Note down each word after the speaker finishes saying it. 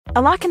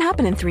A lot can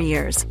happen in 3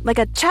 years, like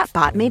a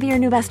chatbot may be your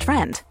new best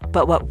friend.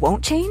 But what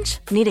won't change?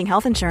 Needing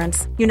health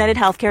insurance. United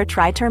Healthcare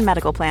Tri-Term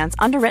Medical Plans,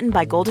 underwritten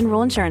by Golden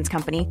Rule Insurance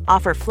Company,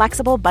 offer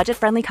flexible,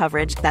 budget-friendly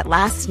coverage that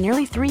lasts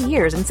nearly 3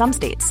 years in some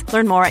states.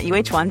 Learn more at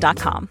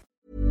uh1.com.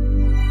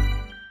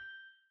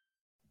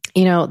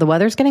 You know, the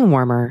weather's getting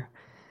warmer,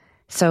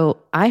 so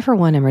I, for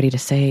one, am ready to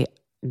say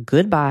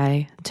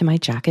goodbye to my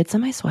jackets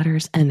and my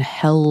sweaters and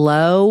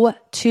hello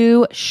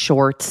to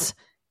shorts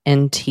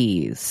and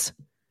tees.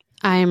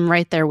 I'm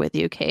right there with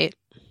you, Kate.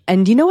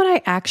 And you know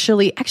what?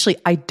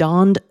 I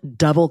donned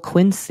double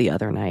quince the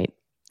other night.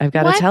 I've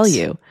got to tell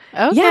you.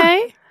 Okay.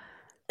 Yeah.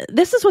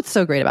 This is what's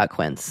so great about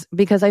quince,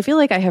 because I feel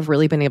like I have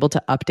really been able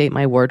to update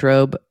my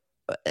wardrobe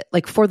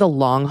like for the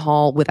long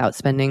haul without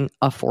spending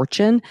a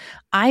fortune.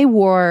 I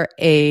wore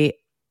a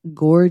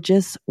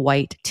gorgeous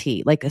white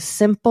tee, like a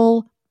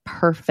simple,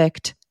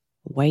 perfect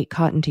white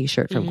cotton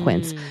t-shirt from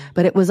Quince,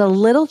 but it was a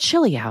little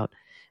chilly out.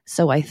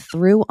 So I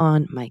threw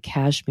on my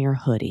cashmere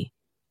hoodie,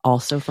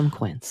 also from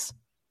Quince.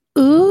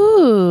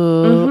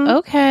 Ooh,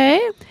 okay.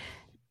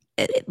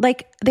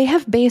 Like, they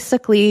have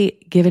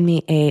basically given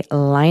me a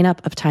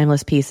lineup of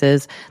timeless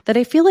pieces that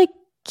I feel like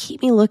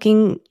keep me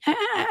looking,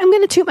 I'm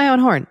going to toot my own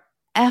horn,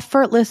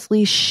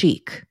 effortlessly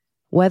chic,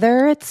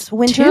 whether it's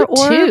winter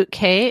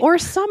or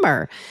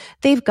summer.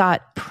 They've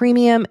got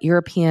premium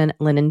European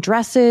linen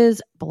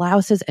dresses,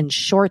 blouses, and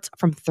shorts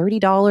from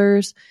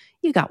 $30.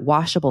 You got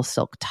washable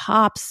silk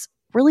tops,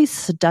 really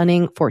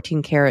stunning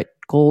 14 karat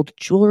gold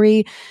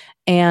jewelry,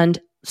 and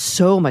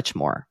so much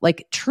more.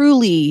 Like,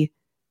 truly,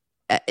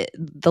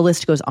 the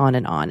list goes on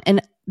and on.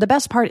 And the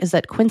best part is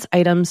that Quince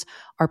items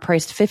are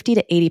priced 50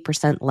 to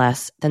 80%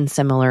 less than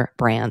similar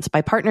brands.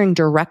 By partnering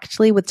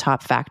directly with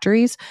top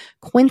factories,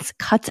 Quince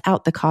cuts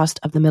out the cost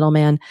of the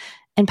middleman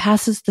and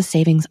passes the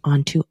savings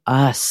on to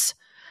us.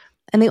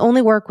 And they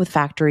only work with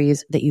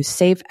factories that use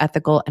safe,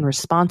 ethical, and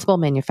responsible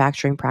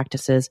manufacturing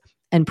practices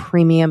and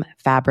premium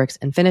fabrics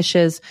and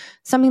finishes,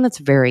 something that's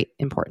very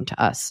important to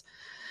us.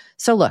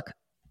 So look,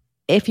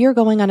 if you're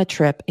going on a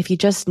trip, if you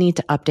just need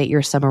to update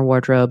your summer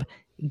wardrobe,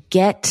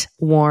 get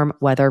warm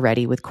weather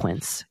ready with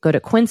Quince. Go to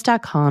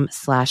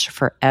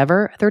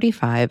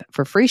quince.com/forever35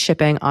 for free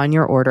shipping on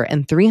your order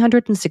and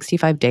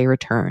 365-day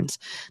returns.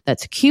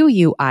 That's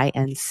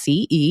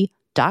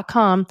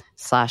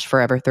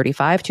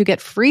QUINCE.com/forever35 to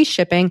get free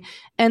shipping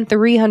and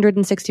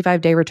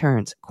 365-day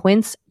returns.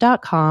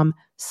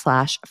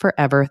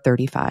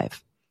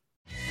 Quince.com/forever35.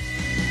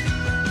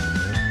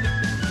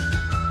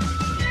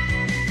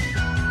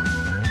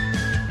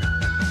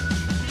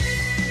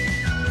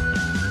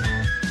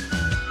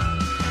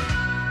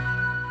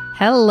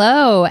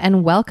 Hello,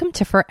 and welcome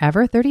to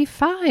Forever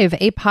 35,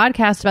 a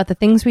podcast about the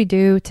things we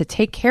do to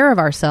take care of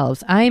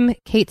ourselves. I'm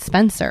Kate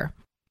Spencer.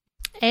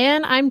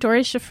 And I'm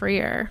Dory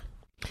Shafrir.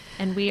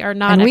 And we are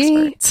not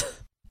experts.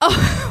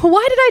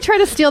 Why did I try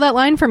to steal that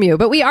line from you?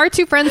 But we are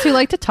two friends who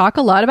like to talk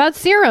a lot about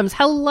serums.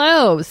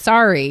 Hello.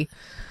 Sorry.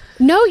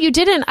 No, you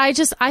didn't. I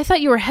thought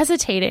you were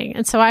hesitating.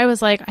 And so I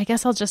was like, I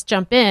guess I'll just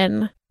jump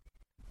in.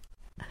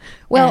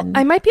 Well,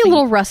 I might be a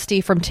little rusty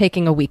from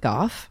taking a week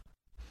off.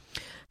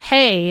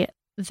 Hey,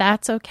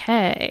 that's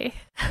okay.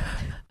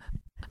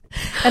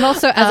 And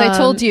also, as I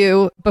told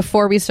you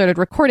before we started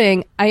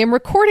recording, I am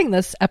recording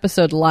this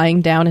episode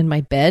lying down in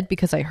my bed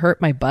because I hurt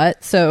my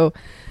butt. So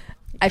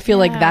I feel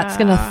like that's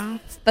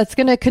gonna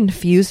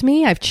confuse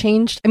me. I've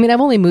changed. I mean,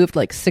 I've only moved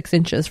like 6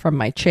 inches from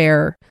my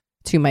chair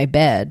to my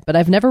bed, but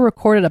I've never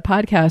recorded a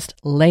podcast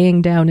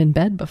laying down in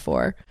bed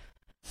before.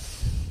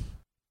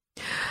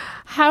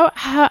 How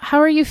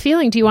are you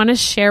feeling? Do you want to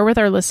share with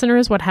our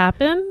listeners what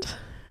happened?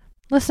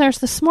 Listeners,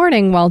 this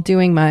morning while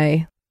doing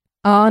my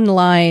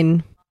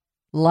online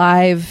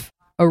live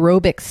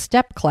aerobic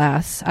step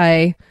class,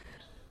 I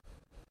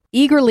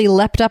eagerly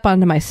leapt up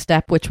onto my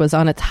step, which was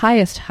on its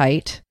highest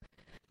height,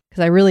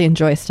 because I really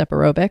enjoy step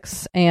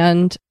aerobics,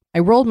 and I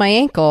rolled my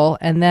ankle,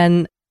 and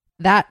then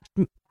the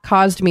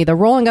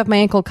rolling of my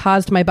ankle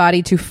caused my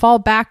body to fall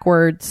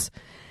backwards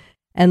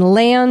and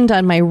land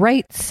on my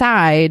right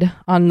side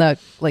on the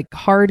like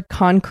hard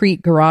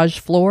concrete garage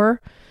floor.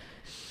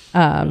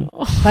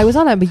 I was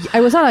on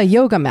a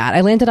yoga mat.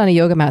 I landed on a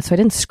yoga mat, so I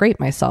didn't scrape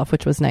myself,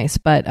 which was nice.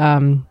 But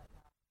I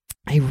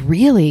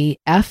really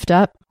effed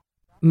up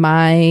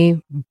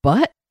my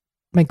butt,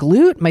 my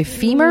glute, my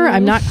femur.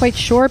 I'm not quite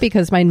sure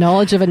because my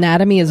knowledge of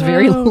anatomy is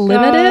very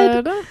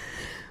limited. God.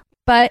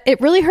 But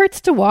it really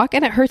hurts to walk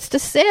and it hurts to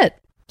sit.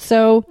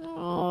 So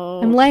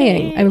I'm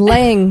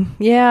laying.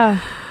 Yeah,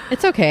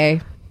 it's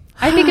okay.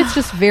 I think it's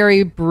just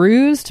very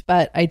bruised,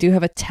 but I do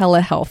have a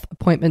telehealth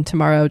appointment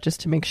tomorrow just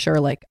to make sure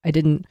like I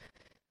didn't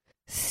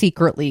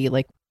secretly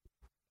like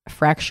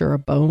fracture a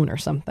bone or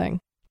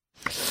something.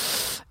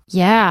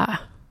 Yeah.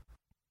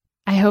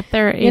 I hope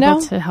they're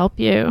able to help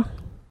you.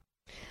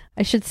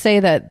 I should say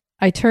that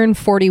I turned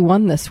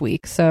 41 this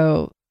week,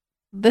 so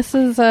this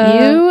is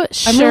you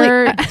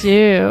sure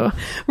do.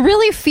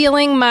 Really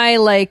feeling my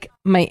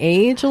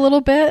age a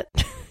little bit,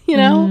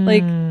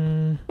 like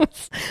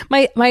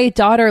my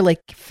daughter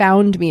like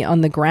found me on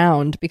the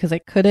ground because I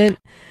couldn't.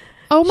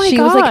 Oh my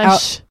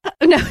gosh. Was like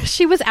No,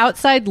 she was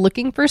outside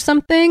looking for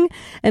something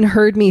and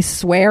heard me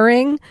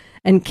swearing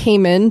and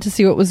came in to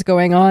see what was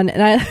going on.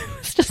 And I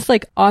was just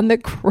like on the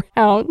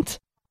ground,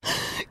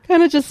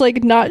 kind of just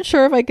like not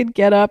sure if I could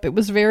get up. It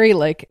was a very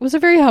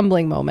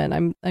humbling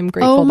moment. I'm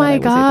grateful Oh my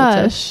that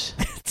I was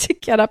gosh. able to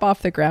get up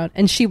off the ground.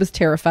 And she was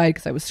terrified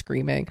because I was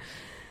screaming.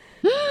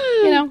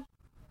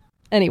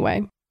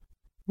 Anyway,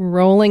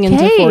 rolling into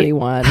Kate.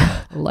 41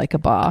 like a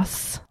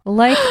boss.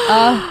 Like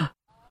a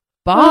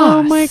boss.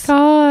 Oh my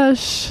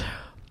gosh.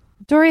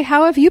 Dory,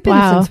 how have you been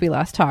Wow. since we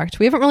last talked?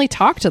 We haven't really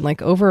talked in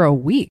like over a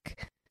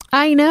week.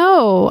 I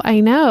know.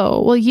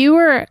 Well, you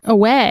were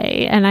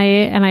away, and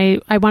I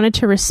wanted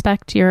to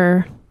respect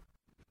your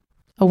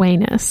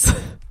awayness.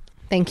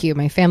 Thank you.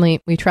 My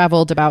family, we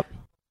traveled about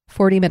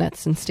 40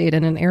 minutes and stayed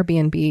in an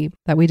Airbnb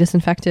that we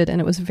disinfected,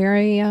 and it was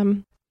very,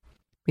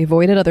 we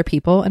avoided other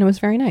people, and it was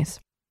very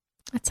nice.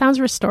 That sounds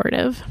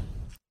restorative.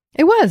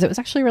 It was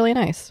actually really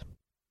nice.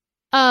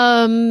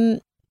 I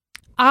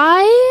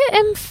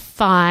am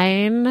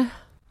fine-ish.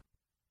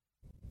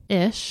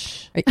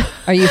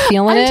 Are you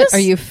feeling I'm it? just- Are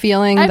you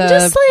feeling I'm the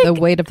just, like,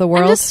 weight of the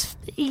world?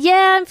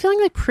 I'm feeling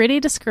like pretty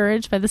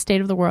discouraged by the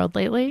state of the world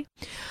lately.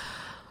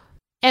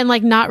 And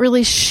like not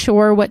really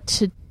sure what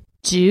to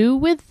do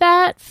with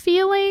that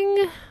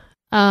feeling.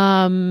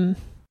 Like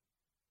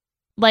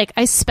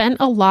I spent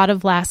a lot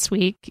of last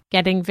week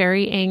getting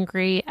very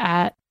angry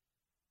at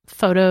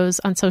photos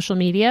on social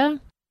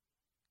media.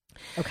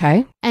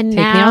 Okay. And Take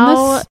me now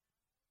on this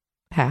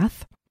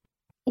path.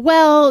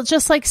 Well,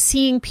 just like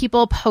seeing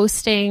people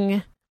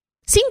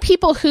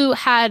who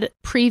had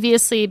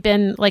previously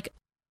been like,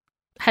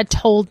 had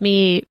told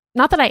me,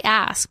 not that I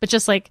asked, but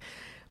just like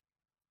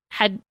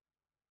had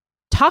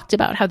talked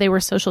about how they were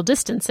social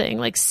distancing,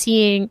 like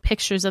seeing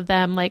pictures of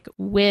them like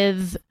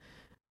with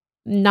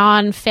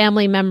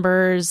non-family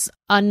members,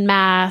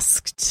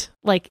 unmasked,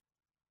 like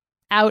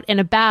out and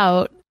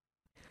about.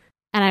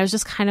 And I was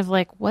just kind of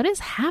like, what is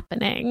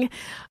happening?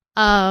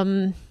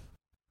 And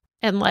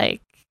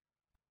like,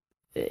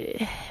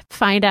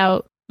 find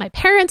out my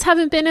parents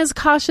haven't been as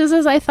cautious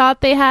as I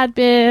thought they had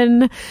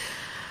been.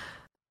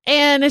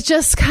 And it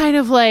just kind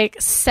of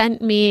like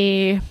sent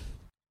me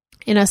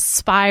in a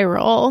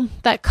spiral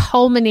that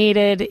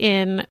culminated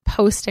in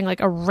posting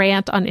like a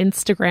rant on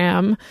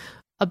Instagram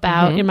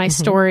about in my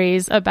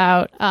stories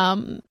about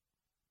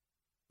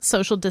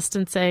social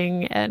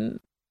distancing and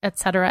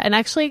etc. And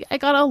actually I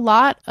got a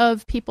lot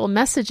of people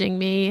messaging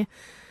me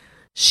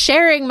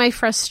sharing my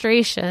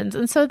frustrations.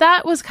 And so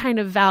that was kind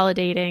of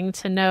validating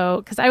to know,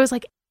 because I was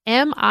like,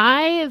 am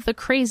I the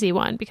crazy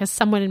one? Because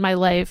someone in my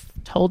life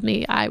told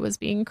me I was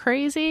being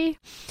crazy.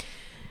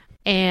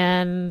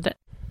 And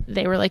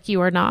they were like,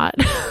 you are not.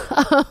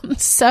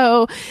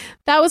 So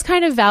that was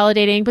kind of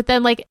validating. But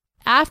then like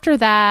after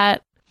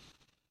that,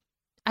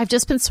 I've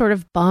just been sort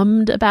of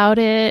bummed about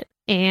it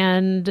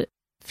and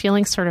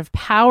feeling sort of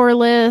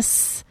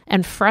powerless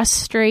and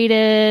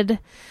frustrated.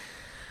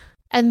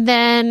 And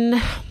then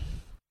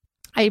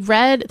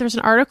there's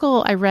an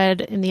article I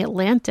read in The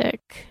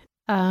Atlantic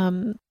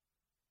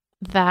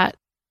that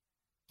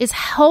is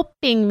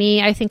helping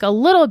me, I think, a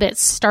little bit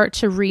start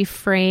to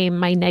reframe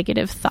my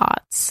negative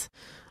thoughts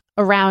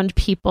around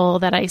people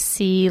that I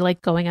see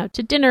like going out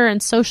to dinner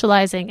and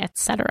socializing,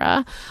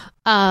 etc.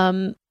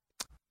 And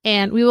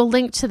we will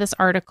link to this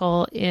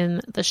article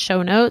in the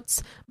show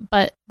notes.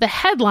 But the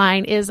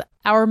headline is,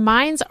 "Our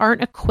minds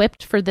aren't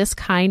equipped for this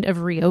kind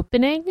of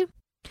reopening."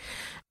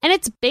 And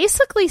it's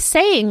basically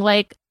saying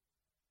like,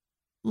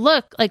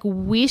 look, like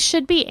we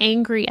should be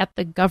angry at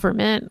the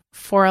government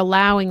for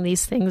allowing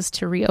these things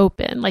to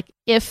reopen. Like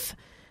if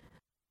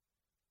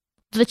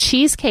the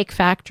Cheesecake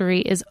Factory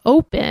is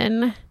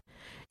open,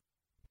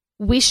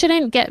 we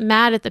shouldn't get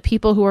mad at the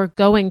people who are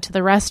going to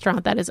the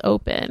restaurant that is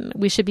open.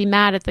 We should be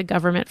mad at the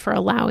government for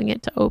allowing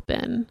it to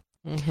open.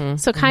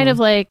 So kind of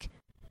like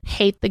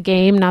hate the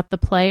game, not the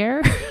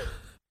player,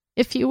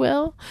 if you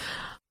will.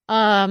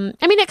 I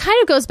mean, it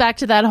kind of goes back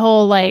to that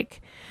whole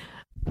like,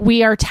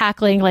 we are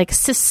tackling like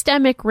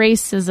systemic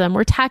racism.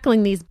 We're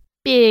tackling these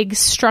big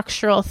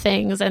structural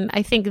things. And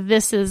I think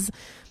this is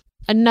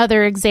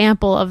another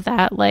example of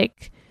that.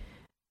 Like,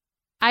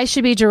 I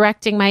should be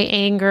directing my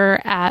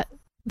anger at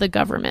the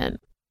government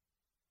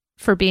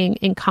for being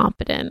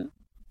incompetent.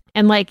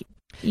 And like,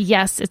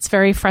 yes, it's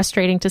very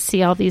frustrating to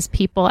see all these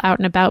people out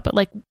and about, but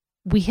like,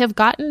 we have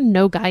gotten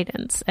no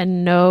guidance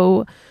and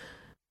no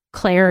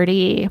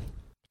clarity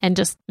and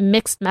just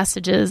mixed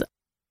messages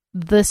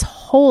this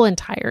whole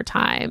entire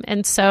time.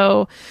 And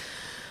so,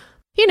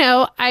 you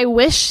know, I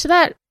wish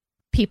that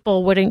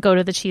people wouldn't go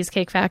to the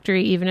Cheesecake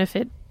Factory even if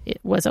it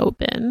was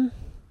open.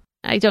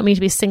 I don't mean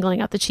to be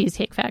singling out the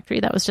Cheesecake Factory.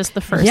 That was just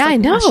the first I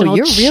know. national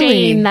You're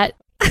chain really...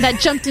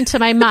 that jumped into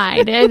my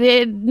mind.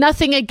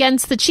 Nothing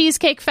against the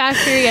Cheesecake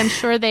Factory. I'm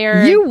sure they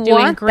are You doing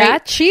want great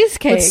that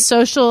cheesecake. with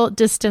social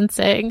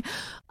distancing.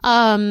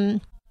 But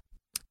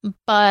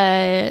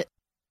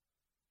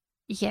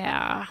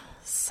yeah.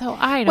 So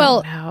I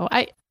don't know.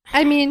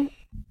 I mean,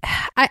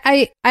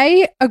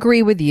 I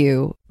agree with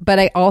you, but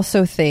I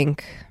also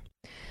think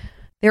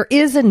there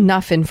is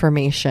enough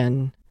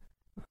information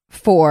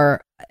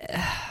for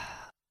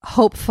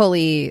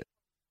hopefully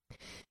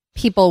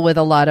people with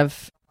a lot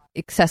of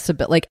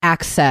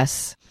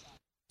access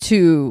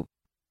to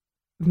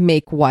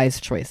make wise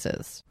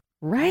choices,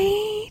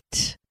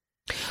 right?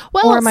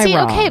 Well, or am I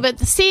wrong? Okay,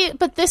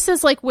 but this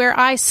is like where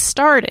I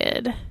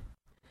started,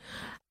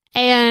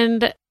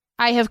 and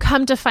I have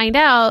come to find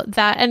out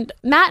that, and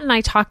Matt and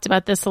I talked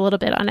about this a little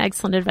bit on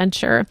Excellent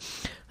Adventure,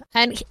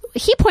 and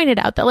he pointed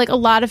out that like a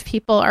lot of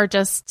people are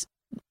just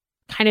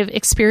kind of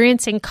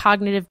experiencing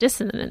cognitive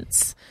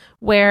dissonance,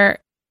 where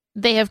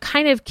they have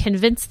kind of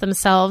convinced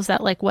themselves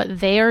that like what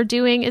they are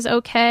doing is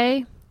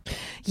okay.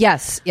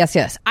 Yes.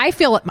 I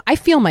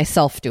feel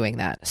myself doing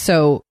that.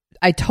 So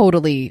I can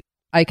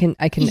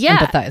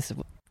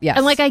empathize. Yes.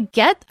 And like I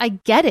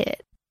get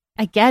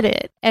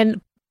it.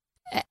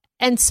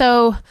 And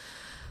so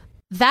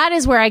that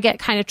is where I get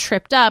kind of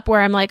tripped up,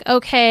 where I'm like,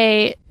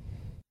 okay,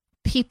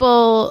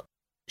 people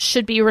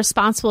should be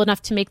responsible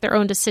enough to make their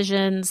own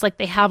decisions, like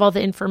they have all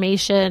the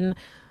information.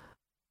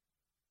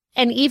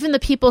 And even the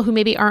people who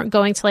maybe aren't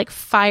going to like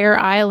Fire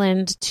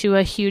Island to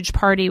a huge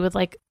party with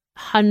like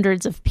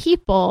hundreds of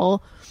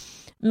people,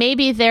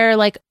 maybe they're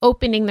like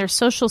opening their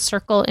social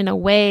circle in a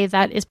way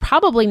that is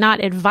probably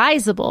not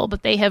advisable,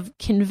 but they have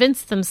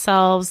convinced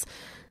themselves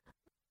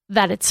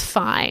that it's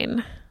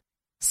fine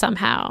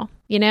somehow,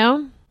 you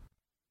know?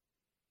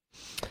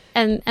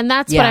 And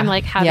that's what I'm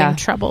like having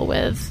trouble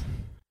with.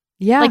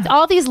 Yeah. Like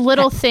all these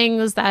little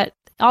things that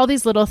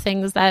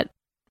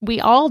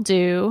we all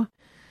do,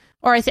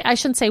 or I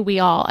shouldn't say we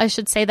all, I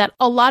should say that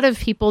a lot of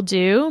people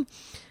do,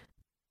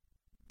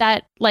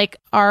 that like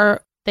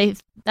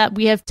that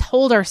we have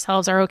told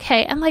ourselves are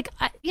okay. And like,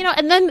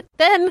 and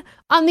then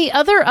on the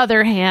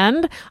other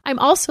hand, I'm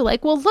also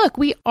like, well, look,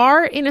 we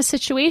are in a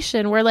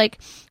situation where like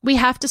we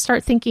have to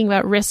start thinking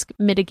about risk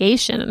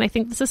mitigation. And I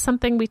think this is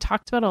something we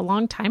talked about a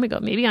long time ago,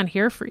 maybe on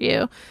Here For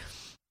You.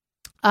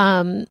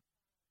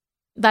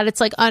 That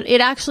it's like, it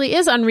actually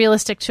is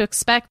unrealistic to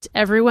expect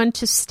everyone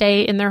to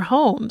stay in their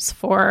homes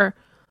for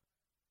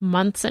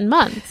months and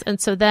months. And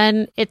so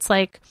then it's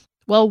like,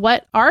 well,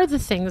 what are the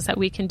things that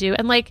we can do?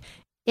 And like,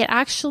 it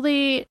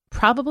actually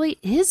probably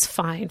is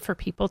fine for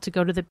people to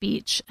go to the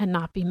beach and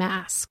not be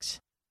masked.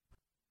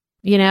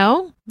 You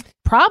know,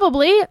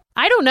 probably.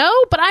 I don't know,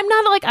 but I'm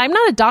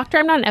not a doctor.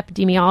 I'm not an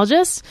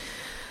epidemiologist.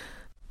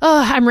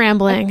 Oh, I'm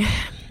rambling.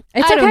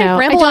 It's I don't okay. know.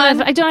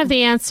 I don't have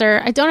the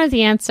answer. I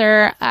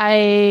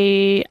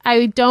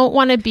don't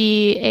want to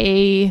be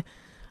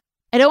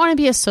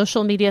a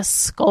social media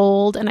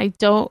scold, and I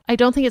don't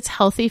think it's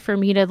healthy for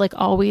me to like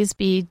always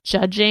be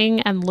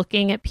judging and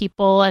looking at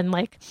people and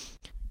like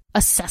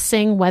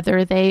assessing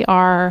whether they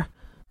are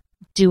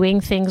doing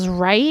things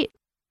right,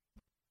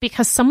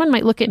 because someone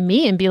might look at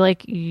me and be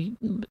like,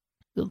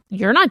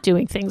 you're not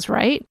doing things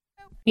right.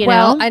 You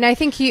know? And I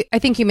think you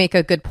make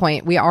a good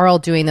point. We are all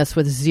doing this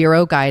with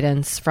zero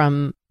guidance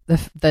from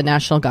the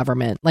national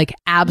government, like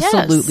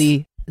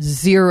absolutely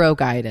zero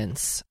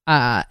guidance.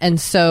 And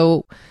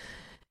so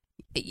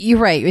you're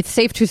right. It's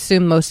safe to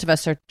assume most of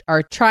us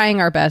are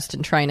trying our best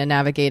and trying to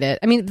navigate it.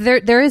 I mean,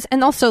 there is,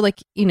 and also like,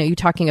 you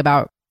talking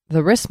about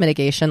the risk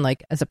mitigation,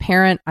 like as a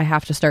parent, I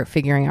have to start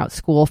figuring out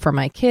school for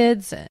my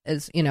kids,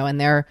 as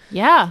and there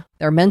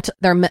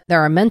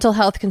are mental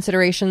health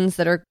considerations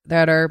that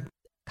are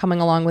coming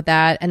along with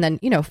that. And then,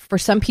 for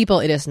some people,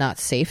 it is not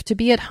safe to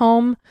be at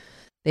home.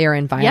 They are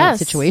in violent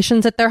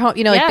situations at their home.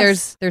 Like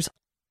there's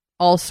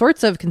all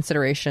sorts of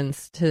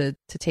considerations to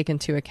take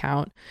into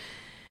account.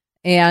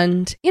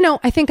 And,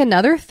 I think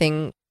another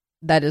thing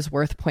that is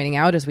worth pointing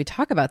out as we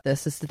talk about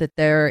this is that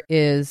there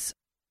is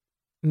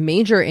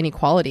major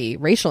inequality,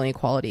 racial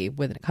inequality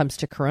when it comes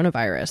to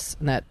coronavirus,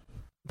 and that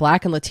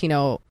Black and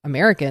Latino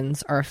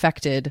Americans are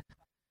affected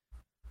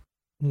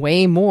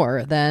way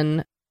more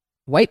than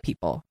white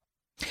people.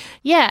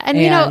 Yeah, and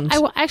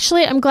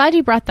I'm glad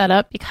you brought that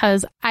up,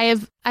 because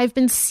I've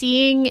been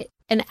seeing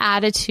an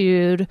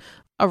attitude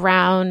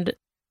around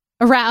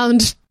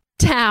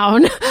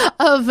town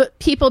of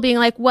people being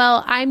like,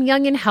 well, I'm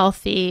young and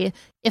healthy.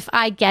 If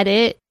I get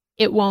it,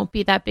 it won't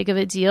be that big of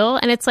a deal.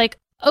 And it's like,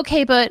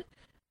 okay, but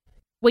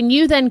when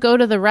you then go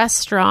to the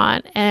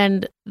restaurant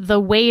and the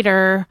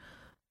waiter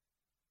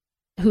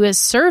who is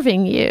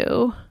serving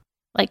you,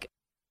 like,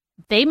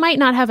 they might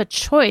not have a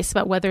choice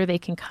about whether they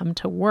can come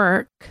to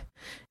work.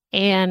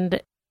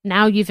 And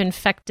now you've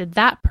infected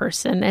that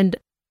person. And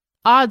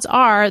odds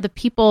are the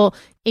people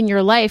in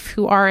your life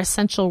who are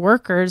essential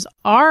workers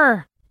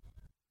are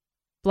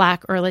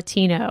Black or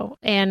Latino.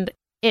 And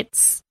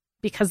it's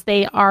because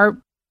they are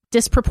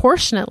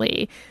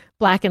disproportionately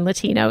Black and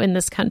Latino in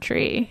this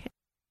country.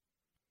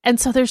 And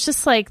so there's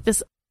just like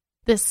this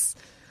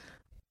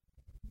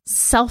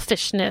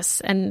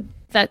selfishness, and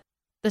that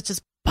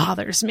just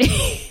bothers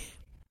me.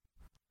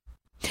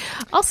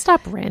 I'll stop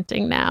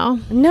ranting now.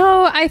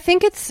 No, I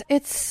think it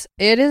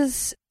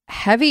is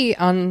heavy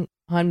on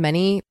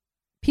many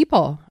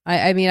people.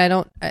 I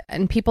mean,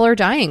 and people are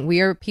dying.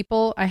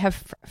 I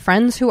have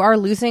friends who are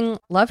losing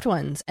loved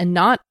ones, and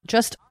not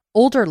just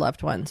older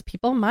loved ones,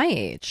 people my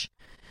age.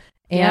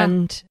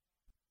 And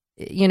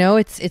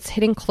it's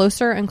hitting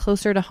closer and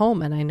closer to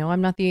home. And I know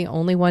I'm not the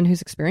only one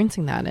who's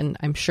experiencing that. And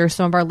I'm sure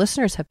some of our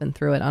listeners have been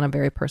through it on a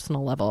very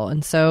personal level.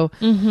 And so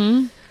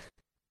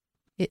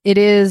it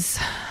is,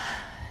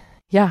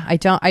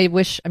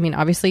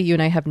 obviously you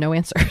and I have no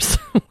answers.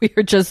 We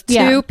are just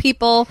two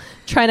people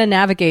trying to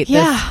navigate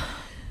this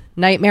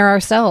nightmare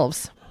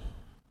ourselves.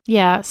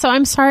 Yeah. So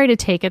I'm sorry to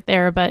take it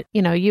there, but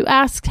you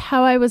asked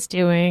how I was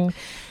doing,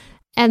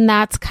 and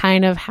that's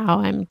kind of how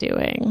I'm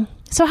doing.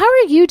 So how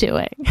are you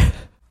doing?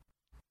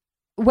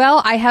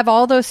 Well, I have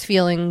all those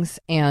feelings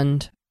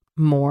and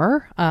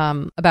more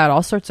about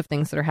all sorts of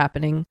things that are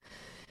happening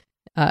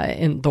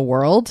in the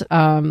world.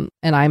 And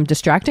I'm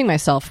distracting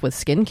myself with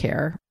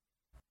skincare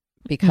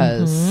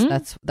because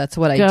that's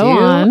what I do.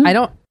 On. I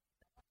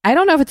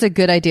don't know if it's a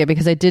good idea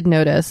because I did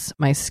notice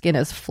my skin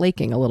is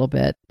flaking a little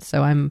bit.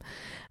 So I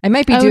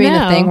might be doing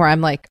the thing where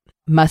I'm like,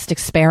 must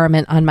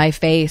experiment on my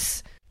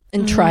face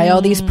and try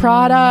all these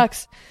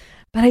products.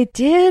 But I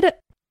did,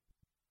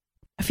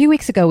 a few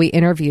weeks ago, we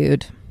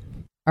interviewed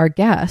our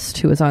guest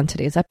who was on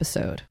today's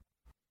episode.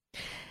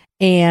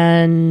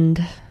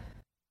 And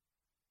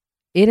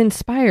it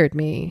inspired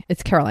me.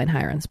 It's Caroline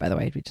Hirons, by the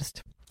way. We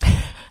just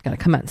got to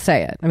come out and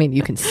say it. I mean,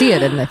 you can see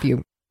it, and if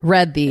you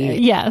read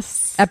the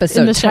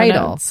episode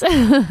title.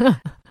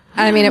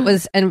 I mean, it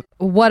was, and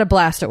what a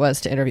blast it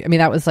was to interview. I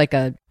mean, that was like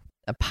a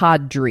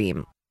pod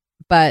dream.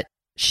 But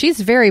she's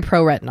very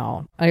pro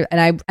retinol.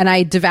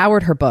 I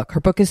devoured her book.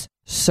 Her book is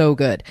so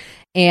good.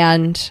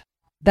 And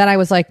then I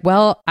was like,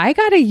 well, I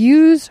got to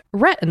use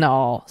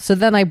retinol. So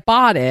then I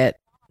bought it,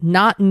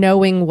 not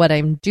knowing what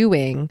I'm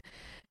doing.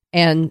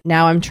 And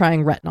now I'm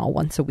trying retinol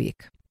once a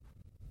week.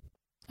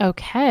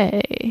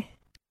 Okay.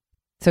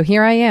 So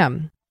here I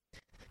am.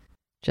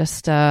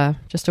 Just a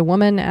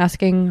woman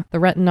asking the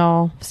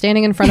retinol,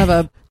 standing in front of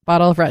a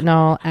bottle of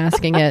retinol,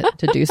 asking it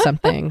to do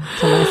something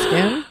to my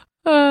skin.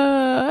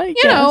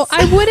 You know,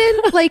 I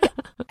wouldn't like,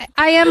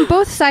 I am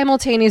both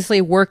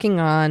simultaneously working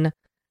on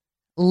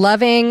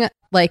loving,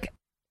 like,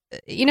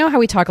 you know how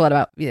we talk a lot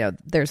about,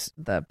 there's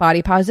the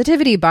body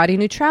positivity, body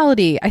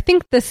neutrality. I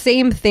think the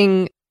same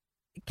thing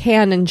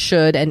can and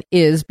should and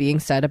is being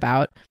said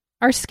about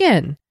our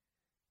skin,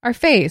 our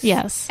face.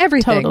 Yes.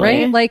 Everything, totally.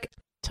 right? Like,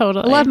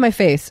 totally. I love my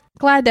face.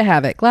 Glad to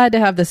have it. Glad to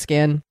have the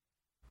skin.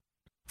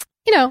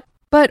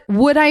 But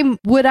would I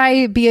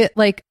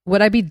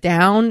be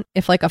down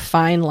if like a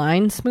fine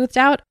line smoothed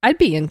out? I'd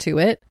be into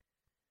it.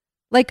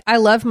 Like, I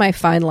love my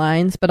fine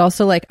lines, but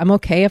also like I'm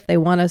okay if they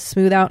want to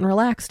smooth out and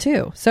relax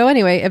too. So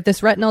anyway, if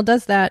this retinol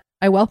does that,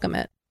 I welcome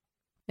it.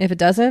 If it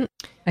doesn't,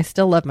 I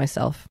still love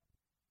myself.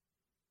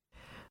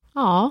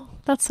 Oh,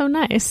 that's so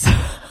nice.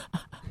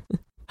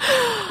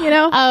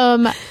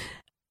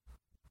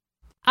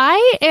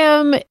 I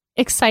am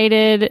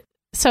excited.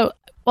 So,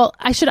 well,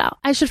 I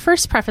should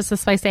first preface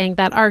this by saying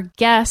that our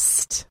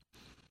guest,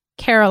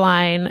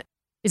 Caroline,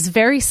 is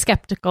very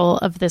skeptical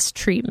of this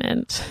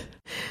treatment,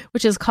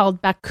 which is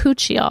called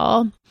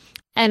bakuchiol,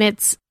 and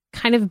it's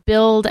kind of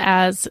billed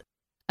as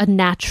a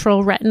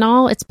natural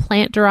retinol. It's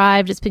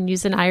plant-derived. It's been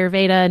used in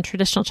Ayurveda and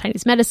traditional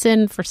Chinese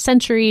medicine for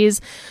centuries.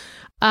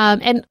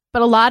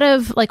 But a lot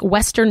of like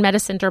Western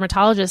medicine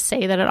dermatologists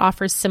say that it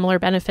offers similar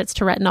benefits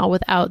to retinol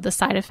without the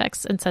side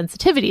effects and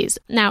sensitivities.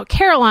 Now,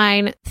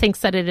 Caroline thinks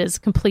that it is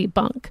complete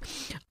bunk.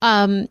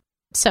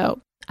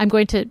 So I'm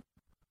going to,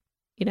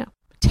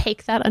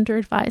 take that under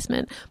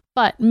advisement.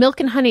 But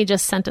Milk and Honey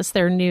just sent us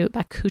their new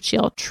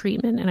bakuchiol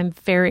treatment, and I'm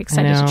very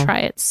excited to try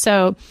it.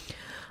 So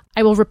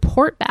I will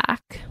report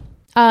back.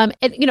 And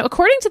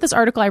according to this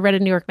article I read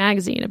in New York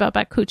Magazine about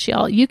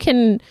bakuchiol, you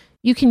can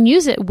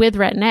use it with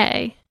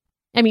Retin-A.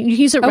 I mean, you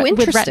use it with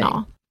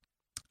retinol.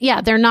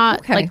 Yeah, they're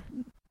not like,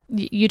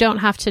 you don't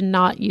have to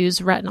not use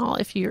retinol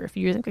if you're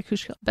using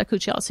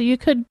bakuchiol. So you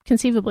could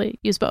conceivably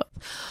use both.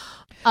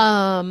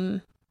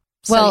 So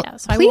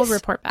I will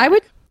report back.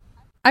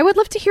 I would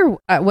love to hear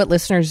what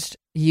listeners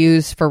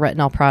use for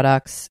retinol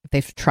products if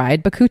they've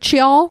tried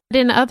bakuchiol.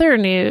 In other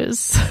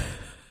news,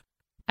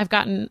 I've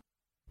gotten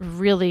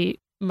really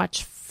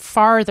much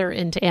farther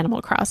into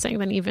Animal Crossing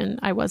than even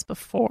I was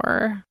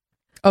before.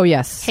 Oh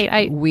yes, Kate,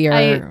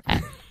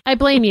 I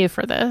blame you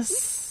for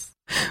this,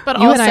 but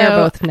you and I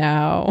are both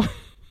now.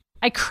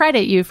 I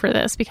credit you for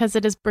this because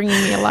it is bringing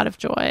me a lot of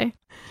joy.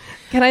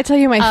 Can I tell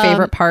you my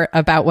favorite part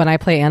about when I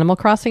play Animal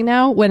Crossing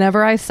now?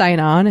 Whenever I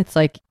sign on, it's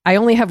like I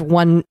only have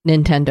one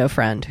Nintendo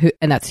friend,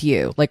 and that's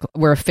you. Like,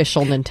 we're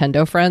official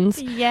Nintendo friends.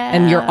 Yeah,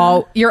 and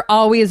you're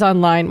always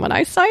online when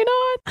I sign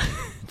on.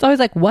 It's always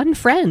like one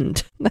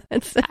friend.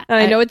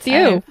 I know it's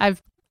you.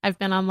 I've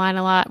been online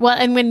a lot. Well,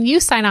 and when you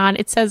sign on,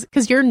 it says,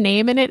 because your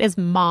name in it is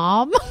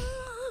Mom.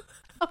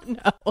 Oh no!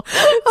 Oh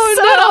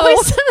so no!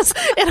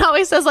 It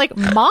always says like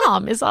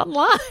Mom is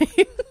online.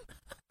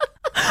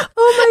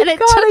 Oh my God! And it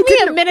took me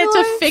a minute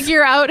to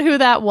figure out who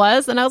that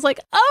was, and I was like,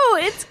 "Oh,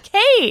 it's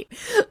Kate."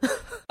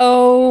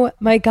 Oh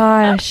my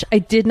gosh! I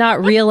did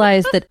not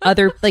realize that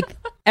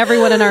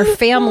everyone in our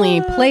family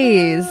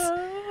plays,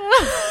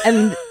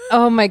 and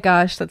oh my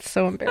gosh, that's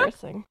so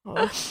embarrassing.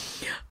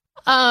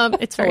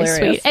 It's very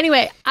sweet.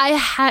 Anyway,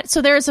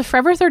 so there's a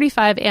Forever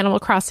 35 Animal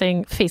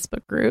Crossing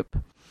Facebook group,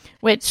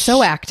 which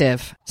so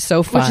active,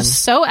 so fun, which is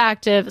so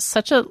active,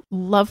 such a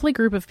lovely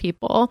group of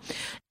people.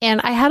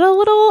 And I had a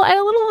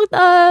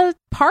little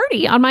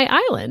party on my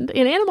island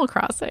in Animal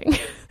Crossing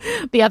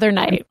the other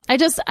night.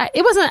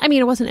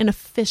 It wasn't an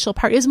official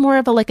party. It was more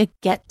of a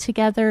get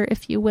together,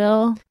 if you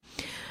will.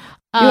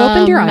 You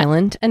opened your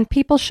island and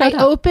people showed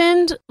up. I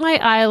opened my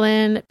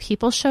island.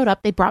 People showed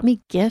up. They brought me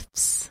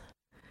gifts.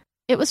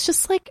 It was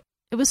just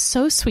it was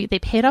so sweet. They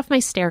paid off my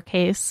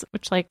staircase,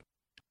 which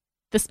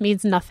this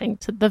means nothing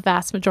to the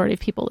vast majority of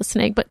people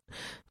listening. But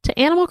to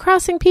Animal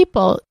Crossing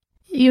people,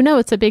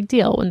 it's a big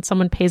deal when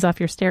someone pays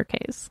off your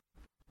staircase.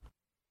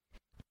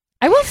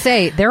 I will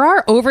say there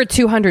are over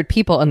 200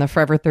 people in the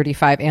Forever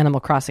 35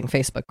 Animal Crossing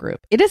Facebook group.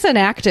 It is an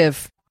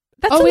active.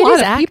 That's a lot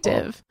of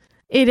active. People.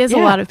 It is a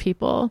lot of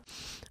people.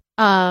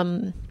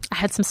 I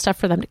had some stuff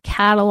for them to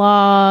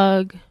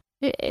catalog.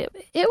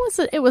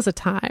 It was a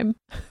time.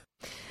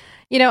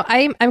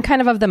 I'm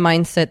kind of the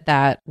mindset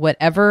that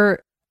whatever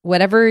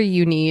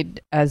you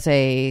need as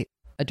a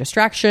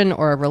distraction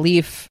or a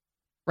relief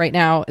right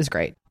now is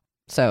great.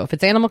 So if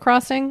it's Animal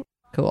Crossing,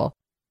 cool.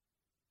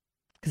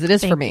 Because it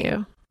is for me.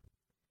 You.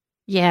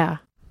 Yeah,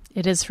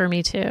 it is for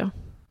me too.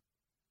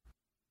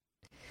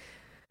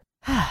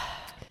 All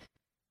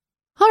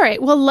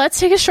right, well, let's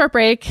take a short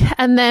break.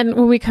 And then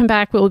when we come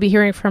back, we'll be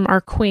hearing from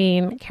our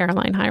queen,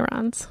 Caroline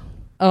Hirons.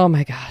 Oh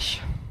my gosh.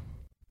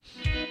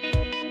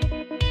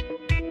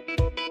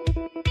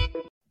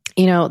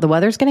 The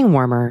weather's getting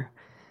warmer.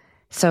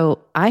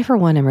 So I, for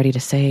one, am ready to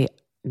say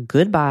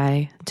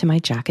goodbye to my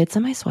jackets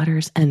and my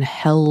sweaters and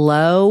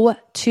hello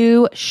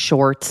to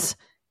shorts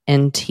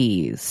and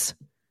tees.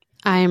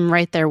 I'm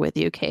right there with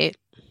you, Kate.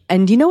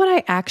 And you know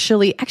what?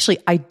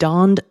 I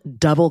donned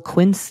double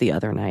quince the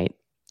other night.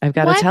 I've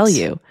got to tell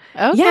you.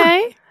 Okay.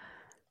 Yeah.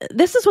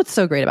 This is what's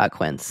so great about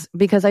quince,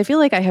 because I feel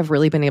like I have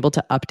really been able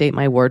to update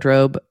my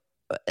wardrobe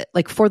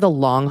for the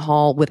long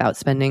haul without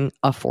spending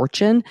a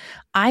fortune.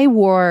 I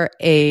wore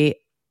a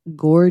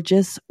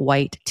gorgeous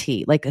white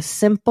tee, a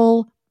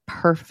simple,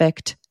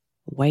 perfect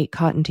white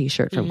cotton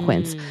t-shirt from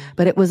Quince,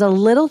 but it was a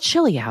little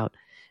chilly out.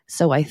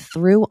 So I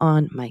threw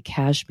on my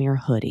cashmere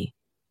hoodie,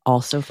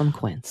 also from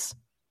Quince.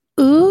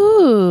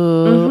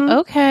 Ooh,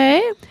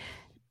 okay.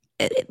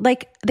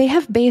 They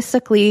have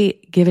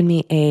basically given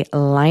me a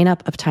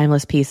lineup of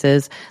timeless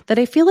pieces that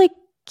I feel like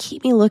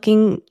keep me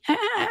looking,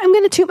 I'm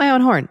going to toot my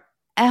own horn,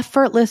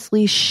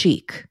 effortlessly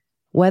chic,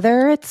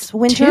 whether it's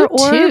winter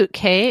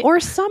or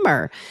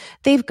summer.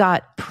 They've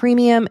got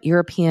premium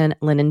European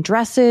linen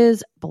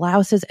dresses,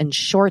 blouses, and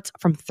shorts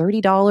from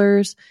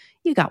 $30.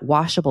 You got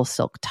washable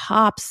silk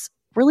tops,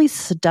 really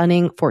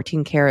stunning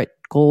 14 karat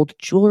gold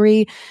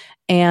jewelry,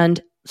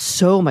 and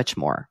so much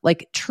more.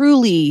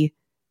 Truly,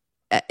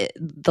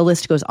 the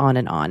list goes on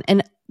and on.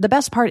 And the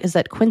best part is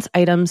that Quince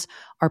items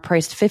are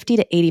priced 50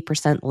 to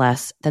 80%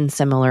 less than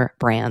similar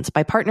brands.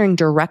 By partnering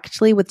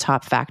directly with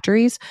top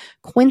factories,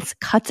 Quince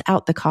cuts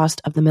out the cost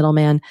of the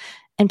middleman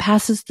and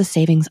passes the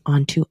savings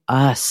on to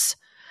us.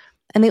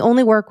 And they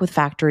only work with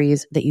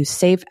factories that use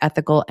safe,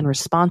 ethical, and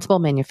responsible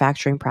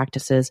manufacturing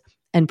practices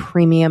and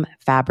premium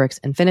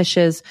fabrics and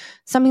finishes,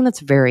 something that's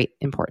very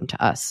important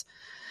to us.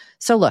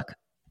 So look,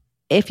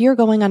 if you're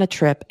going on a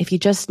trip, if you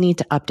just need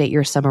to update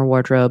your summer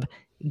wardrobe,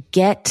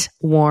 get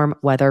warm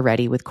weather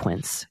ready with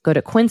Quince. Go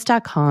to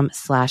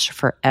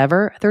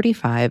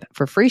quince.com/forever35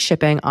 for free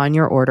shipping on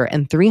your order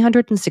and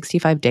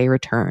 365-day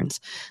returns.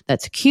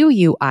 That's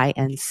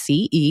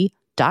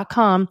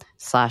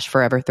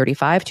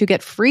QUINCE.com/forever35 to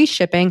get free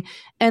shipping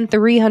and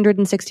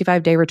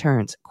 365-day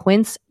returns.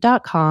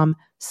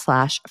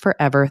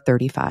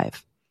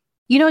 Quince.com/forever35.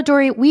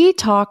 Dory, we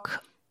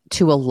talk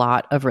to a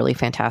lot of really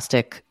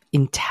fantastic,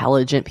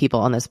 intelligent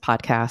people on this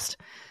podcast.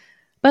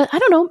 But I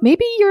don't know,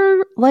 maybe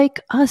you're like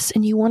us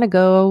and you want to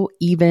go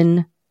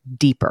even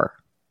deeper.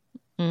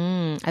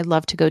 I'd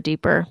love to go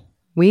deeper.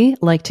 We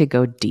like to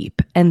go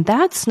deep. And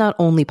that's not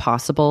only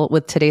possible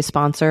with today's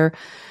sponsor,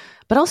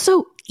 but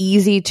also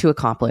easy to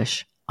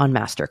accomplish on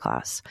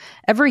Masterclass.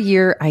 Every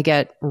year I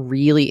get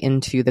really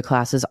into the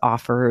classes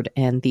offered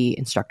and the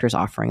instructors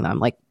offering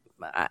them.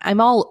 I'm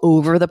all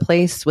over the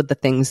place with the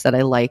things that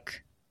I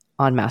like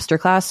on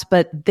Masterclass,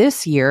 but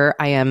this year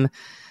I am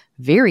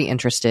very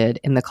interested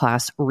in the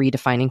class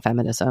Redefining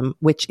Feminism,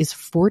 which is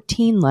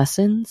 14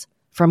 lessons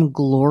from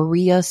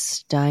Gloria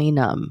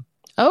Steinem.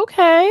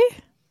 Okay.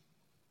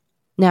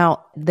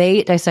 Now,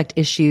 they dissect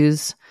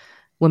issues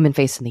women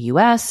face in the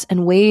U.S.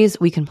 and ways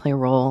we can play a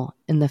role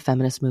in the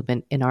feminist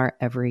movement in our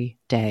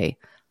everyday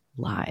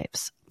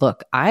lives.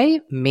 Look,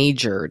 I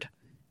majored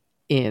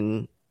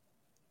in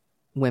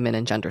women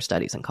and gender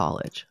studies in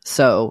college,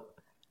 so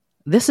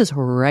this is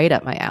right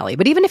up my alley.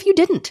 But even if you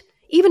didn't,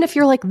 even if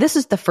you're like, this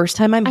is the first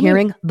time I'm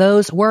hearing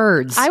those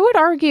words. I would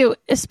argue,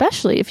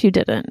 especially if you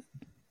didn't.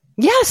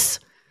 Yes.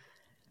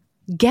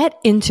 Get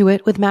into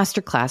it with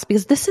Masterclass,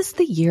 because this is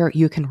the year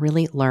you can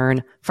really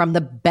learn from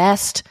the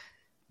best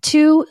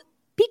to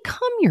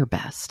become your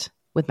best.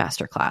 with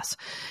Masterclass.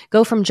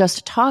 Go from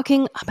just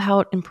talking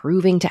about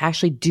improving to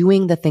actually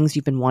doing the things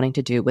you've been wanting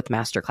to do with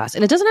Masterclass.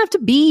 And it doesn't have to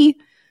be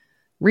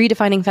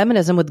redefining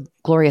feminism with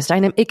Gloria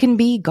Steinem. It can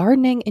be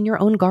gardening in your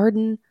own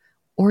garden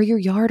or your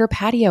yard or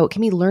patio. It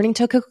can be learning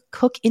to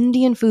cook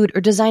Indian food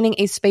or designing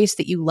a space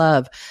that you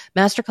love.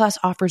 Masterclass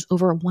offers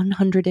over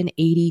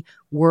 180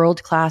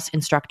 world-class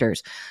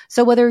instructors.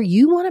 So whether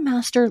you want to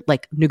master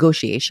like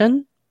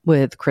negotiation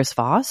with Chris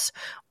Voss,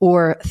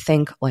 or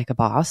think like a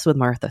boss with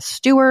Martha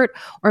Stewart,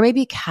 or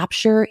maybe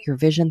capture your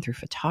vision through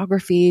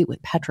photography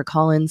with Petra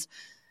Collins,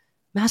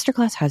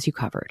 Masterclass has you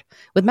covered.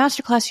 With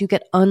Masterclass, you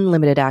get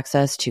unlimited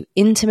access to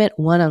intimate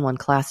one-on-one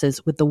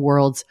classes with the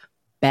world's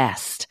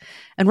best.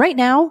 And right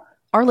now,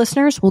 our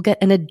listeners will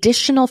get an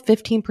additional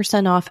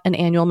 15% off an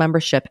annual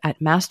membership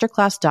at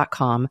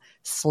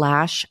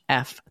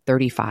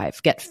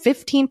masterclass.com/F35. Get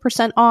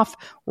 15% off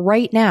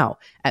right now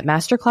at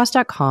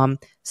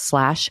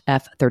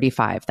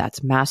masterclass.com/F35.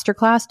 That's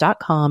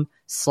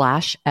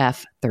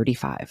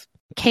masterclass.com/F35.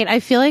 Kate, I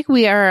feel like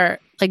we are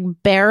like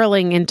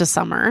barreling into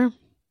summer.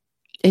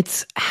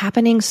 It's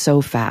happening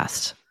so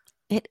fast.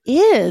 It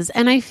is.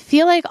 And I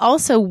feel like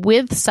also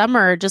with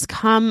summer just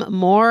come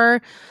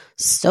more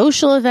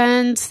social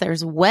events.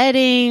 There's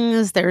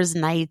weddings, there's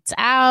nights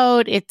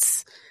out,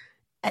 it's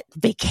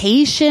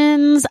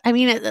vacations. I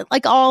mean,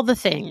 like all the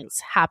things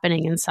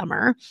happening in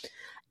summer.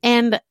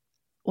 And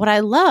what I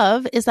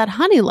love is that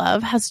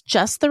Honeylove has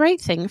just the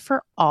right thing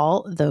for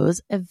all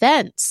those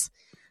events.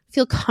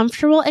 Feel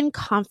comfortable and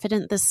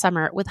confident this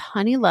summer with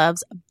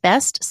Honeylove's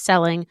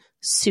best-selling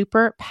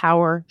Super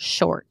Power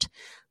Short.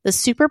 The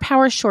Super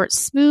Power Short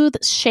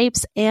smooths,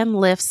 shapes, and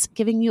lifts,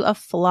 giving you a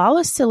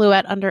flawless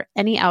silhouette under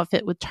any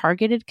outfit with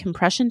targeted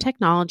compression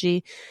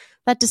technology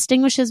that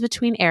distinguishes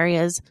between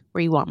areas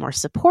where you want more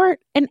support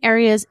and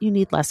areas you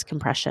need less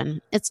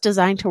compression. It's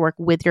designed to work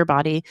with your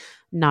body,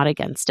 not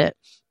against it.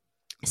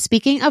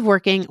 Speaking of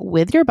working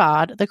with your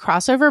bod, the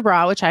crossover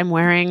bra, which I'm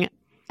wearing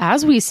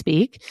as we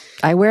speak.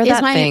 I wear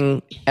that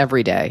thing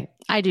every day.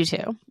 I do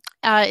too.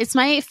 It's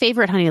my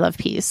favorite Honeylove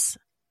piece.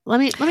 Let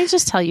me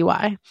just tell you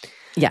why.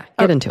 Yeah,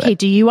 get into it. Okay,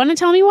 do you want to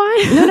tell me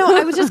why? No,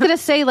 I was just going to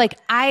say, like,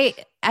 I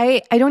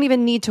don't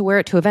even need to wear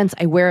it to events.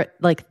 I wear it,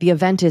 like, the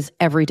event is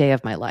every day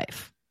of my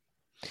life.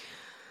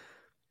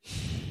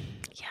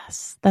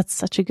 Yes, that's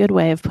such a good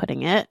way of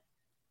putting it.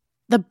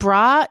 The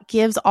bra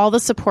gives all the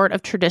support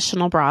of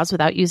traditional bras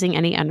without using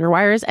any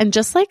underwires. And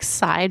just like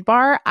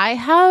sidebar, I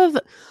have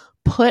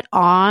put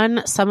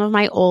on some of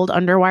my old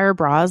underwire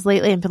bras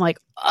lately and been like,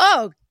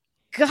 oh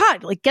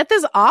God, like get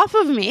this off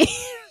of me.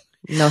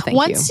 No, thank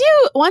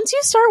you. Once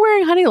you start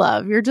wearing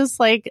Honeylove, you're just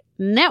like,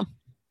 no,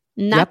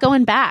 not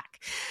going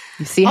back.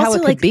 You see how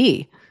it could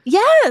be.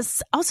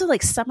 Yes. Also,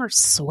 like summer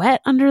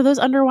sweat under those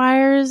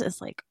underwires is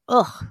like,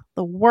 ugh,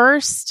 the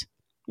worst.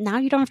 Now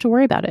you don't have to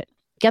worry about it.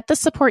 Get the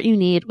support you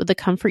need with the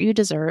comfort you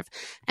deserve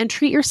and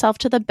treat yourself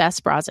to the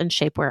best bras and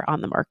shapewear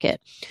on the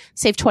market.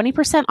 Save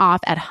 20%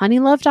 off at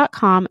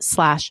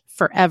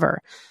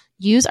honeylove.com/forever.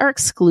 Use our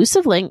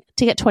exclusive link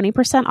to get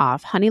 20%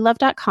 off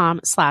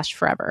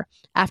honeylove.com/forever.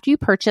 After you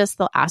purchase,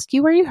 they'll ask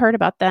you where you heard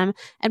about them,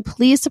 and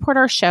please support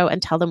our show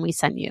and tell them we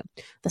sent you.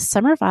 The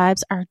summer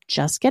vibes are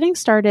just getting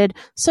started,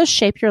 so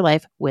shape your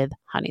life with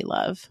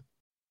Honeylove.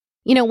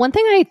 You know, one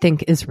thing I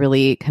think is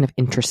really kind of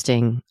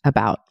interesting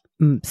about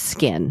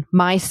skin,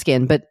 my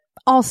skin, but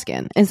all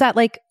skin, is that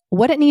like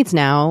what it needs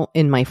now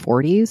in my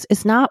 40s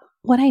is not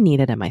what I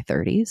needed in my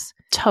 30s.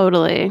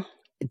 Totally.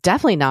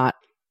 Definitely not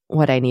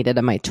what I needed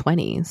in my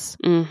 20s.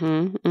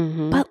 Mm-hmm,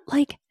 mm-hmm. But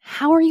like,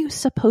 how are you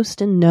supposed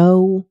to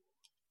know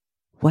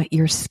what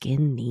your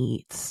skin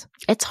needs?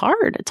 It's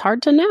hard. It's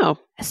hard to know.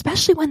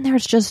 Especially when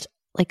there's just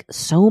like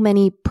so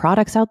many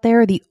products out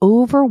there. The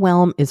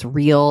overwhelm is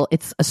real.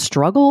 It's a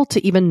struggle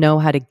to even know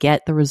how to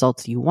get the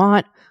results you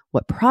want,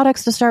 what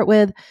products to start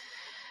with.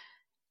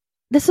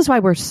 This is why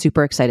we're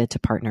super excited to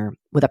partner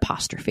with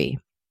Apostrophe.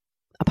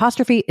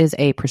 Apostrophe is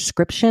a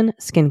prescription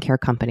skincare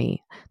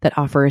company that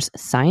offers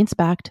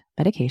science-backed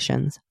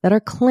medications that are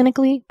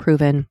clinically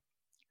proven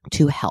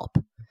to help.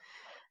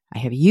 I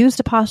have used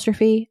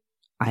Apostrophe.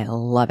 I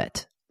love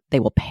it.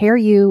 They will pair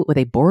you with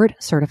a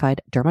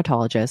board-certified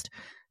dermatologist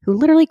who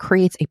literally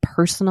creates a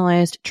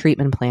personalized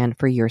treatment plan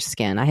for your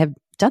skin. I have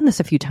done this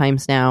a few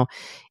times now.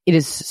 It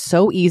is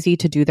so easy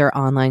to do their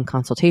online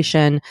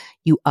consultation.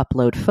 You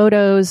upload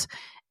photos.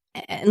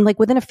 And like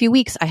within a few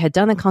weeks, I had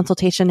done a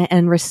consultation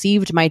and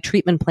received my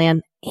treatment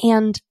plan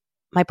and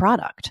my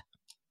product.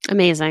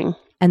 Amazing.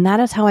 And that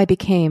is how I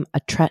became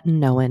a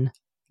tretinoin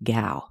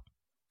gal.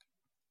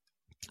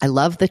 I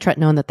love the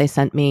tretinoin that they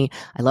sent me.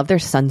 I love their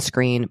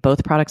sunscreen.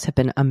 Both products have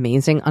been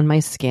amazing on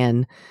my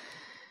skin.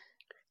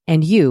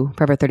 And you,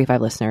 Forever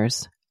 35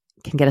 listeners,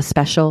 can get a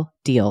special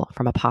deal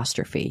from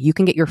Apostrophe. You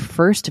can get your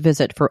first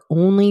visit for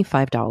only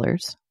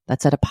 $5.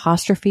 That's at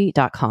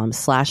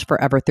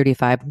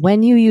apostrophe.com/forever35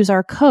 when you use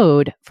our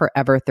code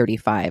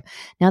forever35.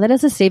 Now that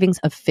is a savings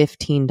of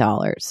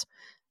 $15.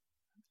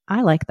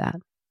 I like that.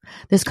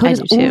 This code I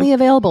is do too. only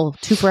available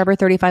to Forever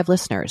 35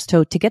 listeners.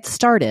 So to get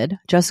started,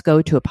 just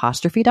go to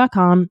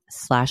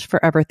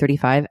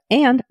apostrophe.com/forever35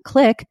 and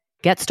click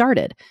Get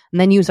Started. And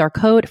then use our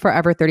code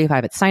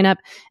Forever35 at sign up,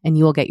 and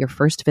you will get your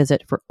first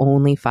visit for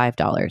only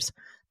 $5.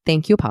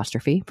 Thank you,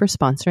 Apostrophe, for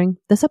sponsoring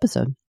this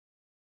episode.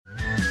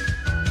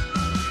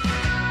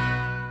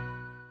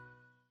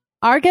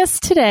 Our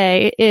guest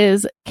today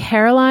is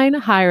Caroline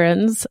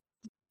Hirons.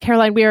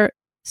 Caroline, we are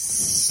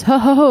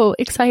so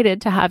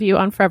excited to have you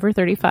on Forever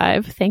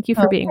 35. Thank you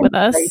for being with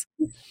us.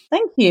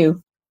 Thank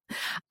you.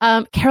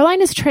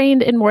 Caroline is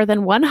trained in more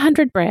than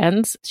 100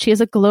 brands. She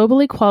is a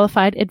globally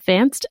qualified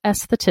advanced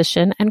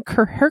esthetician, and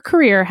her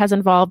career has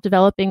involved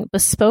developing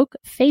bespoke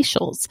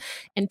facials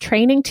and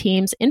training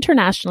teams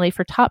internationally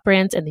for top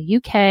brands in the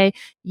UK,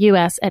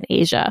 US, and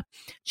Asia.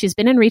 She's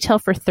been in retail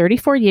for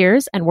 34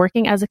 years and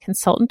working as a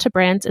consultant to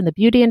brands in the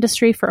beauty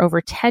industry for over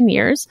 10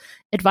 years,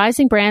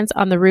 advising brands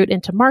on the route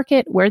into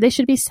market, where they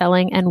should be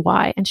selling, and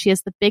why. And she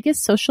has the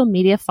biggest social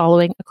media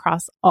following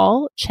across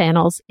all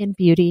channels in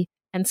beauty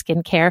and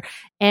skincare.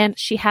 And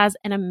she has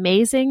an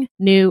amazing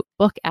new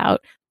book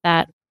out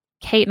that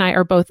Kate and I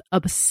are both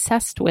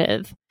obsessed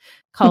with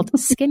called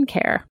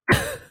Skincare.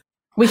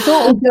 We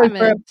thought we'd go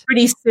for a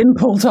pretty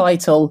simple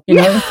title, you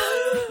know.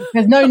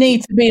 There's no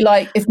need to be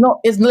like,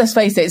 let's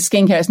face it, it's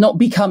skincare. It's not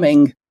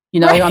becoming, you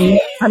know,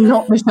 right. I'm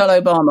not Michelle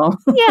Obama.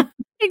 Yeah,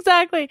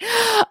 exactly.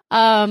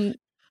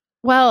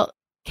 Well,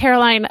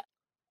 Caroline,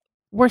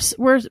 we're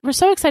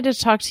so excited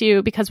to talk to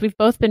you because we've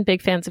both been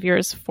big fans of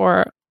yours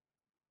for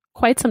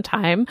quite some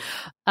time.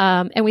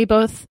 And we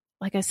both,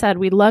 like I said,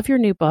 we love your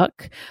new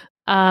book.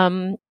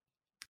 And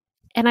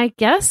I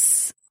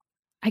guess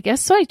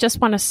so. I just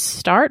want to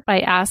start by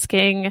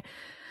asking,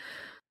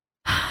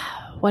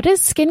 what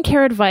is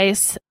skincare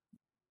advice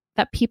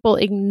that people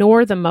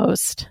ignore the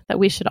most that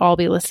we should all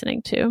be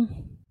listening to?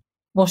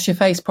 Wash your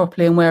face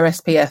properly and wear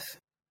SPF.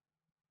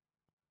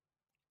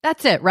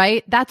 That's it,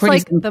 right? That's Pretty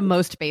like simple. The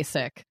most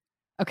basic.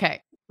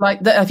 Okay. Like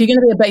if you're going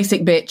to be a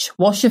basic bitch,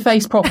 wash your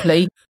face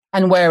properly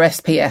and wear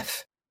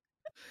SPF.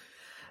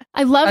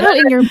 I love how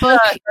in your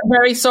book... I'm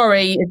very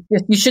sorry.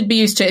 You should be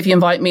used to it if you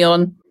invite me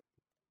on.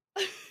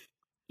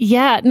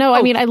 Yeah, no,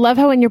 I mean, I love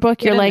how in your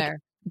book you're like,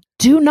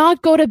 do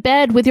not go to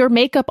bed with your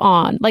makeup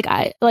on.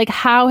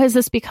 How has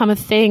this become a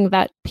thing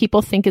that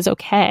people think is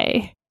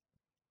okay?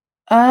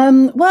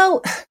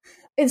 Well,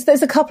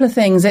 there's a couple of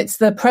things. It's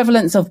the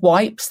prevalence of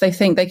wipes. They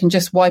think they can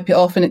just wipe it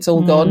off and it's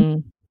all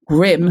gone.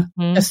 Grim,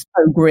 just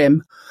so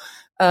grim.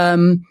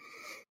 And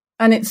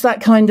it's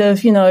that kind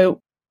of, you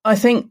know, I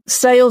think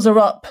sales are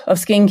up of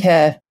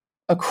skincare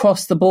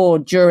across the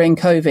board during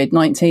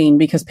COVID-19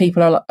 because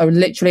people are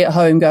literally at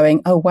home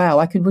going, oh, wow,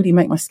 I could really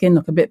make my skin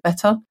look a bit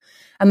better.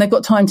 And they've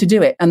got time to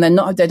do it. And they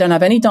don't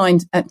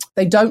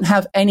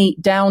have any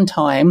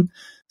downtime.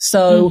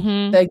 So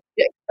they're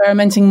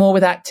experimenting more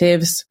with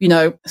actives, you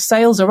know,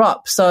 sales are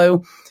up.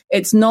 So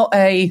it's not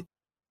a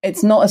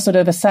sort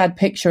of a sad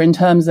picture in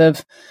terms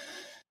of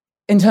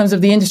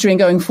the industry and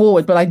going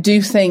forward. But I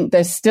do think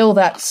there's still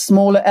that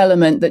smaller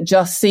element that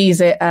just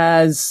sees it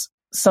as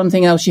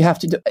something else you have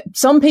to do.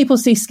 Some people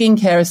see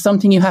skincare as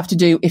something you have to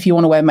do if you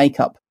want to wear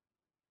makeup.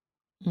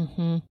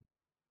 Mm-hmm.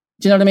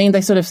 Do you know what I mean?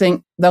 They sort of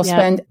think they'll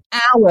spend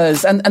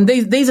hours. And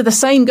these are the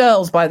same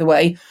girls, by the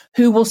way,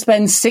 who will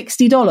spend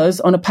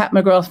 $60 on a Pat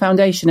McGrath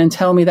foundation and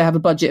tell me they have a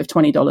budget of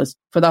 $20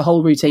 for their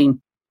whole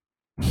routine.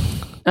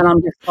 And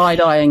I'm just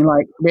side-eyeing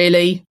like,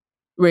 really?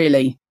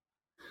 Really?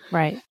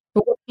 Right.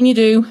 But what can you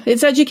do?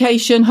 It's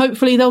education.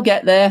 Hopefully they'll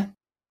get there.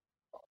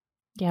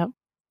 Yep.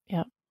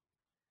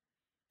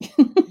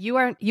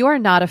 You are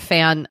not a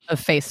fan of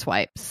face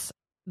wipes.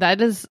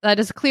 That is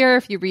clear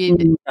if you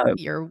read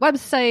your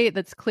website.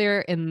 That's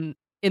clear in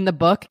the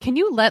book. Can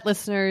you let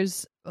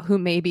listeners who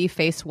may be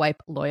face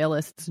wipe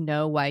loyalists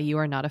know why you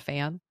are not a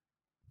fan?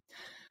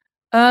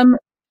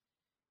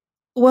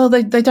 Well,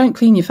 they don't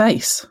clean your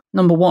face,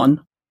 number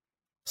one.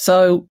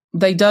 So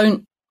they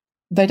don't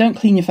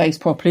clean your face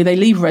properly. They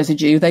leave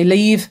residue. They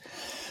leave,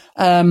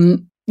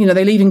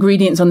 they leave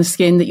ingredients on the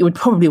skin that you would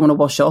probably want to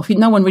wash off.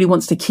 No one really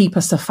wants to keep a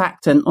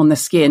surfactant on the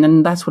skin,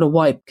 and that's what a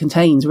wipe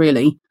contains,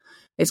 really.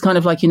 It's kind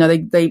of like, you know,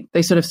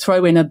 they sort of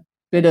throw in a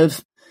bit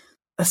of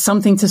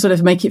something to sort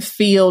of make it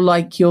feel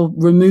like you're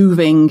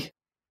removing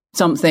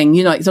something.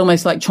 You know, it's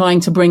almost like trying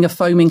to bring a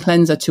foaming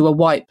cleanser to a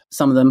wipe,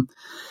 some of them.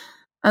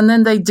 And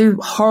then they do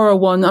horror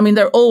one. I mean,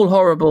 they're all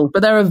horrible,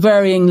 but there are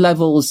varying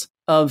levels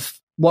of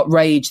what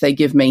rage they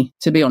give me,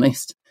 to be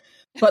honest.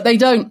 But they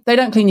don't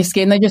clean your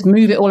skin. They just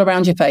move it all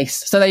around your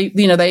face. So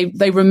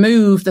they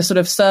remove the sort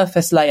of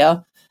surface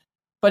layer.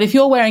 But if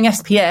you're wearing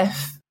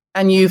SPF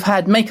and you've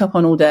had makeup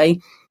on all day,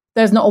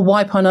 there's not a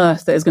wipe on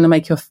earth that is going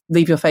to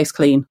leave your face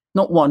clean.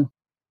 Not one.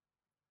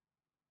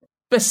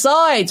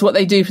 Besides what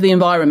they do for the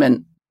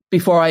environment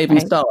before I even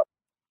start.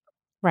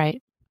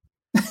 Right.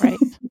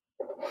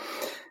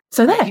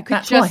 So there. You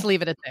could just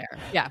leave it at there.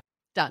 Yeah.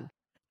 Done.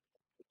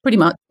 Pretty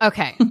much.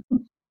 Okay.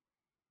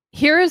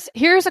 Here's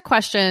a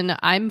question.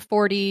 I'm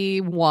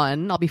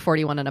 41. I'll be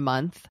 41 in a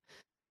month.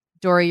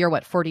 Dory, you're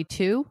what,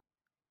 42?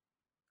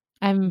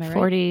 I'm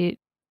 40.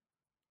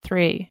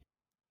 43.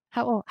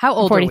 How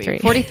old 43. are we?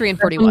 43 and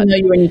You 41. know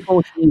you're only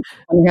 14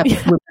 and you have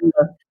to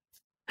remember.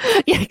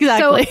 Yeah,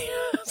 exactly.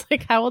 It's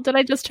like, how old did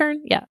I just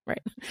turn? Yeah,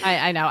 right.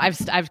 I know.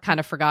 I've kind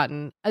of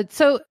forgotten.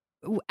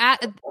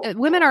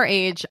 Women our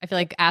age, I feel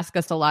like, ask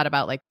us a lot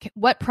about like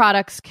what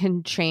products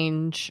can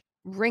change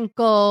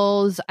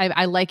wrinkles.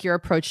 I like your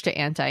approach to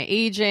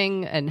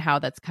anti-aging and how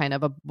that's kind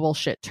of a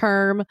bullshit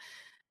term.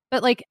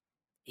 But like,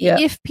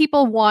 if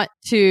people want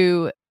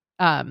to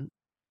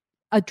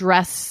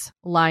address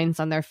lines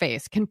on their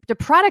face, do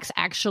products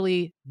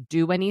actually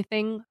do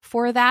anything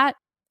for that?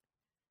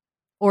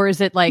 Or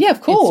is it like, yeah,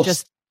 of course. It's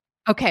just,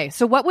 okay,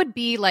 so what would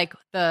be like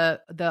the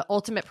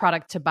ultimate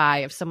product to buy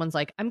if someone's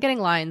like, I'm getting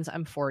lines,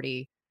 I'm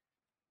 40,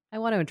 I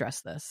want to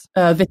address this?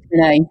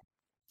 Vitamin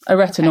A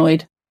retinoid.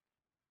 Okay.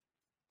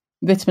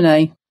 Vitamin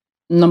A,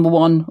 number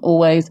one,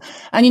 always.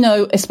 And, you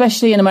know,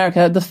 especially in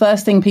America, the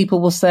first thing people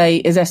will say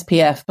is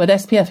SPF, but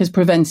SPF is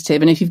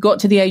preventative. And if you've got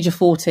to the age of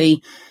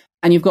 40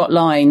 and you've got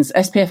lines,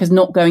 SPF is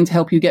not going to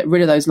help you get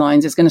rid of those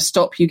lines. It's going to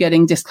stop you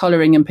getting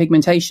discoloring and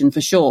pigmentation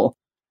for sure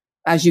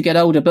as you get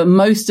older. But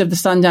most of the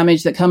sun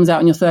damage that comes out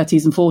in your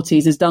 30s and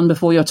 40s is done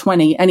before you're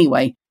 20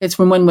 anyway. It's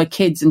from when we're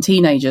kids and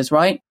teenagers,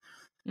 right?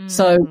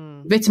 So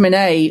vitamin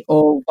A,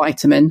 or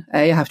vitamin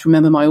A, I have to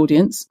remember my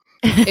audience,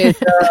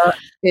 is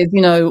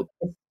you know,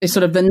 is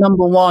sort of the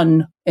number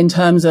one in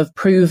terms of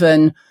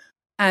proven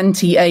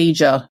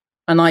anti-ager.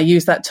 And I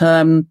use that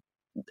term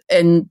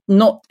in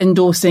not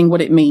endorsing what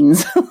it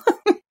means.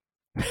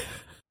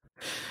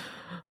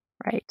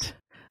 Right.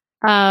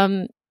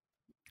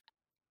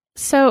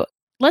 So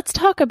let's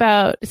talk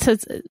about,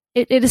 since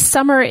it is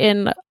summer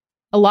in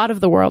a lot of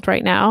the world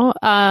right now,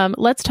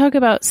 let's talk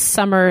about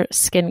summer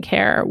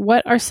skincare.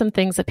 What are some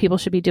things that people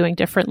should be doing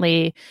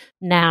differently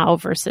now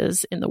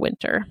versus in the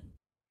winter?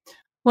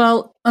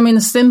 Well, I mean,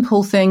 the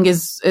simple thing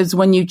is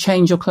when you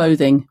change your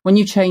clothing, when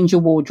you change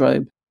your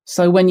wardrobe.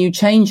 So when you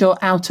change your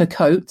outer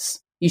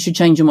coats, you should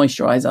change your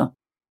moisturizer.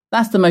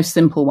 That's the most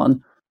simple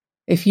one.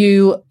 If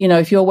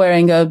you're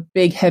wearing a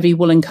big, heavy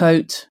woolen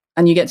coat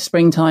and you get to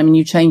springtime and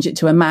you change it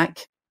to a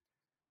MAC,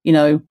 you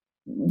know,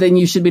 then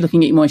you should be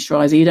looking at your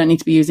moisturizer. You don't need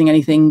to be using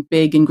anything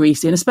big and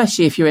greasy. And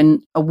especially if you're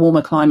in a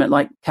warmer climate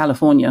like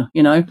California,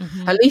 you know,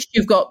 at least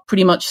you've got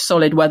pretty much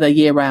solid weather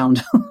year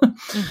round.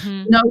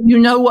 No, you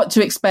know what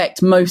to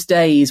expect most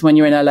days when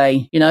you're in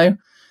LA, you know?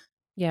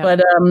 Yeah.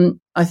 But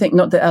I think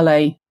not that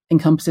LA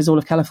encompasses all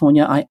of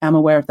California. I am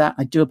aware of that.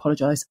 I do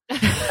apologize.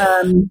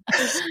 But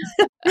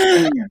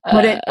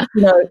it,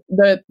 you know,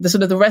 the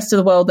sort of the rest of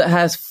the world that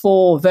has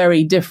 4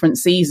 very different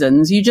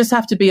seasons, you just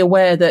have to be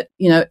aware that,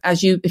 you know,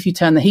 if you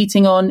turn the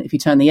heating on, if you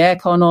turn the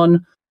aircon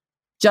on,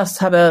 just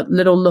have a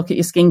little look at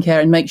your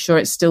skincare and make sure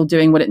it's still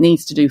doing what it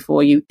needs to do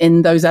for you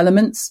in those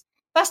elements.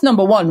 That's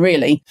number one,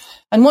 really.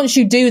 And once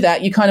you do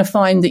that, you kind of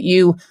find that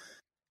you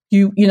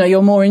know,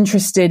 you're more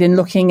interested in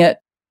looking at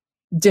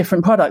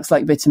different products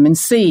like vitamin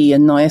C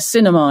and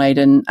niacinamide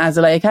and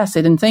azelaic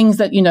acid and things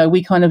that, you know,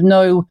 we kind of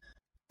know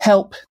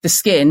help the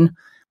skin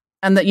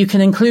and that you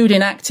can include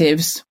in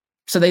actives.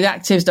 So the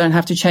actives don't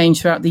have to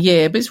change throughout the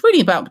year, but it's really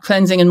about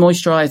cleansing and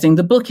moisturizing.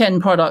 The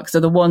bookend products are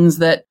the ones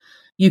that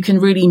you can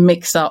really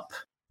mix up,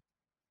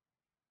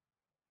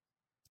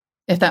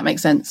 if that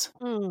makes sense.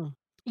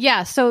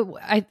 Yeah. So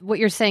what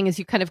you're saying is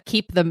you kind of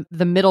keep the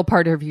middle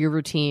part of your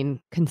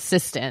routine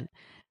consistent,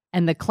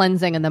 and the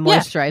cleansing and the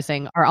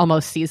moisturizing are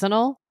almost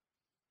seasonal.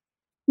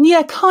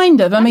 Yeah, kind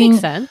of. That makes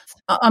sense.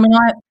 I mean,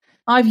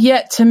 I've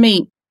yet to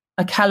meet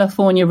a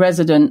California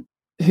resident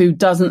who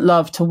doesn't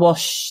love to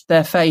wash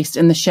their face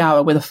in the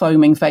shower with a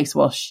foaming face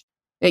wash.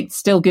 It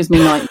still gives me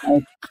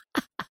nightmares.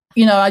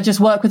 You know, I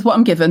just work with what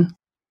I'm given.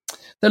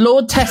 The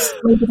Lord tests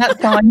me, but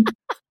that's fine.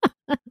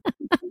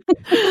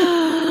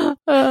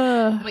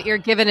 What you're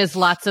given is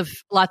lots of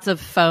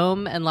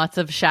foam and lots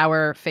of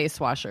shower face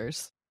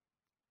washers.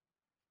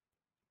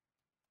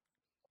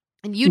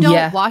 And you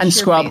don't wash and your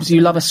scrubs. Face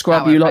you love a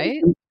scrub. shower, You like,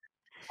 right?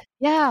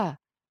 Yeah.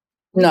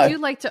 No. You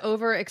like to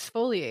over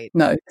exfoliate.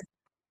 No.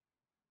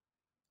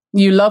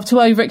 You love to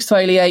over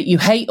exfoliate. You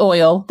hate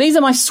oil. These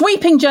are my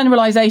sweeping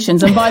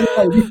generalizations. And by the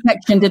way, this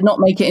section did not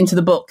make it into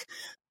the book.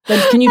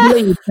 But can you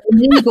believe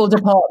the legal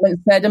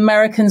department said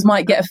Americans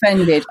might get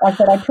offended? I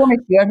said, I promise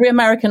you, every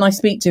American I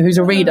speak to who's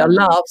a reader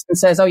laughs and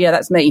says, oh, yeah,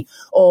 that's me.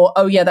 Or,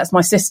 oh, yeah, that's my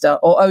sister.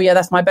 Or, oh, yeah,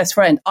 that's my best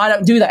friend. I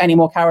don't do that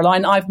anymore,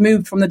 Caroline. I've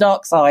moved from the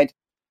dark side.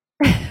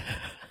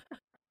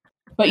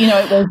 But, you know,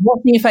 it was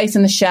washing your face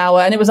in the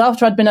shower. And it was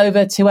after I'd been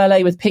over to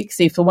LA with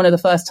Pixie for one of the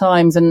first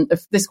times. And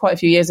this quite a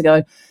few years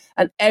ago.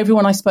 And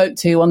everyone I spoke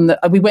to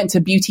we went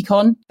to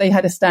BeautyCon. They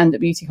had a stand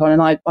at BeautyCon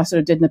and I sort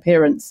of did an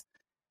appearance.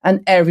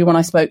 And everyone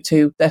I spoke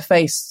to, their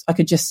face, I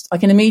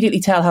can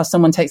immediately tell how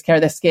someone takes care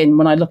of their skin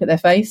when I look at their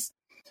face.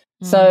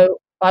 So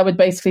I would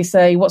basically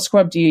say, what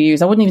scrub do you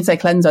use? I wouldn't even say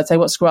cleanser. I'd say,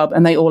 what scrub?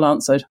 And they all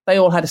answered. They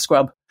all had a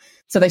scrub.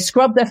 So they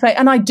scrubbed their face.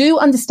 And I do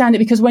understand it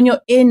because when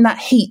you're in that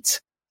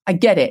heat, I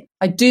get it.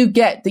 I do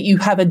get that you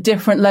have a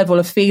different level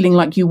of feeling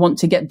like you want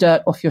to get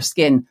dirt off your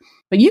skin.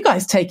 But you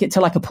guys take it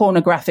to like a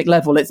pornographic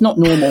level. It's not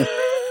normal.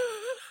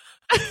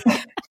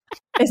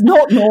 It's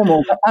not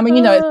normal. I mean,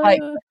 you know, it's like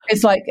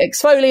It's like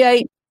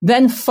exfoliate,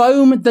 then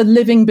foam the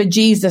living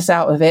bejesus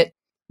out of it,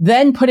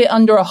 then put it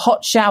under a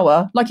hot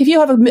shower. Like if you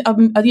have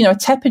a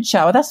tepid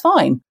shower, that's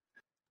fine.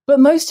 But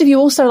most of you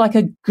also like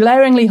a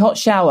glaringly hot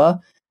shower,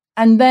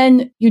 and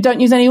then you don't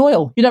use any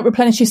oil. You don't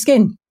replenish your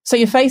skin. So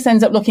your face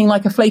ends up looking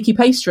like a flaky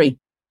pastry.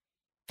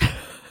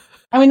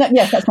 I mean,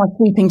 that's my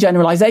sweeping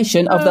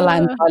generalization of the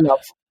land I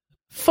love.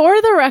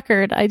 For the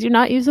record, I do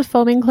not use a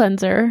foaming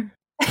cleanser.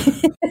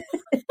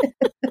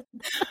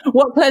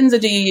 What cleanser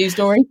do you use,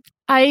 Dory?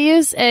 I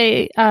use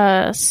a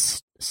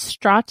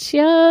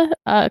Stratia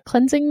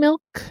cleansing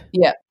milk.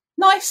 Yeah.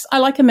 Nice. I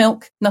like a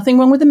milk. Nothing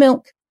wrong with the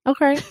milk.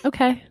 Okay.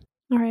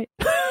 All right.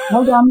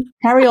 Well done.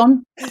 Carry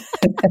on.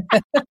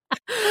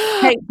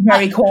 Kate's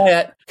very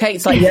quiet.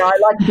 Kate's like, yeah, I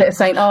like a bit of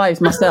St. Ives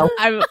myself.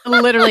 I'm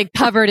literally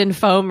covered in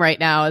foam right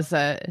now.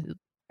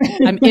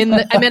 I'm in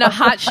a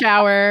hot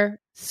shower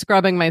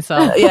scrubbing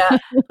myself. Yeah.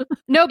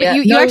 No, but yeah.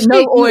 you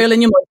actually no oil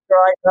in your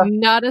moisturizer.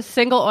 Not a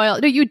single oil.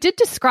 No, you did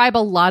describe a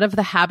lot of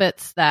the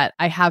habits that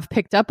I have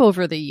picked up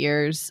over the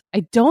years.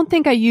 I don't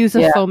think I use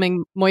a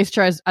foaming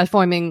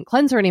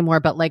cleanser anymore,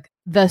 but like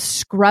the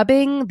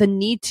scrubbing, the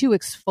need to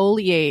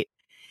exfoliate.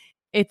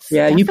 You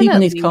people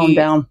need to calm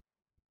down.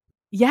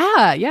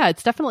 Yeah,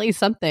 it's definitely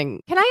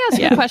something. Can I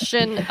ask you a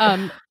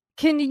question?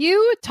 Can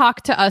you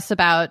talk to us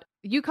about,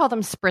 you call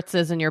them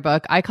spritzes in your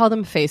book, I call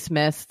them face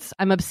mists.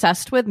 I'm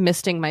obsessed with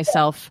misting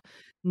myself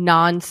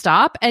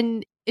nonstop,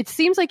 and it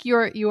seems like you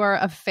are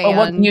a fan. Or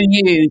what do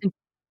you use?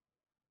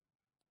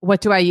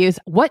 What do I use?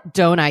 What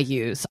don't I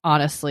use?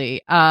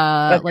 Honestly,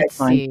 let's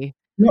see.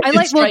 I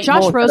like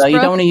Josh Rosebrook. You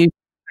don't want to use.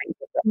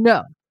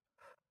 No.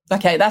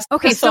 Okay, that's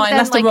fine.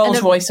 That's the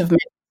Rolls Royce of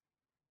mist.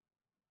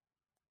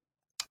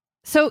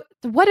 So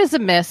what is a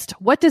mist?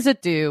 What does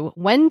it do?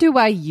 When do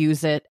I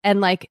use it?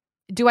 And like,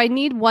 do I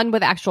need one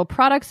with actual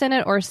products in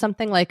it, or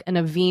something like an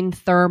Avene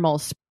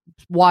thermal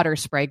water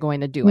spray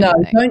going to do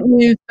anything?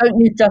 No, don't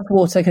use just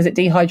water because it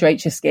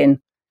dehydrates your skin.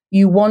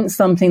 You want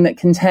something that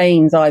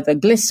contains either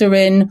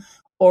glycerin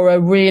or a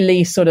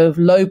really sort of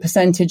low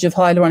percentage of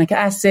hyaluronic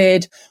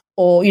acid,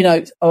 or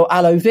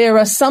aloe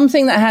vera,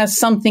 something that has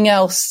something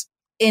else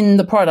in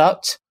the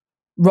product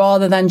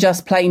rather than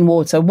just plain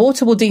water.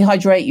 Water will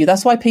dehydrate you.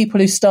 That's why people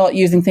who start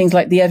using things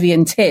like the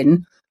Evian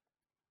tin,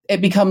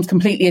 it becomes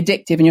completely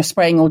addictive and you're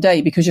spraying all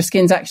day because your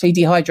skin's actually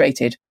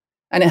dehydrated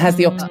and it has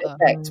the opposite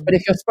effect. But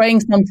if you're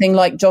spraying something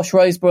like Josh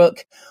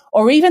Rosebrook,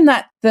 or even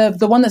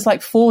the one that's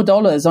like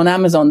 $4 on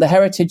Amazon, the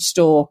Heritage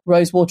Store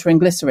Rose Water and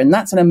Glycerin,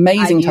 that's an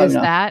amazing toner. I use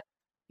that.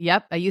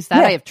 Yep, I use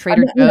that. Yeah. I have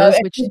Trader Joe's,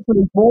 which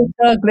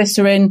water,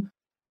 glycerin,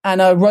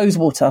 and rose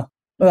water.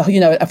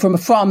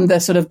 From the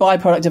sort of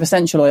byproduct of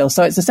essential oil.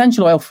 So it's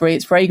essential oil free,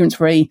 it's fragrance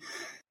free,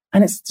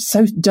 and it's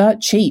so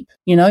dirt cheap,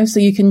 so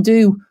you can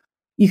do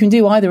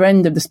either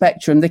end of the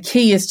spectrum. The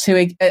key is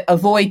to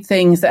avoid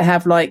things that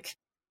have like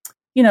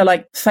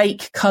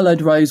fake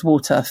colored rose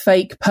water,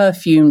 fake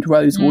perfumed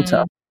rose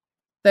water.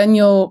 Then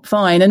you're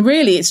fine. And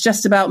really it's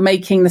just about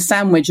making the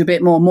sandwich a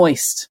bit more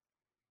moist.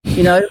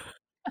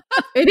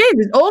 It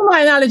is. All my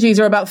analogies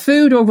are about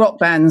food or rock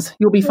bands.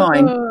 You'll be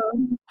fine.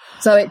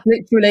 So it's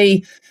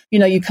literally,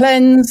 you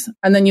cleanse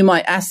and then you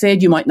might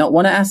acid. You might not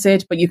want to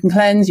acid, but you can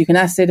cleanse, you can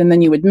acid, and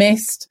then you would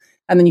mist,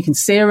 and then you can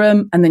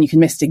serum, and then you can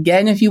mist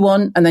again if you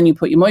want, and then you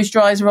put your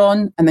moisturizer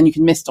on, and then you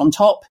can mist on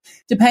top.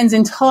 Depends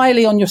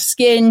entirely on your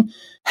skin,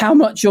 how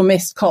much your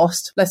mist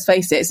cost. Let's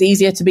face it, it's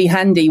easier to be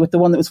handy with the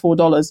one that was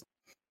 $4.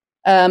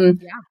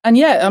 And I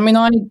mean,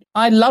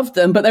 I love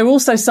them, but they're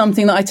also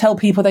something that I tell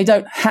people they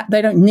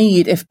don't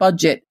need if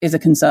budget is a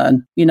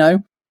concern, Yeah.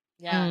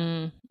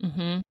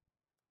 Mm-hmm.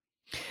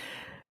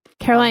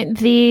 Caroline,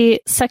 the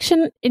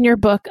section in your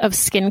book of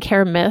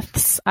skincare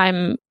myths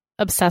I'm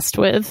obsessed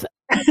with,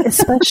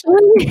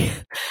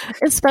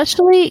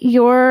 especially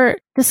your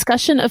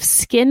discussion of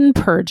skin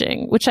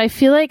purging, which I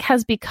feel like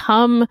has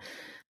become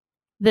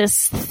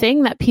this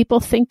thing that people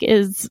think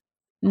is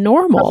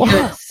normal.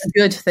 A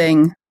good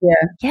thing.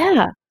 Yeah.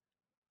 Yeah.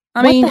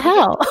 I mean, what the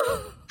hell?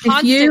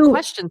 Constant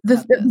questions.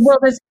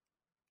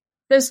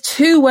 There's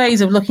two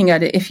ways of looking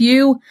at it. If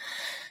you're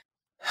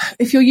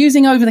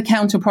using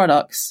over-the-counter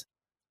products,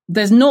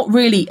 there's not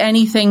really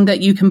anything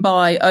that you can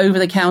buy over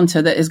the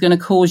counter that is going to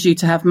cause you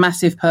to have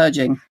massive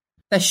purging.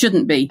 There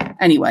shouldn't be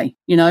anyway,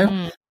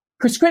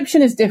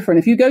 Prescription is different.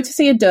 If you go to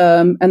see a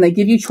derm and they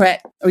give you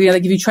they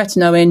give you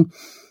tretinoin,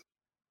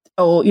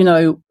 or,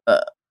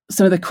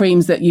 some of the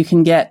creams that you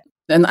can get,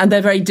 and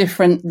they're very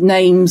different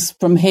names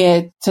from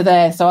here to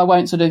there. So I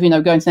won't sort of, go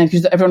into names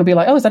because everyone will be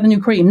like, oh, is that a new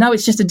cream? No,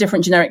 it's just a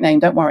different generic name.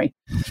 Don't worry.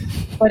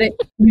 But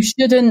you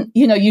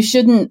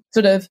shouldn't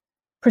sort of,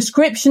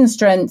 prescription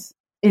strength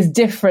is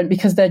different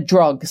because they're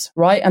drugs,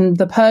 right? And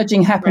the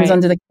purging happens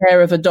under the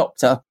care of a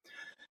doctor.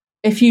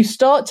 If you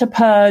start to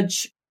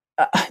purge,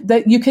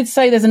 you could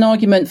say there's an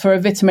argument for a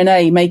vitamin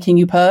A making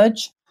you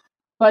purge,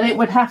 but it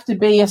would have to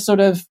be a sort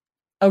of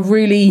a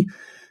really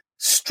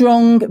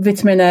strong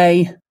vitamin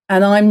A.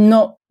 And I'm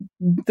not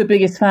the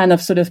biggest fan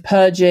of sort of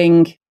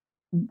purging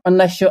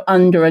unless you're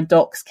under a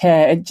doc's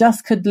care. It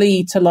just could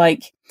lead to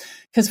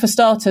because for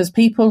starters,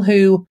 people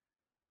who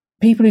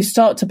people who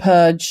start to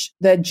purge,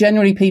 they're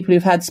generally people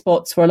who've had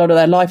spots for a lot of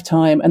their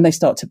lifetime and they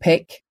start to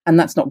pick, and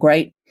that's not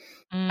great.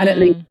 And it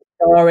leads to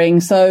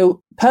scarring.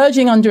 So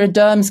purging under a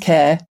derm's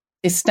care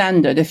is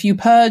standard. If you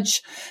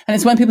purge, and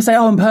it's when people say,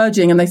 oh, I'm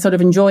purging, and they sort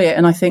of enjoy it.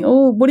 And I think,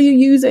 oh, what are you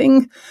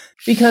using?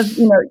 Because,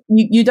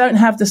 you don't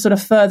have the sort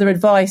of further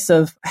advice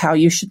of how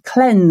you should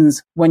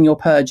cleanse when you're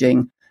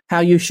purging, how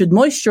you should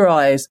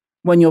moisturize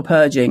when you're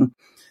purging.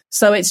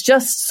 So it's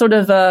just sort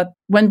of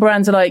when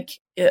brands are like,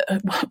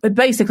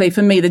 basically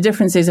for me, the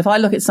difference is if I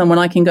look at someone,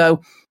 I can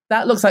go,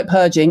 that looks like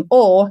purging,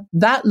 or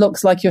that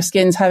looks like your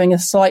skin's having a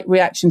slight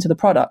reaction to the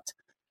product.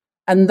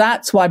 And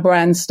that's why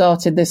brands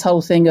started this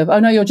whole thing of, oh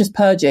no, you're just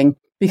purging,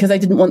 because they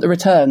didn't want the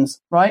returns,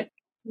 right?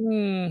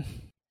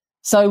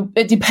 So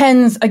it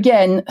depends.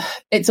 Again,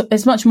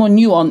 it's much more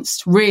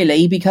nuanced,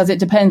 really, because it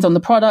depends on the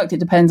product. It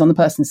depends on the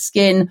person's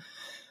skin.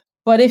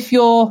 But if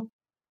your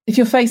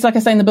face, like I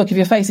say in the book, if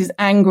your face is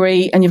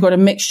angry and you've got a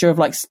mixture of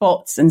like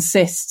spots and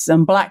cysts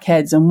and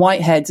blackheads and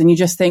whiteheads, and you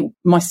just think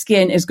my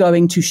skin is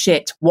going to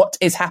shit, what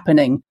is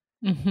happening?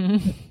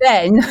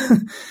 Then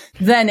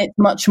it's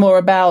much more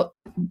about,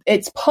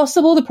 it's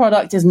possible the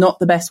product is not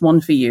the best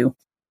one for you.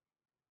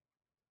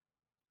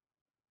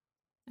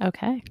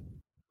 Okay.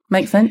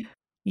 Make sense?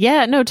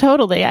 Yeah, no,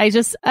 totally. I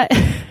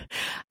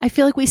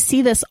feel like we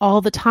see this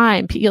all the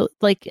time. You'll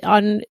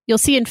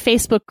see in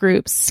Facebook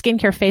groups,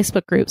 skincare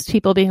Facebook groups,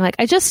 people being like,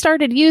 I just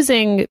started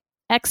using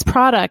X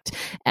product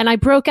and I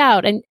broke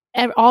out, and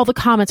all the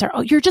comments are,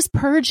 oh, you're just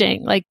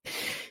purging. Like,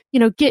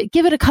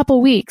 give it a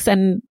couple weeks.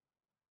 And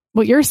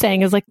what you're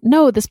saying is like,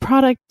 no, this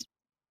product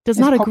does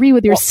not agree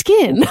with your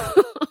skin.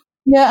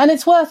 Yeah. And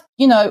it's worth,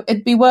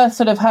 it'd be worth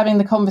sort of having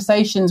the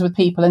conversations with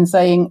people and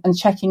saying, and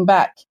checking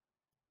back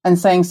and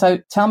saying, so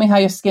tell me how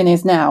your skin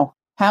is now.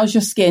 How's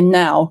your skin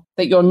now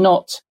that you're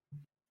not,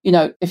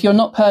 if you're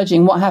not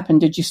purging, what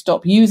happened? Did you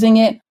stop using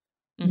it?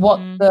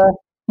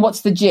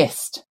 What's the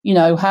gist?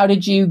 How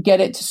did you get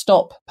it to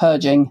stop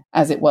purging,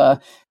 as it were?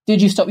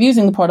 Did you stop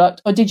using the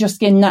product, or did your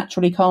skin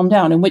naturally calm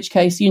down? In which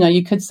case,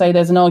 you could say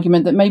there's an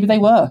argument that maybe they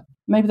were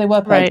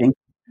purging. Right.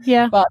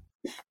 Yeah. But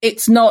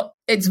it's not,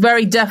 it's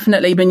very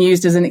definitely been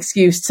used as an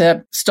excuse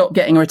to stop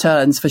getting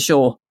returns, for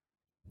sure.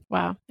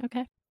 Wow.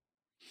 Okay.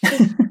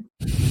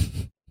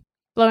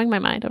 Blowing my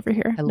mind over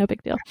here. No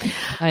big deal.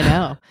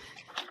 I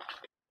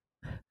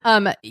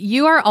know.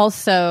 You are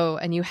also,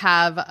 and you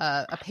have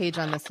a page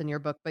on this in your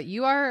book, but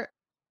you are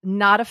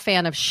not a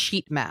fan of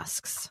sheet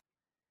masks.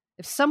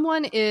 If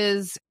someone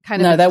is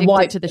kind of they're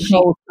white to the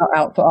sheet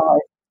out for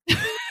eyes.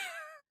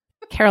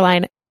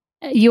 Caroline,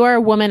 you are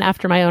a woman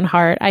after my own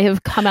heart. I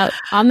have come out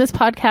on this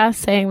podcast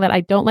saying that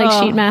I don't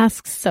like sheet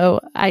masks, so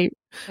I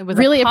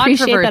really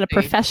appreciate that a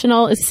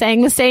professional is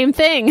saying the same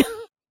thing.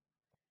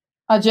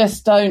 I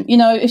just don't,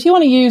 if you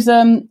want to use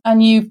them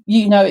and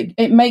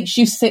it makes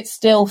you sit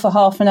still for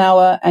half an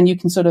hour and you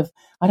can sort of,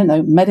 I don't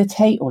know,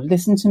 meditate or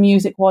listen to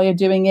music while you're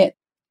doing it,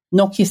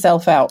 knock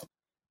yourself out.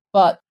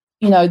 But,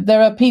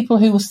 there are people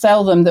who will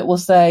sell them that will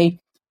say,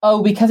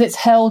 oh, because it's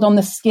held on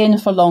the skin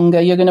for longer,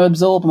 you're going to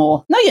absorb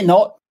more. No, you're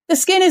not. The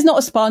skin is not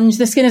a sponge.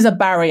 The skin is a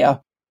barrier.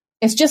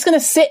 It's just going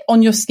to sit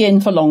on your skin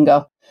for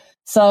longer.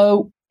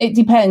 So it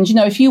depends.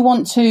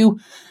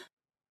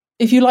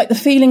 If you like the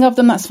feeling of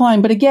them, that's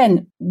fine. But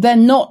again, they're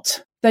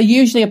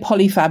usually a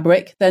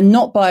polyfabric. They're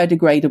not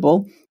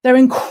biodegradable. They're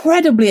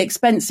incredibly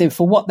expensive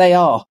for what they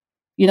are,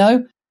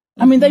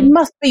 I mean, they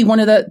must be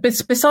one of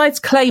besides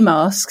clay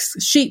masks,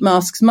 sheet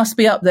masks must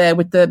be up there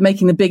with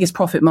making the biggest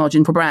profit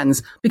margin for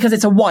brands, because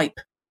it's a wipe.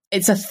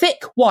 It's a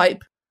thick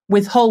wipe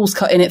with holes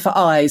cut in it for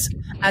eyes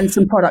and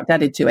some product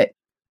added to it,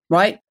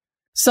 right?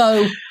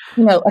 So,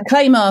 a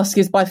clay mask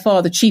is by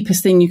far the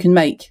cheapest thing you can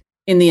make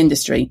in the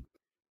industry.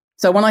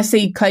 So when I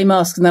see clay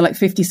masks and they're like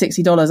 $50,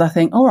 $60, I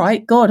think, all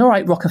right,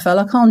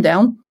 Rockefeller, calm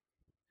down.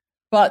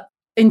 But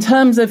in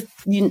terms of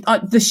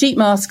the sheet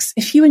masks,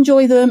 if you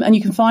enjoy them and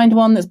you can find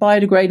one that's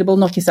biodegradable,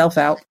 knock yourself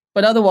out.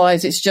 But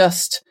otherwise, it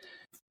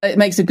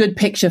makes a good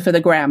picture for the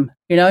gram,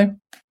 Yeah.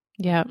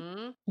 Yeah.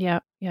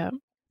 Yeah.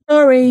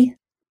 Sorry.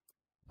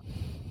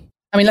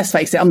 I mean, let's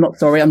face it, I'm not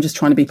sorry. I'm just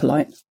trying to be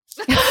polite.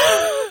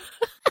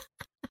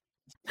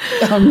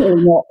 I'm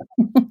really not.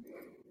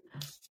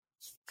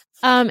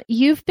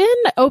 You've been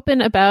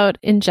open about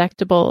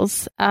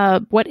injectables.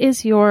 What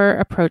is your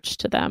approach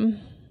to them?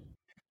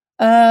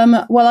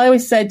 Well, I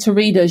always said to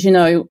readers,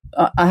 I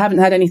haven't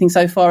had anything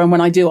so far, and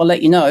when I do, I'll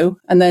let you know.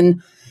 And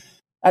then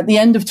at the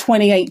end of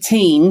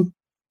 2018,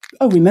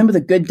 remember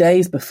the good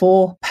days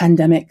before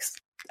pandemics?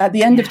 At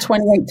the end of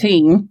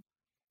 2018,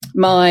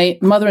 my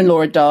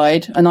mother-in-law had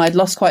died, and I had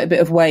lost quite a bit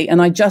of weight.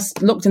 And I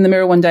just looked in the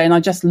mirror one day, and I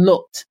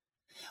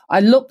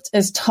looked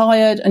as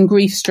tired and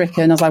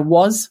grief-stricken as I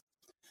was.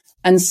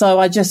 And so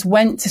I just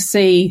went to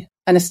see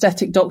an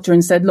aesthetic doctor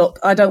and said, look,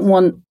 I don't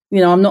want,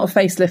 I'm not a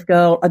facelift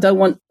girl. I don't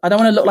want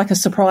to look like a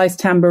surprise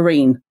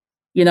tambourine.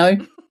 I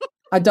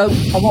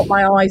want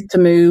my eyes to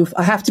move.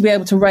 I have to be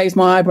able to raise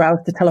my eyebrows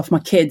to tell off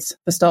my kids,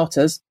 for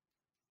starters.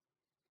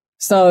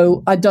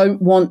 So I don't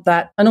want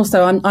that. And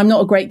also I'm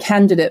not a great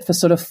candidate for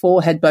sort of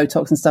forehead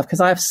Botox and stuff, because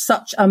I have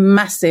such a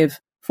massive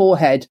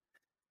forehead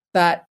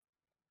that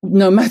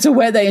no matter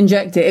where they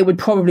inject it, it would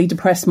probably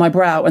depress my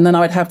brow. And then I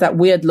would have that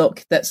weird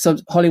look that some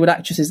Hollywood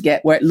actresses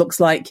get where it looks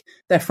like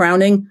they're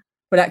frowning,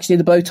 but actually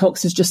the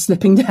Botox is just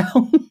slipping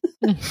down.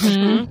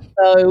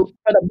 So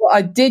but what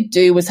I did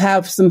do was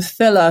have some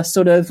filler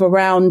sort of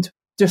around,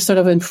 just sort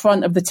of in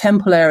front of the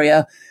temple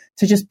area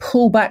to just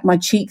pull back my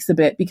cheeks a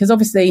bit. Because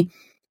obviously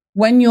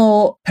when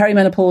you're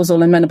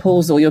perimenopausal and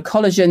menopausal, your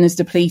collagen is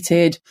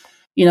depleted,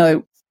 you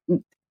know,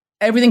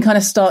 everything kind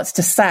of starts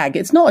to sag.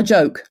 It's not a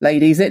joke,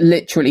 ladies. It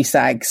literally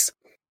sags.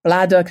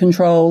 Bladder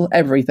control,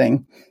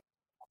 everything.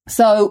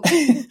 So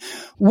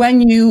when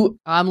you,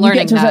 you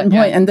get to a certain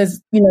point and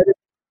there's, you know,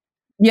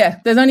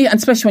 there's only,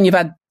 especially when you've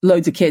had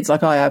loads of kids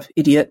like I have,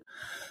 idiot.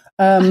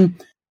 But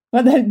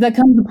there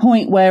comes a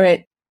point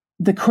where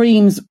the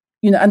creams,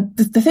 you know, and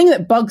the thing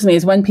that bugs me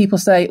is when people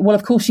say, well,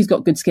 of course she's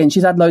got good skin.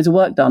 She's had loads of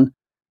work done.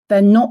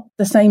 They're not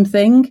the same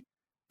thing.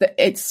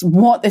 It's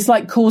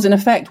like cause and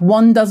effect.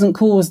 One doesn't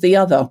cause the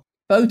other.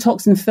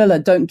 Botox and filler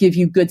don't give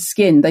you good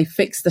skin. They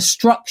fix the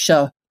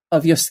structure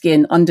of your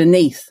skin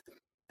underneath.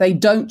 They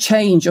don't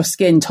change your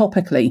skin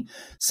topically.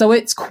 So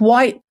it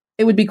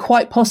would be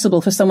quite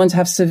possible for someone to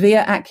have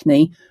severe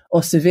acne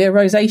or severe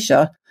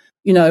rosacea,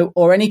 you know,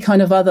 or any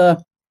kind of other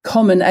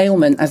common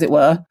ailment, as it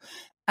were,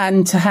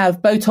 and to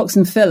have Botox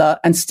and filler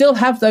and still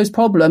have those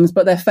problems,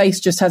 but their face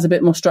just has a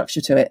bit more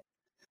structure to it.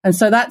 And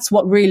so that's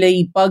what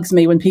really bugs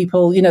me when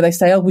people, you know, they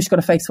say, oh, we've got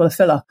a face full of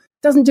filler.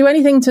 It doesn't do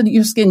anything to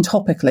your skin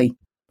topically.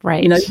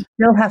 Right. You know, you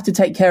still have to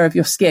take care of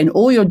your skin.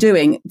 All you're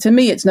doing, to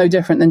me, it's no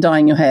different than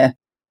dyeing your hair.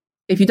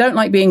 If you don't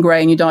like being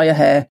grey and you dye your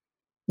hair,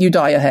 you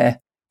dye your hair.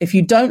 If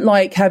you don't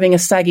like having a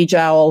saggy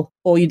jowl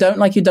or you don't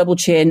like your double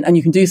chin and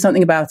you can do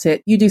something about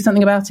it, you do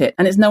something about it.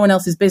 And it's no one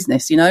else's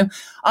business, you know.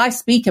 I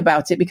speak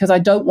about it because I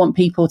don't want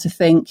people to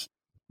think,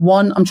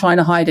 1, I'm trying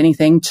to hide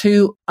anything.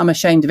 2, I'm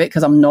ashamed of it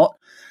because I'm not.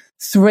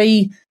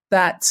 3,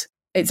 that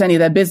it's any of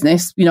their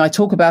business. You know, I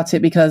talk about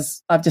it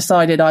because I've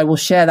decided I will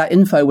share that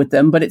info with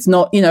them, but it's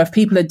not, you know, if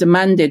people had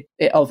demanded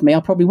it of me, I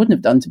probably wouldn't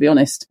have done, to be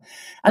honest.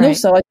 And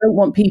also I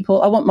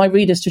want my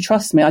readers to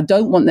trust me. I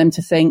don't want them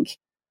to think,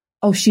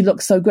 oh, she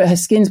looks so good, her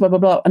skin's blah, blah,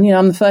 blah. And, you know,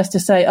 I'm the first to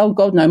say, oh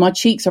God, no, my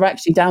cheeks are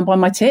actually down by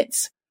my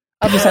tits.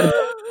 I've just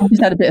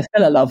had a bit of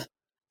filler, love,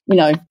 you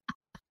know.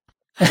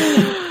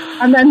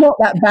 And they're not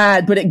that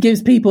bad, but it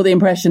gives people the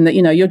impression that,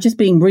 you know, you're just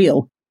being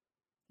real.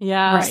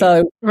 Yeah.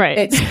 So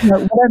it's, you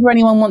know, whatever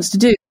anyone wants to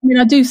do. I mean,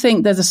 I do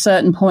think there's a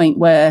certain point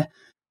where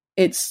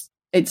it's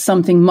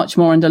something much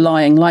more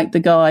underlying, like the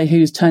guy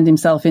who's turned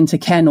himself into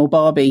Ken or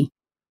Barbie.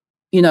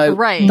 You know,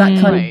 that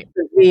kind of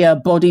severe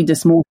body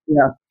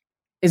dysmorphia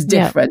is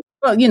different.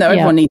 Yeah. Well, you know,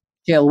 everyone needs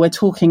to chill. We're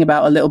talking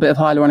about a little bit of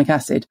hyaluronic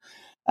acid.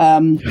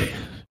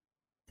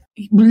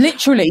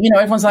 Literally, you know,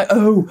 everyone's like,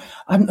 oh,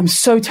 I'm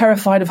so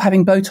terrified of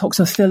having Botox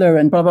or filler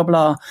and blah, blah,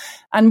 blah.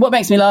 And what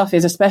makes me laugh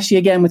is, especially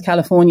again with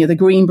California, the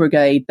Green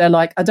Brigade, they're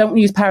like, I don't want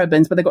to use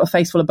parabens, but they've got a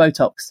face full of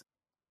Botox.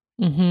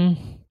 Mm-hmm.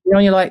 You know,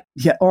 and you're like,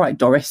 yeah, all right,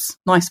 Doris,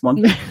 nice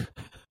one.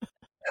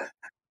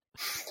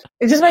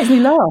 It just makes me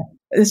laugh.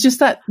 It's just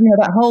that, you know,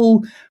 that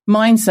whole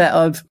mindset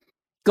of,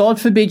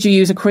 God forbid you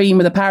use a cream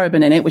with a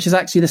paraben in it, which is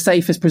actually the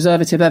safest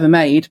preservative ever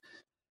made,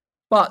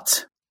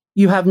 but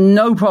you have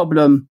no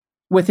problem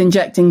with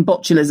injecting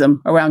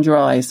botulism around your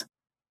eyes.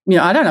 You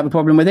know, I don't have a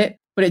problem with it,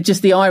 but it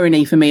just, the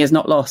irony for me is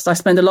not lost. I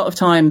spend a lot of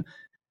time,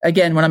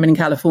 again, when I'm in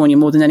California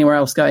more than anywhere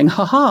else, going,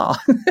 ha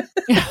ha.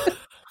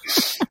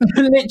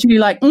 Literally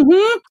like,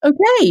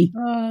 okay.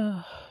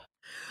 Well,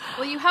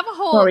 you have a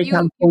whole, sorry,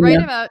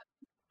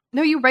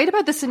 you write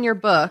about this in your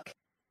book.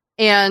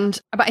 And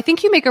I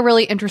think you make a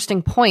really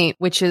interesting point,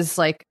 which is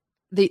like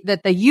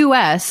that the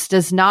US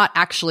does not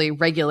actually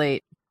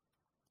regulate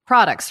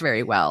products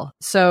very well.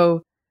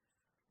 So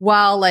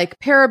while like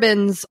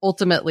parabens,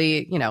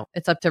 ultimately, you know,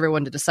 it's up to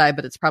everyone to decide,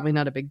 but it's probably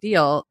not a big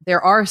deal.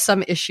 There are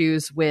some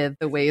issues with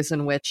the ways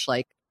in which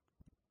like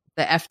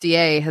the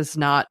FDA has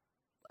not,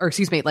 or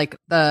excuse me, like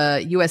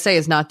the USA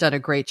has not done a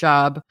great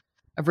job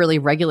of really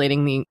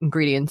regulating the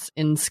ingredients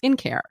in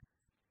skincare.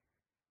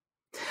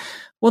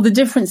 Well, the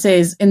difference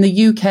is in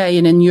the UK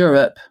and in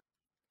Europe,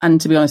 and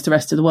to be honest, the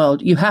rest of the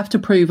world, you have to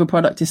prove a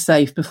product is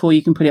safe before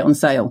you can put it on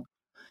sale.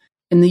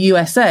 In the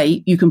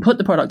USA, you can put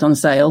the product on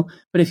sale,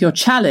 but if you're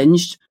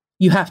challenged,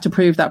 you have to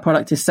prove that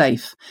product is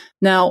safe.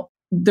 Now,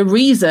 the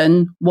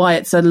reason why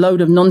it's a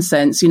load of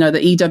nonsense, you know, the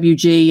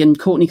EWG and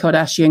Kourtney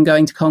Kardashian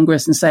going to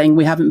Congress and saying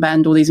we haven't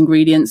banned all these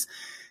ingredients,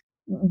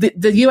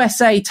 the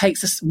USA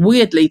takes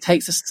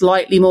a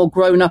slightly more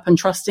grown up and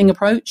trusting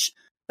approach.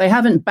 They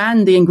haven't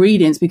banned the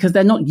ingredients because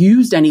they're not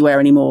used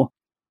anywhere anymore.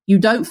 You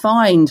don't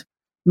find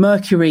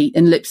mercury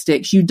in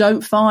lipsticks. You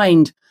don't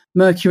find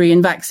mercury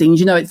in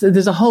vaccines. You know,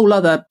 there's a whole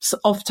other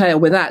off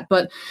tail with that.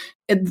 But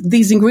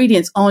these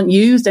ingredients aren't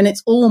used, and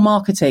it's all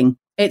marketing.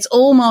 It's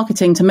all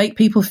marketing to make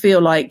people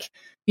feel like,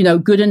 you know,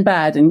 good and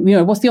bad. And, you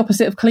know, what's the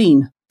opposite of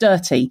clean?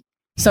 Dirty.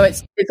 So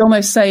it's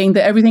almost saying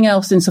that everything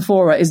else in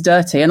Sephora is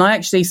dirty. And I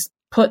actually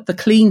put the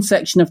clean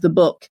section of the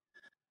book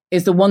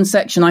is the one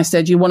section I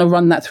said you want to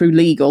run that through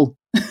legal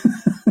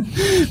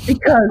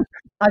because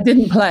I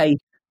didn't play.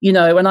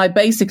 And I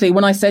basically,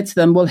 when I said to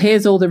them, well,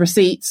 here's all the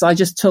receipts, I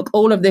just took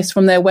all of this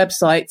from their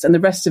websites and the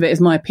rest of it is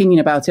my opinion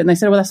about it. And they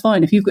said, well, that's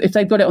fine. If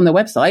they've got it on their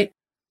website,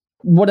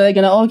 what are they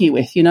going to argue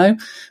with,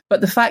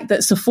 But the fact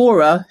that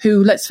Sephora,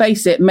 who, let's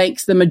face it,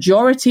 makes the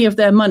majority of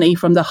their money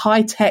from the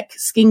high-tech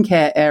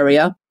skincare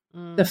area,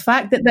 the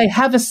fact that they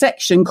have a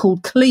section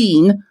called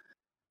clean,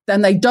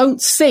 then they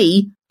don't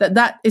see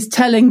that is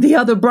telling the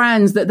other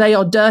brands that they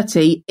are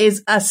dirty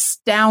is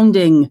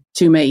astounding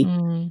to me.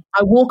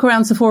 I walk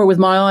around Sephora with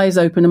my eyes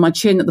open and my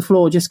chin at the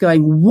floor just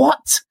going,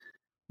 what?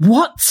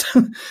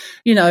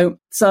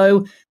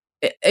 So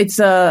it's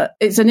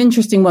an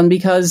interesting one,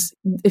 because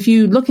if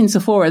you look in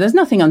Sephora, there's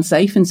nothing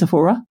unsafe in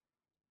Sephora.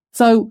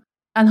 So,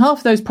 and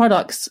half those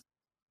products,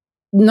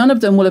 none of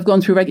them will have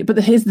gone through regular,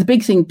 but here's the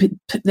big thing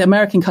the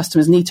American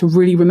customers need to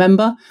really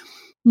remember.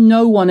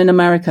 No one in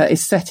America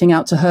is setting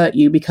out to hurt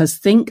you, because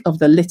think of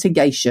the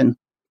litigation.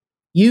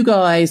 You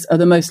guys are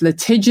the most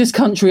litigious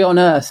country on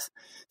earth.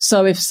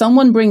 So if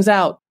someone brings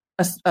out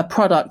a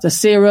product, a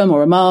serum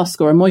or a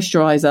mask or a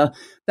moisturizer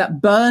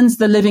that burns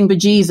the living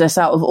bejesus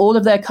out of all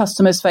of their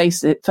customers'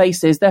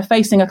 faces, they're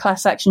facing a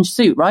class action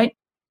suit, right?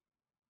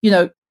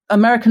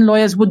 American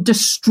lawyers would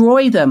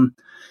destroy them.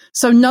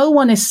 So no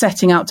one is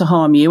setting out to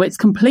harm you. It's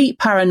complete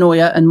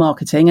paranoia and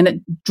marketing, and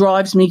it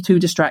drives me to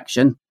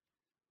distraction.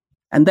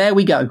 And there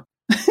we go.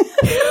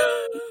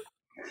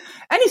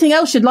 Anything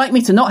else you'd like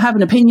me to not have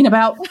an opinion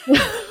about?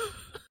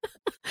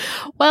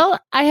 Well,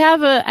 I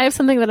have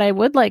something that I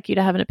would like you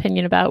to have an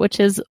opinion about, which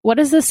is, what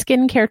is the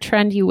skincare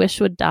trend you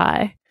wish would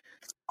die?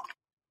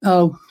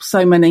 Oh,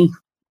 so many.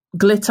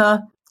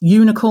 Glitter,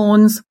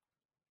 unicorns,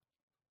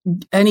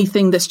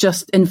 anything that's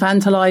just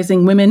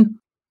infantilizing women,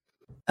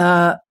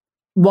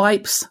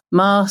 wipes,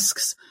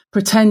 masks,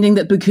 pretending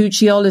that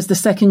Bakuchiol is the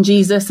second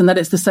Jesus and that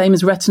it's the same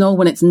as retinol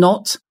when it's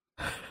not.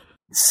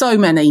 So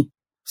many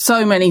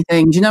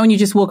things. When you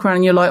just walk around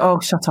and you're like, oh,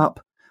 shut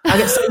up. I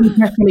get so many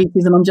press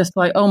releases and I'm just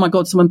like, oh my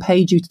God, someone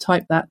paid you to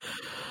type that.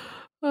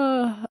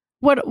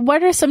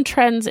 What are some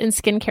trends in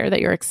skincare that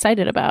you're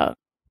excited about?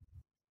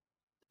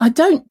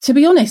 To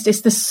be honest, it's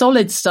the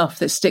solid stuff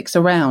that sticks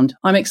around.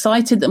 I'm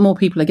excited that more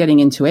people are getting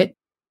into it.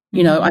 I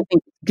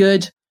think it's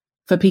good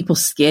for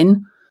people's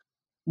skin.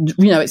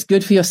 It's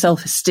good for your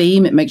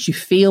self-esteem. It makes you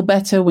feel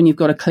better when you've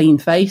got a clean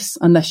face,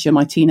 unless you're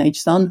my teenage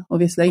son,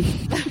 obviously.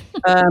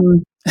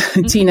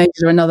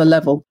 Teenagers are another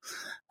level.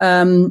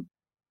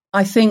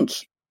 I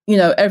think,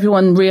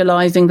 everyone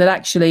realizing that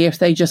actually if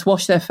they just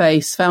wash their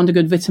face, found a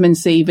good vitamin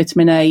C,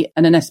 vitamin A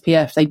and an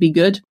SPF, they'd be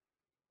good.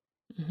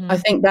 I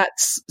think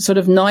that's sort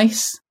of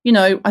nice.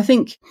 I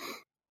think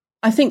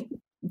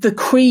the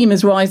cream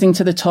is rising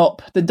to the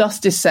top. The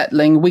dust is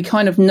settling. We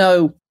kind of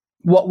know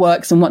what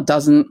works and what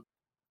doesn't.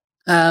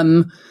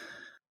 The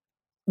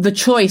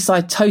choice,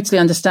 I totally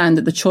understand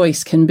that the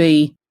choice can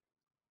be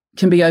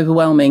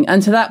overwhelming.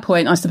 And to that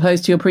point, I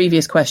suppose, to your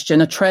previous question,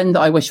 a trend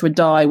that I wish would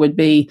die would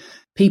be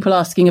people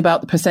asking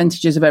about the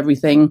percentages of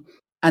everything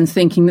and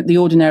thinking that The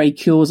Ordinary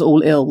cures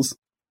all ills,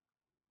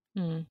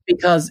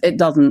 because it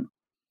doesn't.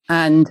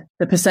 And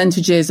the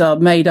percentages are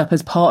made up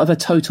as part of a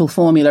total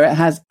formula. It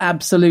has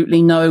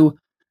absolutely no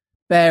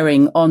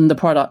bearing on the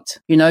product.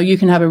 You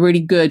can have a really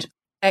good,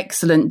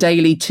 excellent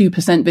daily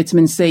 2%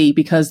 vitamin C,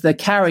 because the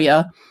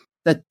carrier,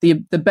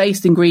 the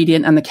base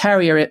ingredient and the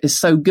carrier is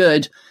so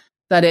good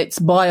that it's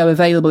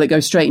bioavailable. It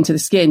goes straight into the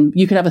skin.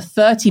 You could have a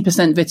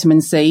 30%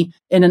 vitamin C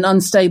in an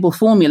unstable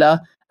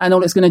formula, and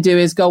all it's going to do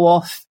is go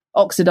off,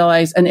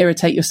 oxidize, and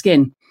irritate your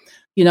skin.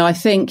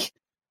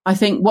 I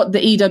think what the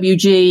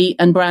EWG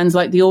and brands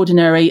like The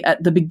Ordinary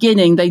at the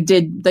beginning, they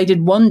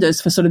did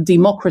wonders for sort of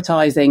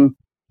democratizing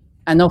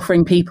and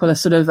offering people a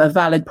sort of a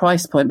valid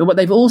price point. But what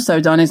they've also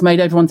done is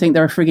made everyone think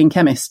they're a frigging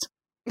chemist.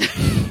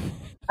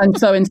 And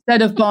so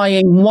instead of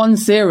buying one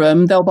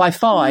serum, they'll buy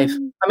 5.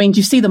 I mean, do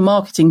you see the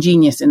marketing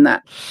genius in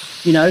that?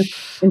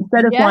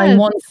 Instead of buying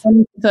one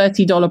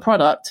 $30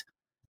 product,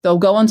 they'll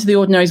go onto The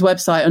Ordinary's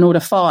website and order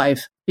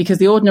 5, because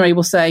The Ordinary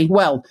will say,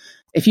 well,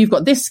 if you've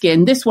got this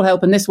skin, this will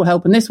help, and this will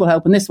help, and this will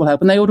help, and this will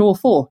help. And they order all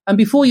 4. And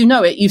before you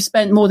know it, you've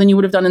spent more than you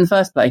would have done in the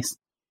first place.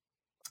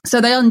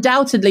 So they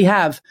undoubtedly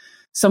have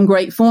some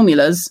great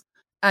formulas.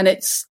 And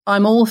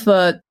I'm all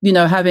for,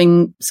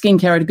 having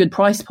skincare at a good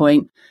price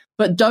point,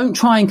 but don't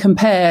try and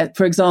compare,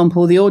 for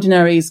example, The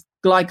Ordinary's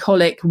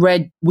glycolic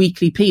red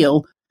weekly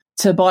peel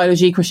to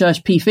Biologique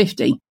Recherche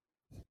P50.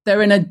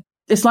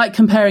 It's like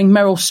comparing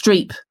Meryl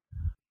Streep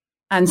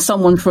and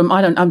someone from,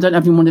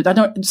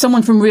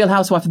 someone from Real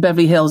Housewife of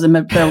Beverly Hills and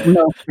Meryl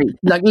Streep.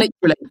 Like,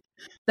 literally.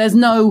 There's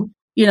no,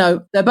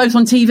 they're both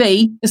on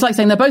TV. It's like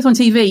saying they're both on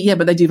TV, yeah,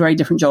 but they do very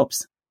different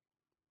jobs.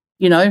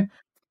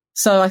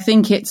 So I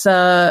think it's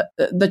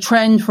the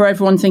trend for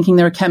everyone thinking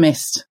they're a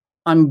chemist,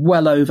 I'm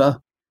well over.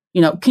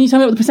 Can you tell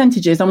me what the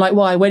percentage is? I'm like,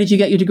 why? Where did you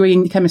get your degree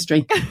in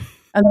chemistry?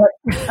 And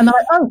they're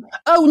like,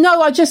 oh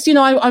no, I just,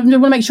 I want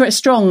to make sure it's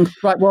strong.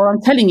 Right, well,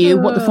 I'm telling you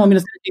what the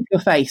formula's going to do for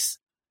your face.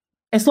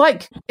 It's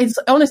like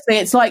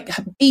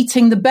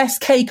eating the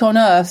best cake on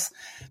earth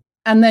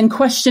and then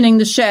questioning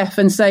the chef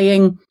and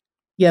saying,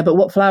 yeah, but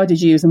what flour did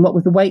you use and what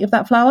was the weight of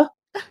that flour?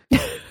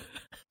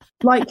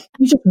 Like,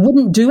 you just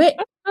wouldn't do it.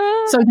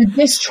 So the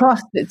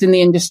distrust that's in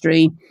the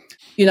industry,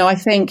 you know, I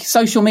think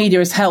social media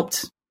has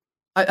helped.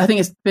 I think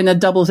it's been a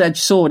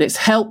double-edged sword. It's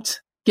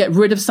helped get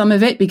rid of some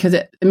of it because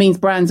it means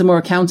brands are more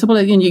accountable.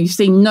 And you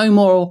see no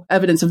more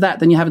evidence of that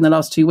than you have in the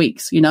last 2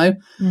 weeks, you know?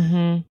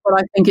 Mm-hmm. But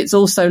I think it's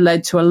also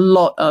led to a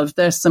lot of,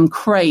 there's some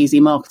crazy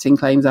marketing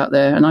claims out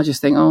there. And I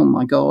just think, oh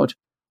my God,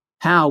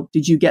 how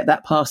did you get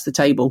that past the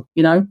table,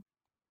 you know?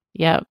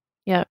 Yep.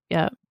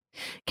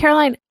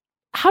 Caroline,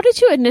 how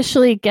did you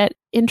initially get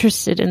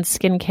interested in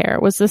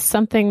skincare? Was this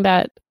something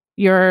that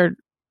your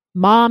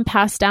mom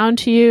passed down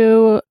to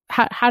you?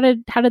 How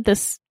did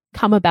this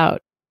come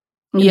about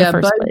in the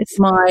first place?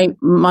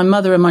 My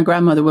mother and my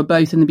grandmother were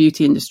both in the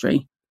beauty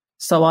industry.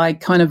 So I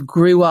kind of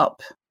grew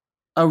up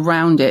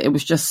around it. It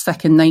was just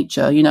second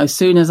nature. You know, as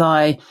soon as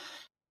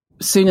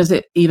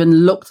it even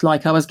looked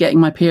like I was getting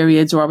my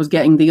periods or I was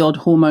getting the odd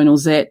hormonal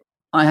zit,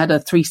 I had a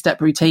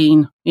 3-step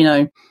routine. You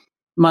know,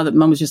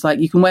 mum was just like,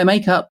 you can wear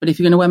makeup, but if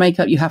you're going to wear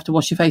makeup, you have to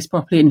wash your face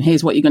properly. And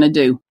here's what you're going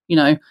to do, you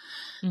know.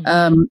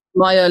 Mm-hmm.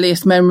 My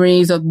earliest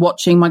memories of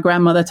watching my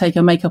grandmother take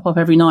her makeup off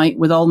every night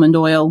with almond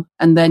oil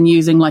and then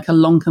using like a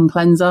Lancome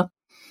cleanser.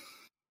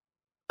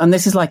 And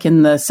this is like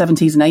in the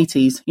 70s and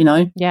 80s, you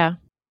know? Yeah.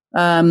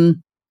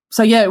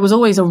 So yeah, it was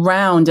always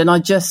around. And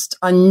I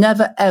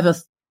never ever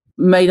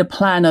made a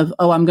plan of,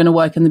 I'm going to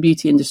work in the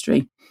beauty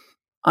industry.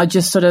 I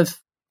just sort of,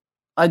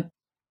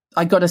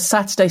 I got a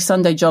Saturday,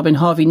 Sunday job in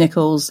Harvey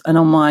Nichols. And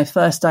on my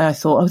first day, I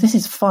thought, this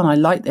is fun. I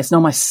like this. And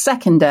on my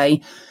second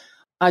day,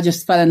 I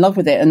just fell in love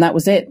with it. And that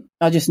was it.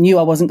 I just knew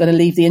I wasn't going to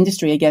leave the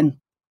industry again.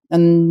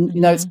 And,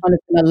 you know, it's kind of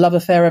been a love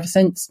affair ever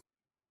since.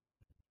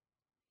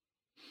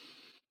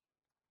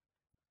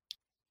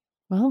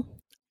 Well,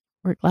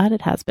 we're glad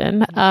it has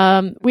been.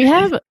 We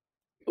have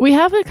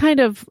a kind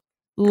of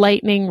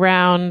lightning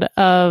round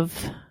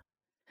of...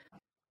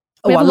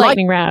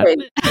 lightning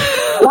round.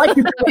 I like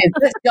your quiz.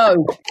 Let's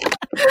go.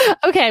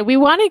 Okay, we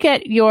want to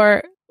get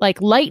your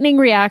lightning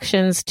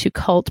reactions to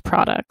cult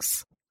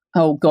products.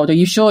 Oh God, are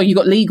you sure you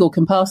got legal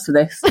can pass to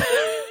this?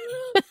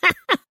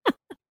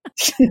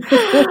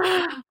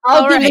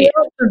 I'll give you the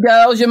answer,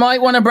 girls. You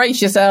might want to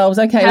brace yourselves.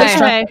 Okay, let's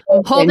try.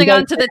 I'm holding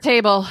on to the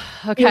table.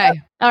 Okay. Yeah.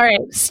 All right.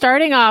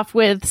 Starting off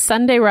with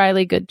Sunday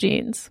Riley Good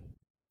Genes.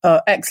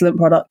 Excellent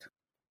product.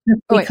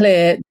 To be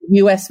clear, the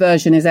US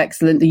version is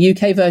excellent. The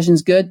UK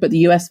version's good, but the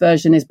US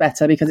version is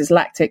better because it's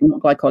lactic, not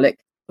glycolic.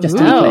 Just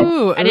to be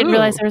clear. I didn't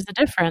realize there was a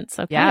difference.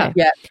 Okay.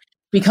 Yeah.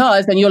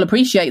 Because, and you'll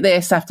appreciate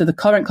this after the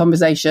current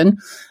conversation,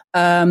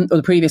 or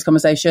the previous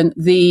conversation,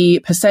 the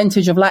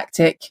percentage of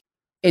lactic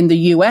in the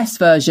US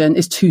version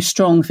is too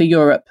strong for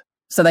Europe.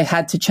 So they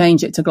had to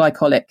change it to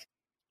glycolic.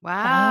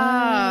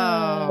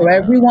 Wow. So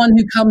everyone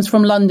who comes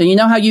from London, you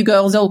know how you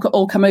girls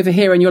all come over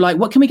here and you're like,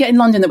 what can we get in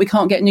London that we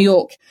can't get in New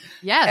York?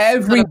 Yes.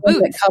 Everyone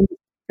that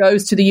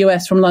goes to the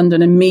US from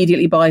London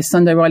immediately buys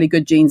Sunday Riley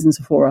Good Genes and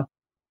Sephora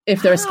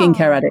if they're a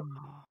skincare addict.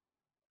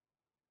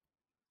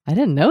 I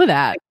didn't know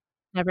that.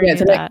 Never knew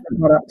it's an that. excellent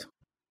product.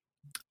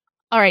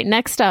 All right,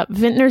 next up,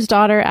 Vintner's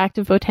Daughter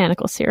Active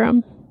Botanical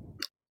Serum.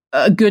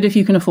 Good if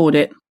you can afford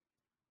it.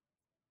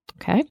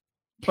 Okay.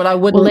 But I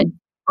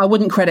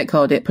wouldn't credit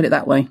card it, put it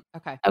that way.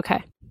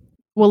 Okay.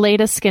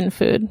 Weleda Skin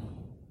Food.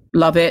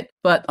 Love it,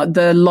 but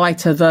the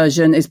lighter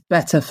version is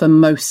better for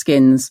most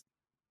skins.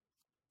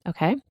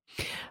 Okay.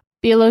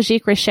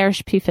 Biologique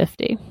Recherche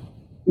P50.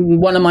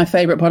 One of my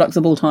favorite products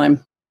of all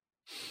time.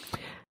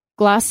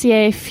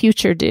 Glossier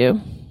Future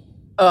Dew.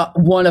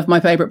 One of my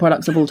favorite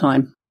products of all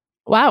time.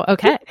 Wow.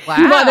 Okay. Wow.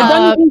 You've either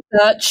done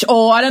research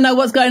or I don't know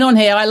what's going on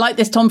here. I like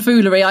this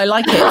tomfoolery. I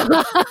like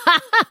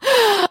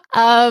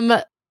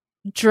it.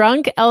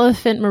 Drunk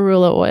Elephant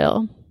Marula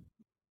Oil.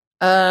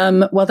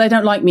 Well, they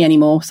don't like me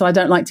anymore, so I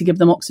don't like to give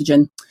them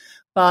oxygen.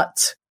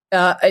 But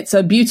it's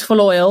a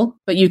beautiful oil,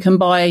 but you can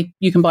buy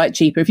it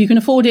cheaper. If you can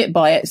afford it,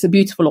 buy it. It's a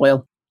beautiful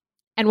oil.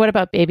 And what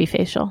about Baby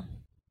Facial?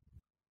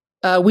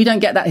 We don't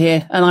get that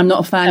here, and I'm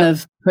not a fan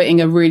of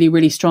putting a really,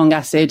 really strong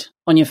acid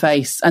on your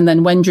face. And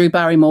then when Drew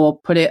Barrymore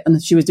put it,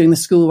 and she was doing the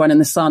school run in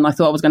the sun, I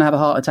thought I was going to have a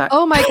heart attack.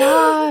 Oh my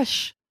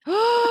gosh.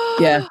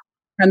 Yeah.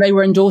 And they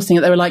were endorsing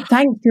it. They were like,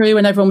 thanks, Drew.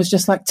 And everyone was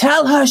just like,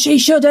 tell her she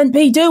shouldn't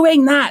be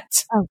doing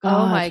that. Oh, God.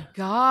 Oh my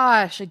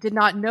gosh. I did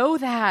not know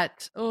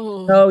that.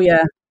 Oh,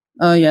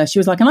 yeah. She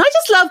was like, and I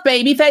just love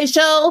Baby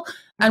Facial,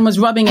 and was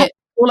rubbing it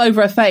all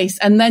over her face,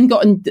 and then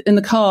got in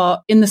the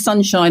car in the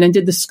sunshine and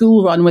did the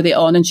school run with it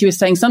on. And she was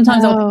saying,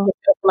 sometimes I'll pick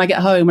it up when I get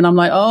home. And I'm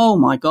like, oh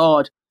my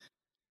God.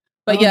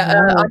 But I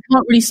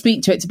can't really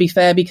speak to it, to be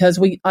fair, because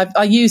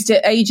I used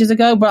it ages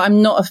ago, but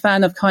I'm not a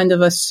fan of kind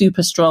of a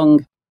super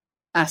strong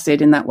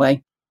acid in that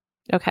way.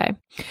 Okay.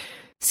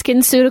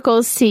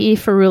 SkinCeuticals CE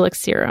Ferulic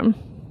Serum.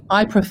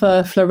 I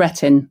prefer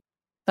Floretin.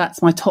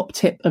 That's my top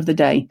tip of the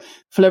day.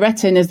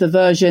 Floretin is the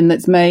version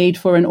that's made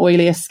for an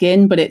oilier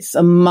skin, but it's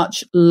a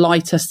much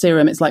lighter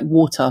serum. It's like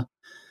water.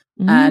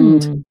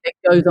 And it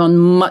goes on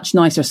much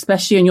nicer,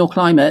 especially in your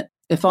climate.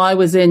 If I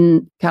was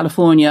in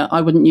California,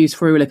 I wouldn't use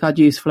Ferulic. I'd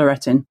use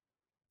Floretin.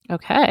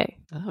 Okay.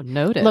 Oh,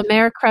 noted. La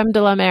Mer Creme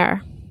de la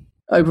Mer.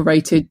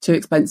 Overrated, too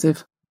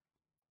expensive.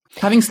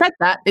 Having said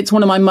that, it's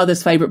one of my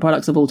mother's favorite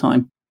products of all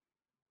time.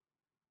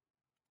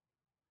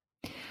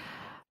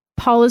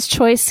 Paula's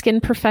Choice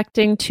Skin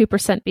Perfecting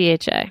 2%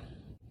 BHA.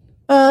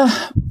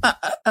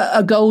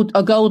 A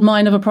gold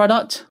mine of a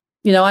product.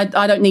 You know, I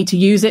don't need to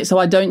use it, so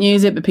I don't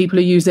use it, but people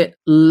who use it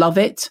love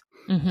it.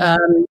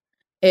 Mm-hmm.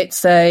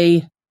 It's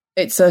a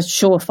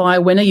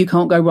surefire winner. You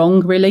can't go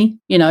wrong, really.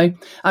 You know,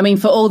 I mean,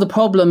 for all the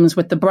problems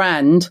with the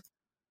brand,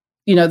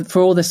 you know,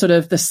 for all the sort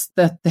of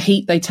the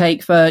heat they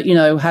take for, you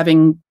know,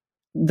 having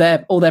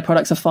all their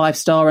products are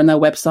 5-star on their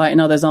website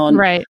and others aren't.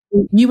 Right.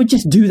 You would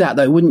just do that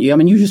though, wouldn't you? I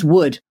mean, you just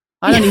would.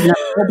 I don't even have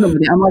a problem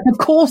with it. I'm like, of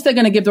course they're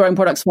going to give their own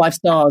products 5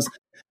 stars.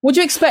 What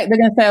do you expect? They're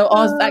going to say,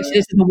 oh, actually,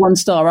 this is a 1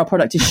 star. Our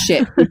product is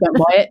shit. We don't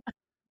buy it.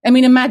 I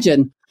mean,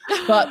 imagine.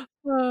 But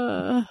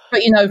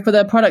you know, for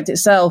the product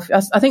itself,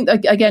 I think,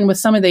 again, with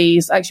some of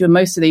these, actually with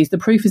most of these, the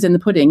proof is in the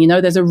pudding. You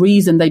know, there's a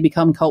reason they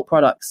become cult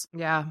products.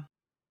 Yeah.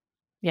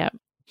 Yeah.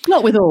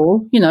 Not with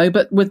all, you know,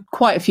 but with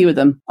quite a few of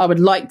them. I would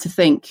like to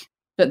think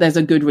that there's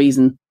a good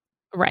reason.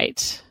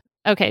 Right.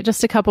 Okay,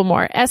 just a couple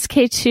more.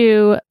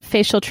 SK2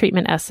 Facial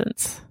Treatment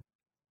Essence.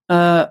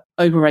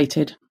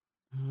 Overrated.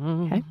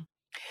 Okay.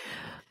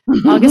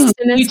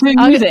 Augustinus. You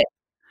do use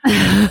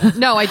it.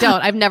 No, I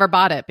don't. I've never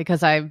bought it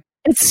because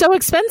it's so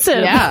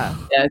expensive. Yeah.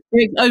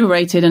 It's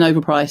overrated and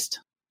overpriced.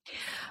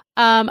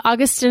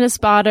 Augustinus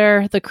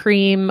Bader, the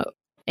cream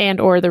and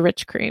or the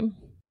rich cream.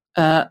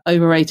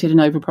 Overrated and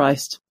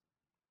overpriced.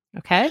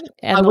 Okay.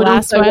 And I would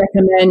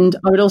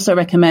also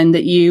recommend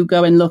that you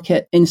go and look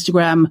at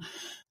Instagram.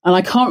 And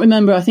I can't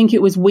remember. I think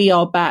it was We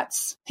Are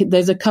Bats.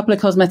 There's a couple of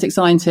cosmetic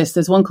scientists.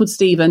 There's one called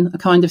Stephen, a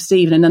kind of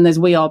Stephen, and then there's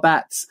We Are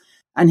Bats.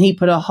 And he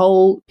put a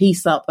whole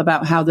piece up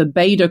about how the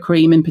Bader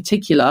cream in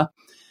particular,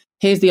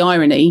 here's the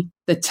irony,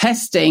 the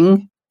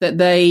testing that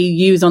they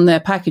use on their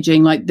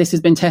packaging, like this has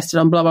been tested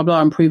on blah, blah,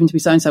 blah, and proven to be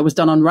so-and-so, was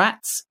done on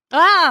rats.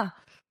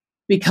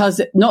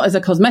 Because not as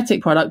a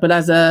cosmetic product, but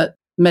as a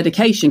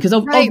medication. Because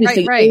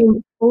obviously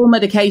all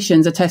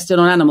medications are tested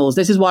on animals.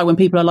 This is why when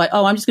people are like,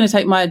 oh, I'm just going to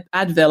take my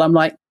Advil, I'm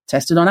like,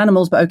 tested on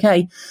animals, but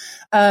okay.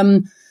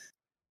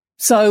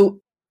 So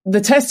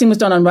the testing was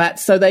done on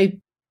rats. So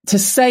to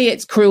say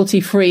it's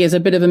cruelty free is a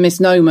bit of a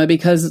misnomer,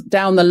 because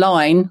down the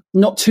line,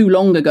 not too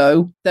long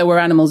ago, there were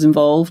animals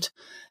involved.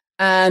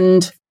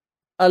 And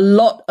a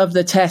lot of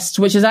the tests,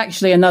 which is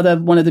actually another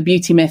one of the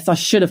beauty myths I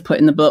should have put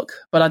in the book,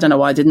 but I don't know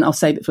why I didn't. I'll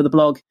save it for the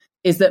blog,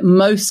 is that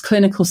most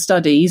clinical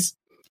studies,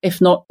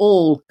 if not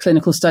all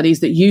clinical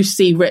studies that you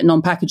see written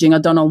on packaging, are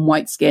done on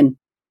white skin.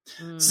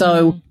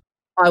 So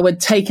I would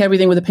take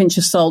everything with a pinch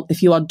of salt.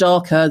 If you are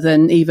darker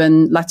than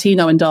even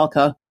Latino and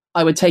darker,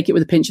 I would take it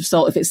with a pinch of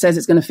salt if it says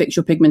it's going to fix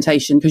your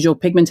pigmentation, because your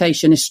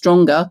pigmentation is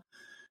stronger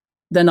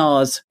than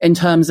ours in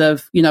terms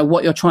of, you know,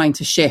 what you're trying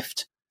to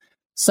shift.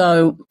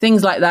 So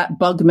things like that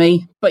bug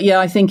me. But yeah,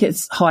 I think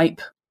it's hype.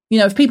 You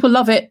know, if people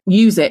love it,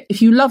 use it.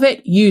 If you love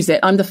it, use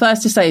it. I'm the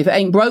first to say, if it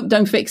ain't broke,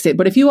 don't fix it.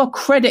 But if you are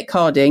credit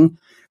carding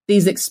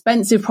these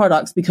expensive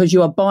products because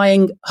you are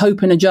buying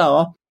hope in a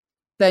jar,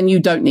 then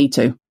you don't need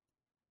to.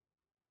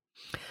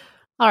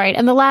 All right.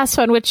 And the last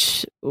one,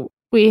 which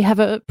we have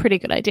a pretty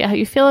good idea how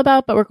you feel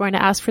about, but we're going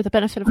to ask for the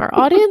benefit of our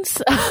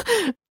audience.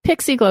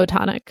 Pixi Glow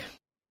Tonic.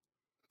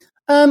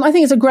 I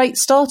think it's a great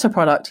starter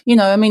product. You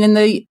know, I mean,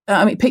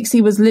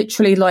 Pixi was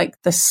literally like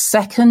the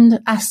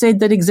second acid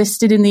that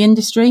existed in the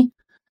industry.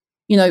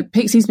 You know,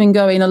 Pixi's been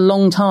going a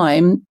long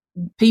time.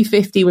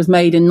 P50 was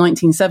made in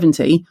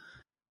 1970.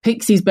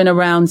 Pixi's been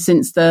around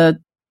since what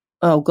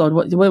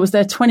was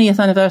their 20th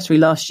anniversary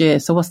last year?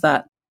 So what's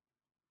that?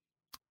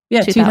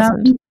 Yeah,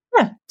 2000.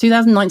 Yeah,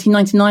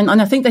 1999.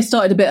 And I think they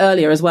started a bit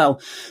earlier as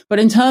well. But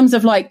in terms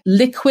of like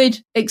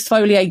liquid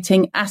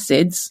exfoliating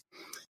acids,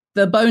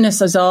 the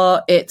bonuses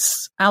are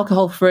it's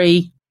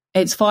alcohol-free,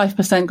 it's 5%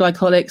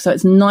 glycolic, so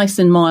it's nice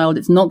and mild.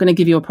 It's not going to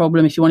give you a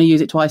problem if you want to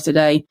use it twice a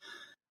day.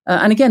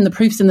 And again, the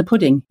proof's in the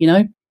pudding, you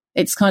know?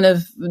 It's kind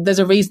of, there's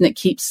a reason it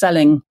keeps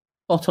selling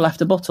bottle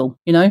after bottle,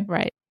 you know?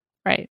 Right.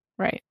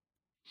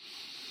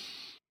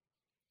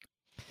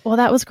 Well,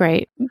 that was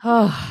great.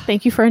 Oh,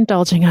 thank you for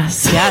indulging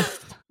us. Yes.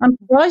 I'm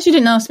surprised you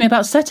didn't ask me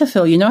about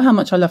Cetaphil. You know how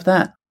much I love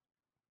that.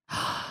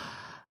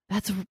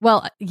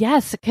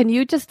 Yes. Can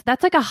you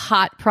that's like a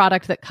hot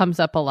product that comes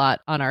up a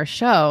lot on our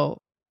show.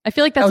 I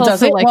feel like that's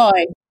also like,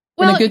 why?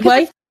 In a good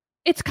way?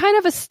 It's kind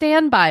of a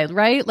standby,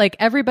 right? Like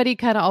everybody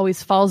kind of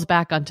always falls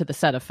back onto the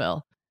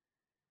Cetaphil.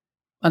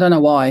 I don't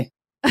know why.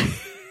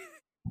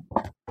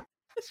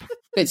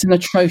 It's an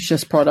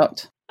atrocious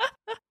product.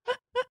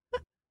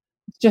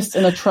 Just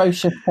an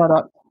atrocious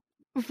product.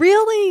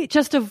 Really?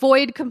 Just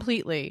avoid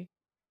completely.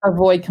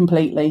 Avoid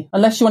completely.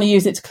 Unless you want to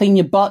use it to clean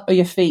your butt or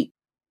your feet.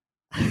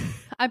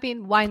 I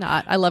mean, why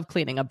not? I love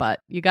cleaning a butt.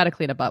 You got to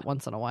clean a butt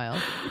once in a while.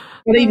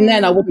 But even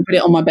then, I wouldn't put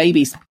it on my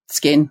baby's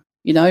skin,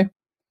 you know?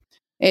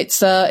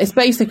 It's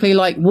basically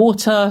like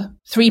water,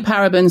 3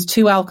 parabens,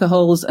 2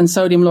 alcohols, and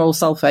sodium lauryl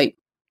sulfate.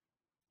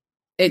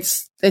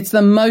 It's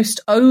the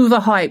most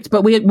overhyped,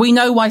 but we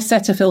know why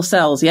Cetaphil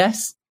sells,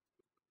 yes?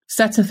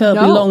 Cetaphil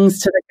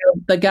belongs to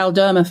the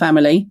Galderma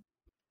family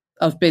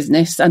of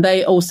business, and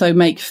they also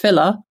make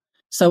filler.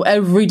 So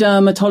every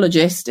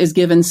dermatologist is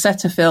given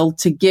Cetaphil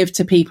to give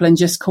to people and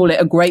just call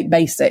it a great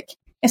basic.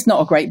 It's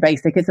not a great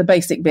basic. It's a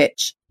basic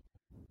bitch.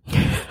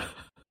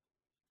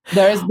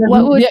 There's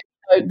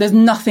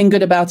nothing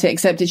good about it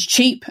except it's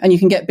cheap and you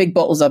can get big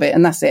bottles of it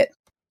and that's it.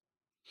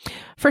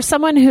 For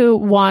someone who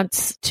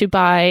wants to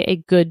buy a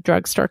good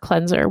drugstore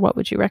cleanser, what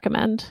would you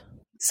recommend?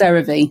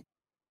 CeraVe.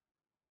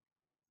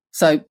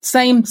 So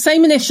same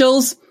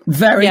initials,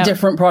 very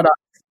different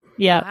products.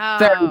 Yeah. Wow.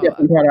 Very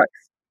different products.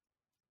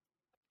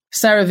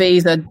 CeraVe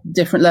is a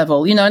different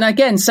level, you know, and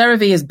again,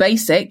 CeraVe is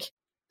basic,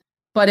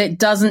 but it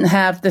doesn't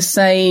have the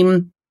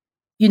same,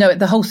 you know,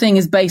 the whole thing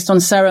is based on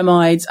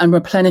ceramides and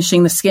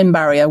replenishing the skin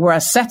barrier,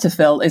 whereas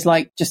Cetaphil is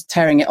like just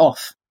tearing it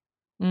off.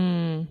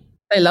 They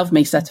love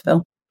me,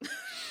 Cetaphil.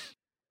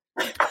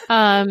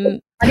 I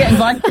get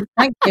invited to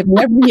Thanksgiving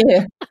every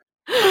year.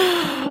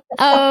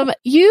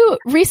 You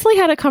recently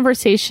had a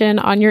conversation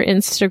on your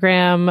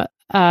Instagram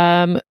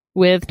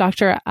with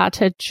Dr.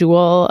 Atta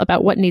Jewel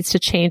about what needs to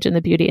change in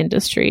the beauty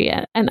industry.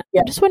 And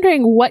I'm just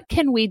wondering, what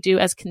can we do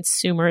as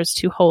consumers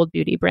to hold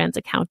beauty brands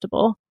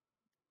accountable?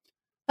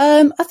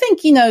 I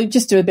think, you know,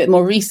 just do a bit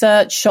more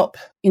research, shop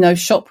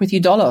with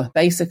your dollar,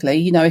 basically.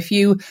 You know,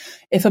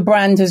 if a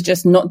brand has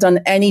just not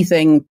done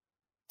anything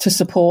to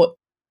support,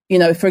 you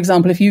know, for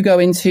example, if you go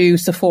into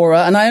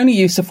Sephora, and I only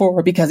use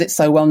Sephora because it's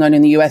so well known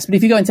in the US, but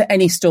if you go into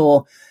any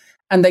store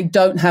and they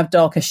don't have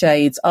darker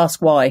shades,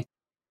 ask why.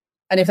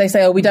 And if they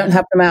say, oh, we don't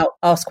have them out,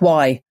 ask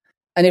why.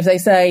 And if they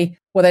say,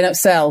 well, they don't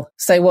sell,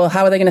 say, well,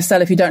 how are they going to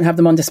sell if you don't have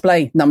them on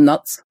display?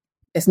 Numbnuts.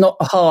 It's not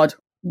a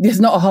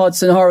hard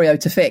scenario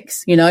to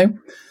fix, you know?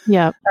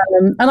 Yeah.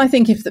 And I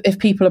think if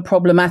people are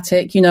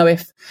problematic, you know,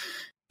 if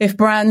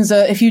brands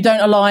if you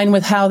don't align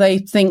with how they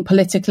think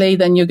politically,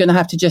 then you're going to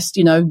have to just,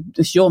 you know,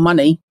 it's your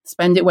money,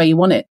 spend it where you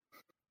want it.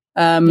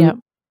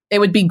 It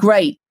would be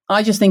great.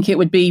 I just think it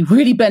would be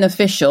really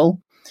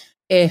beneficial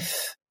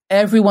if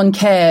everyone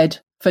cared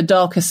for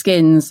darker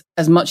skins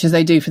as much as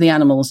they do for the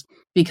animals,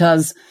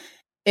 because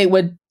it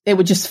would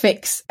just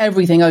fix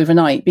everything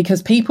overnight.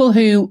 Because people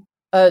who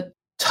are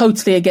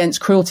totally against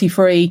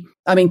cruelty-free,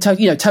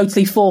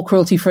 totally for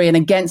cruelty-free and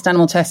against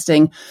animal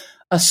testing,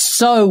 are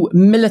so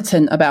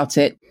militant about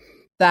it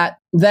that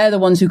they're the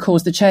ones who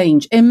caused the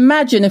change.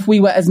 Imagine if we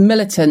were as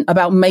militant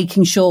about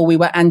making sure we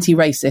were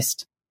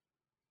anti-racist.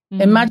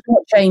 Imagine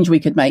what change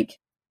we could make.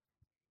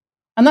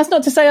 And that's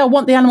not to say I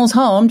want the animals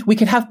harmed. We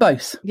could have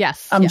both.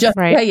 Yes. I'm just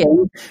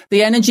saying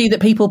the energy that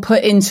people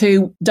put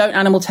into don't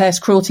animal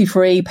test,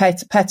 cruelty-free,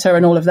 PETA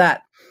and all of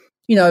that.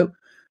 You know,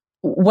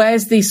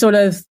 where's the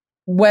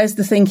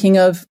thinking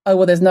of, oh,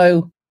 well, there's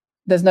no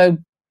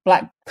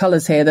black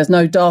colours here. There's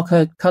no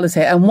darker colours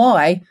here. And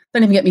why?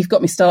 Don't even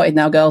got me started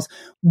now, girls.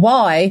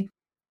 Why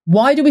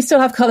do we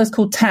still have colours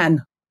called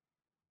tan?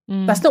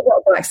 That's not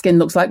what black skin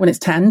looks like when it's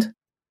tanned.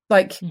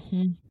 Like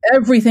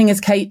everything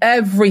is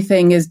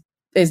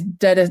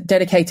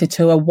dedicated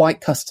to a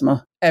white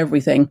customer,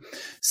 everything.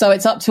 So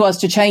it's up to us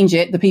to change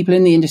it, the people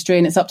in the industry,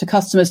 and it's up to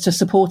customers to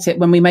support it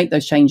when we make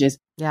those changes.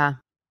 Yeah.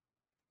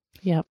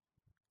 Yep.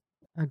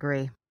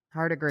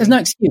 Hard agree. There's no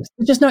excuse.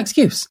 There's just no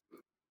excuse.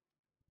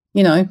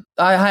 You know,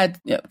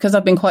 because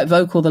I've been quite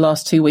vocal the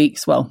last 2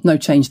 weeks. Well, no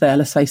change there,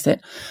 let's face it.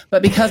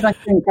 But because I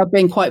think I've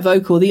been quite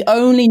vocal, the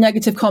only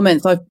negative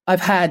comments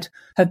I've had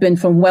have been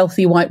from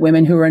wealthy white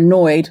women who are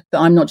annoyed that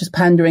I'm not just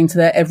pandering to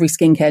their every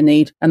skincare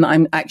need and that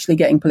I'm actually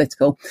getting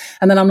political.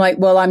 And then I'm like,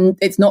 well,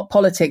 it's not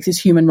politics, it's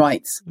human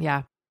rights.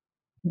 Yeah.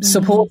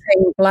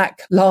 Supporting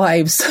Black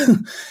lives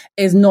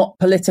is not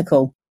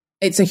political.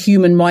 It's a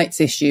human rights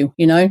issue,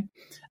 you know?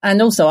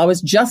 And also, I was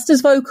just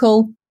as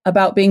vocal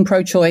about being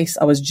pro-choice.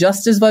 I was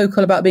just as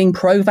vocal about being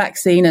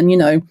pro-vaccine. And, you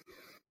know,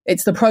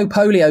 it's the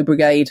pro-polio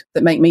brigade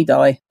that make me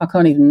die. I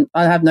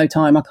have no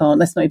time.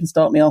 Let's not even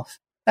start me off.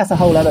 That's a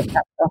whole other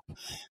chapter.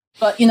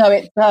 But, you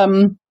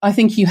know, I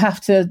think you have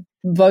to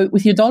vote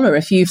with your dollar.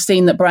 If you've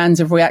seen that brands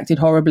have reacted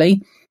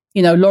horribly,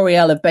 you know,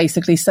 L'Oreal have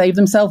basically saved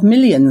themselves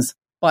millions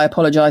by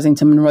apologizing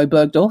to Monroe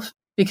Bergdorf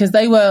because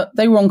they were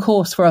on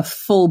course for a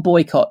full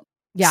boycott.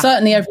 Yeah.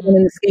 Certainly everyone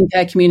in the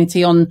skincare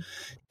community on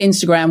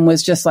Instagram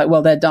was just like,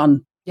 well, they're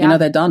done. Yeah. You know,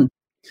 they're done.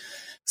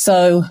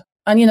 So,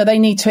 and, you know, they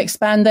need to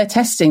expand their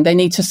testing. They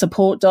need to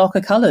support darker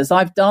colors.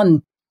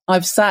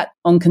 I've sat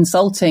on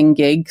consulting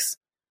gigs,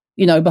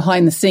 you know,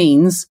 behind the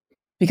scenes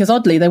because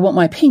oddly they want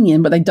my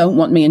opinion, but they don't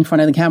want me in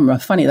front of the camera.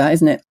 Funny that,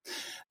 isn't it?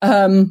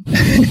 When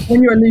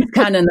you're a loose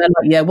cannon, they're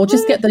like, yeah, we'll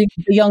just get the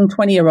young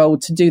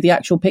 20-year-old to do the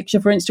actual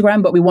picture for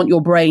Instagram, but we want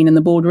your brain in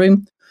the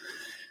boardroom.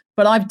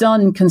 But I've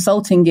done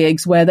consulting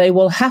gigs where they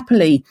will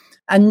happily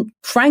and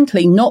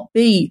frankly not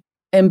be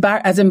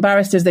as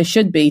embarrassed as they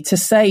should be to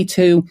say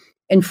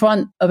in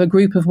front of a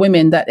group of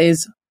women that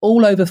is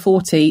all over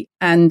 40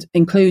 and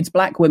includes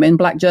Black women,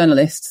 Black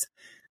journalists,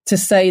 to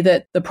say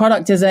that the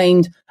product is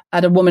aimed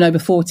at a woman over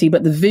 40,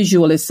 but the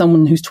visual is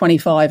someone who's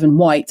 25 and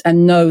white,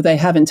 and no, they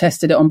haven't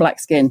tested it on black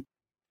skin.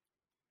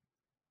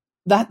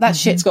 That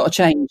shit's got to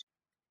change.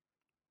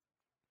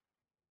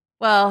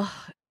 Well,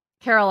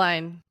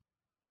 Caroline,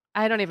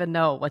 I don't even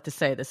know what to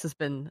say. This has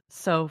been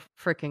so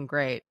freaking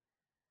great.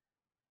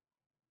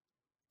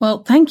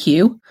 Well, thank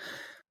you.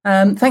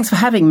 Thanks for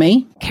having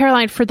me.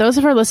 Caroline, for those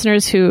of our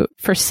listeners who,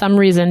 for some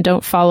reason,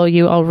 don't follow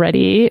you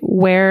already,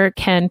 where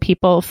can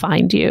people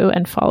find you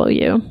and follow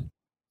you?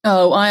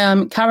 Oh, I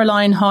am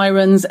Caroline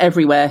Hirons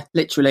everywhere,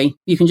 literally.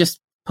 You can just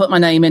put my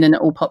name in and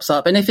it all pops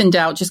up. And if in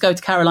doubt, just go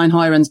to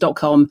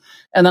carolinehirons.com.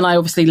 And then I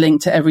obviously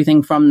link to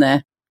everything from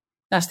there.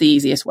 That's the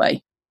easiest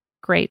way.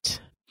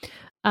 Great.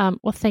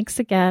 Well, thanks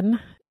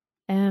again.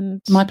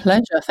 And my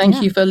pleasure.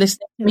 Thank you for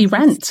listening to me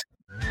rant.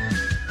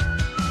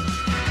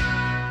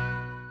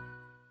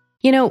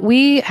 You know,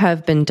 we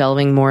have been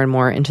delving more and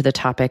more into the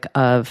topic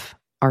of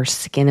our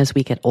skin as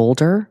we get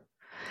older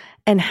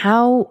and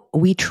how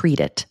we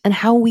treat it and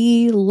how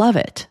we love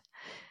it.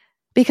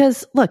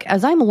 Because look,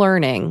 as I'm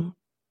learning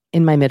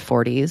in my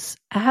mid-40s,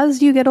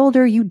 as you get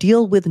older, you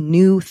deal with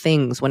new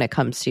things when it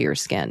comes to your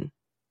skin.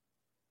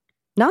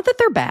 Not that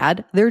they're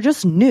bad, they're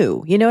just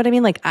new. You know what I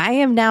mean? Like, I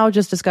am now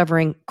just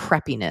discovering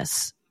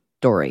crepiness,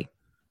 Dory.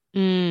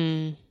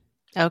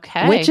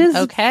 Okay. Which is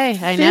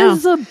I know.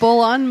 visible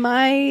on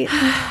my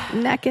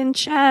neck and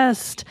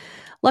chest.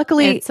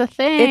 Luckily, It's a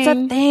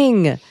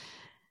thing.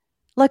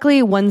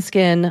 Luckily,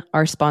 OneSkin,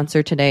 our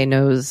sponsor today,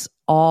 knows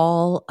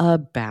all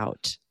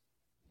about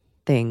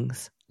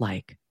things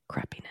like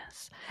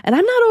crepiness. And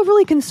I'm not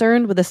overly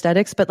concerned with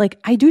aesthetics, but like,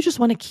 I do just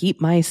want to keep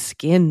my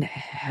skin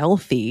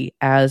healthy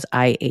as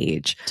I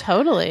age.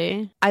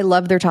 Totally. I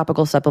love their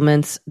topical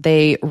supplements.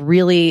 They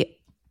really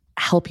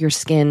help your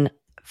skin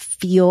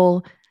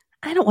feel,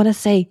 I don't want to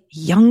say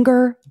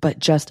younger, but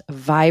just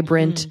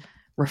vibrant,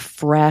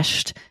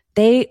 refreshed.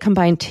 They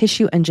combine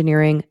tissue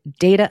engineering,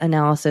 data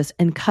analysis,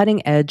 and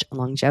cutting-edge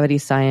longevity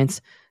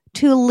science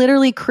to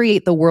literally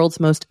create the world's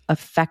most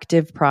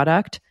effective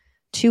product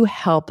to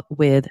help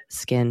with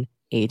skin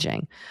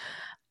aging.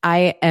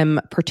 I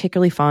am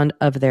particularly fond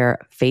of their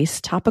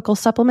face topical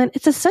supplement.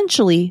 It's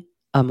essentially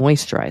a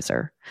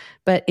moisturizer,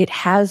 but it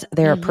has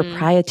their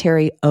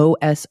proprietary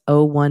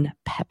OS01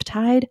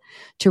 peptide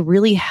to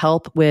really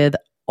help with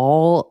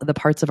all the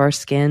parts of our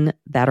skin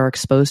that are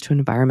exposed to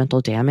environmental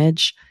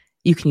damage.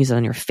 You can use it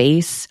on your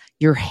face,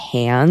 your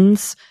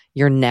hands,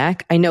 your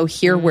neck. I know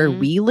here where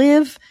we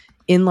live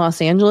in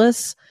Los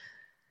Angeles,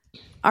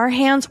 our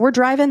hands, we're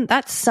driving,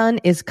 that sun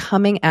is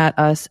coming at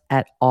us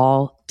at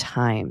all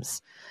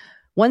times.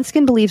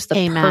 OneSkin believes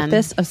the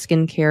purpose of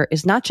skincare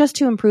is not just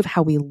to improve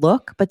how we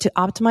look, but to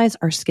optimize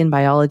our skin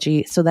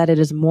biology so that it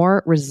is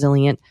more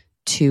resilient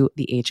to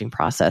the aging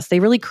process. They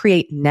really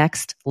create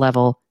next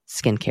level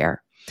skincare.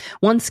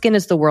 OneSkin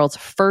is the world's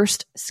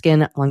first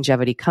skin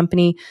longevity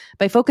company.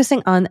 By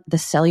focusing on the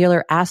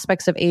cellular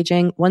aspects of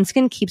aging,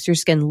 OneSkin keeps your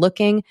skin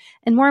looking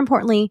and, more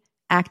importantly,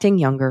 acting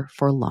younger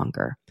for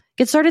longer.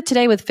 Get started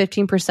today with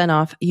 15%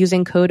 off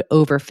using code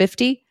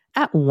OVER50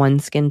 at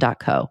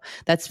oneskin.co.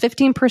 That's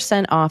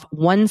 15% off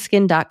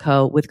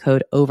oneskin.co with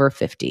code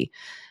OVER50.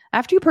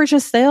 After you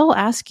purchase, they'll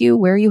ask you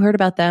where you heard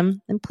about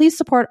them, and please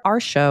support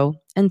our show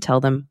and tell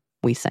them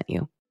we sent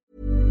you.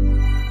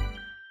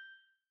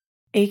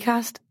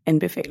 Acast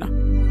anbefaler.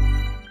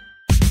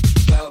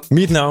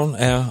 Mit navn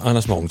er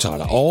Anders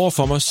Morgenthaler.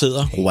 Overfor mig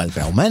sidder Roald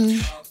Bergmann.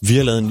 Vi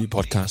har lavet en ny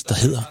podcast, der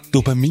hedder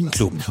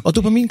Dopaminklubben. Og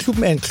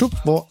Dopaminklubben er en klub,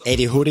 hvor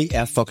ADHD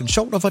er fucking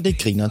sjovt, og hvor det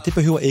griner. Det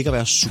behøver ikke at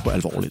være super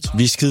alvorligt.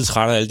 Vi er skide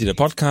trætte af alle de der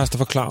podcaster,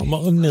 forklarer mig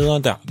og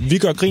nederen der. Vi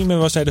gør grin med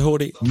vores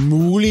ADHD.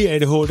 Mulig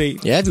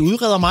ADHD. Ja, vi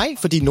udreder mig,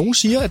 fordi nogen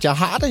siger, at jeg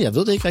har det. Jeg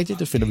ved det ikke rigtigt,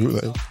 det finder vi ud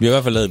af. Vi har i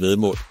hvert fald lavet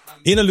væddemål.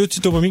 Ind og lyt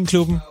til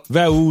Dopaminklubben.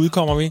 Hver uge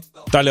udkommer vi.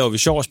 Der laver vi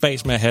sjov og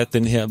spas med at have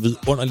den her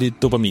vidunderlige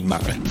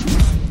dopaminmangel.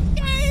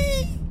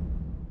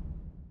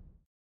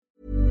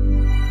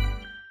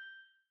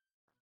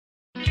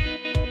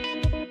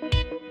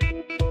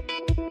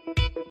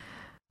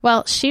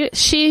 Well,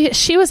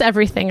 she was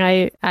everything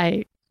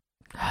I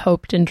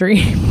hoped and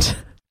dreamed.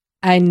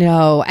 I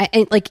know.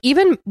 I like,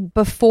 even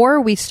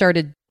before we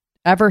started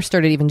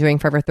even doing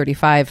Forever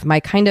 35,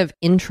 my kind of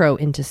intro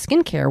into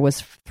skincare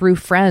was through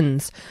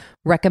friends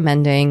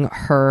recommending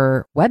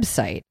her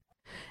website.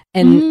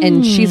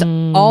 And she's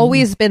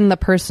always been the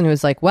person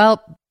who's like, well,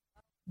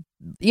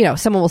 you know,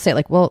 someone will say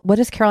like, well, what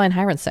does Caroline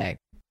Hirons say?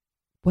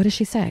 What does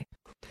she say?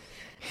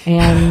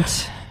 And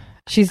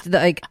she's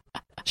like,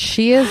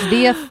 she is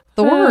the authority.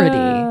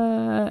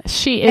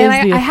 She is and the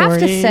authority. I have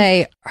to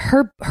say,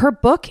 her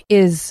book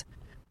is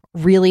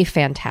really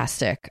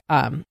fantastic.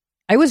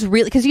 I was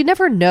really, because you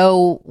never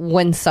know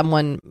when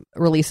someone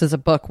releases a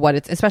book, what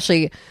it's,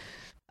 especially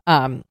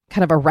kind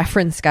of a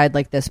reference guide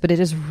like this, but it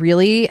is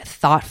really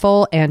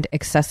thoughtful and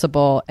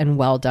accessible and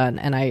well done.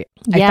 And I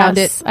found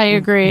it, I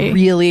agree,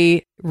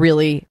 really,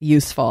 really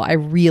useful. I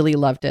really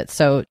loved it.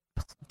 So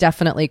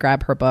definitely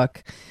grab her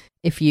book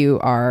if you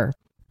are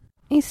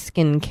a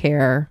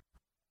skincare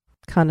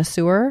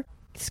connoisseur,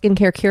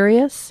 skincare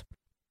curious,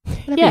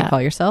 whatever you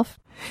call yourself.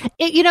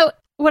 You know,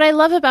 what I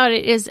love about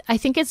it is I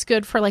think it's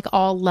good for like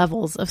all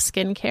levels of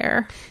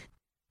skincare.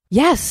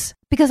 Yes,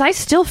 because I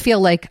still feel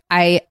like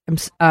I am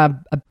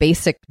a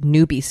basic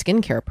newbie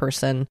skincare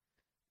person.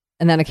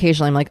 And then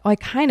occasionally I'm like, oh, I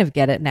kind of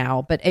get it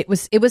now. But it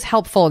was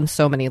helpful in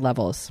so many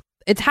levels.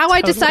 It's how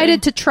I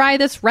decided to try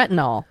this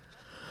retinol.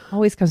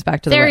 Always comes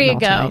back to the There retinol you go.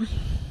 tonight.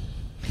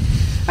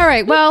 All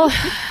right. Well,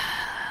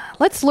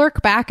 let's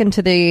lurk back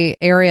into the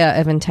area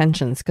of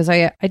intentions, because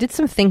I did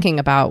some thinking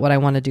about what I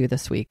want to do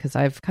this week, because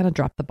I've kind of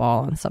dropped the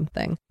ball on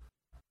something.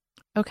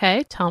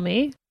 Okay, tell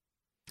me.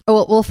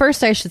 Oh, well,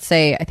 first I should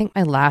say, I think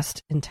my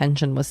last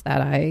intention was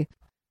that I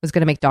was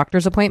going to make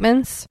doctor's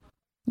appointments.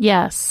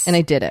 Yes. And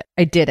I did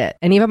it.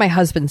 And even my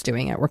husband's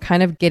doing it. We're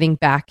kind of getting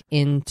back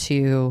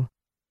into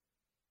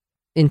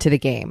the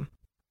game.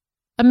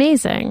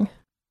 Amazing.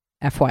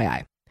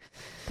 FYI.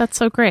 That's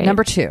so great.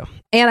 Number 2.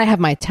 And I have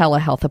my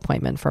telehealth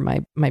appointment for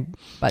my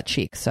butt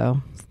cheek.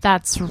 So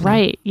that's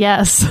right.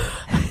 Yes.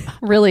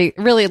 really,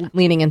 really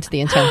leaning into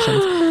the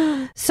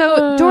intentions.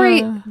 So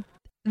Dory,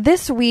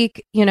 this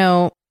week,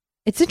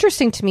 it's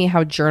interesting to me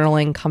how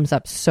journaling comes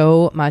up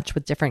so much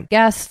with different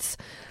guests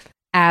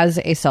as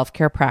a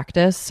self-care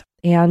practice.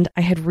 And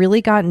I had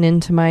really gotten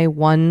into my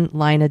 1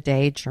 line a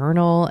day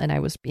journal, and I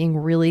was being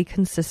really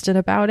consistent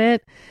about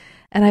it.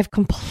 And I've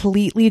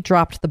completely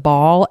dropped the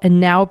ball. And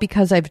now,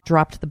 because I've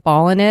dropped the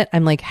ball in it,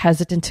 I'm like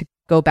hesitant to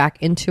go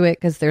back into it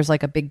because there's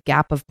like a big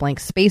gap of blank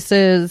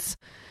spaces.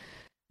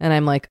 And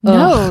I'm like,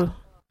 oh,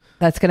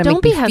 that's going to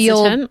make me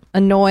feel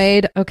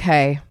annoyed.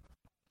 Okay.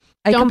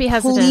 Don't be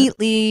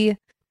hesitant.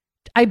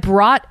 I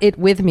brought it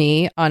with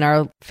me on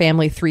our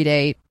family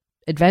 3-day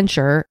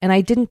adventure, and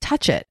I didn't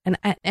touch it. And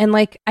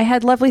I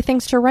had lovely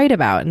things to write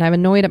about, and I'm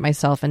annoyed at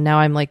myself. And now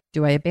I'm like,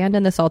 do I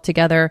abandon this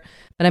altogether?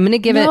 But I'm going to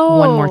give it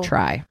one more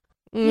try.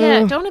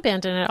 Yeah, don't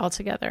abandon it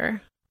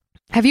altogether.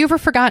 Have you ever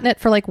forgotten it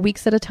for like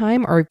weeks at a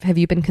time, or have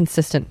you been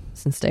consistent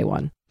since day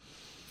one?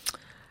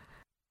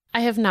 I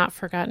have not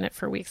forgotten it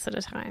for weeks at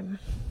a time.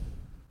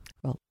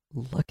 Well,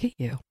 look at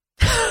you.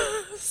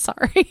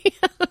 Sorry.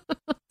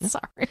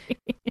 Sorry.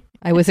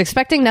 I was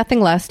expecting nothing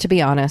less, to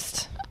be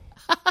honest.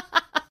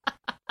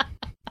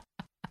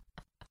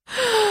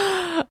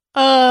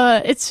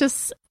 It's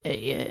just,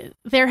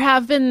 there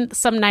have been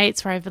some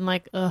nights where I've been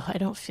like, oh, I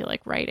don't feel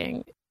like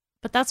writing.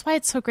 But that's why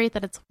it's so great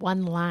that it's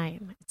 1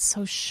 line. It's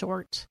so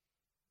short.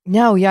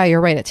 No, yeah, you're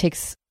right. It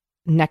takes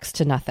next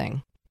to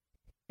nothing.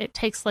 It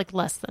takes like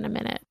less than a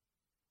minute.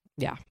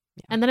 Yeah.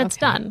 And then it's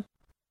done.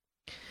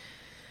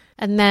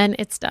 And then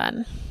it's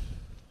done.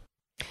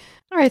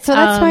 All right. So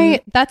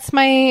that's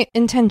my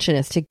intention,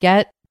 is to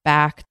get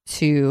back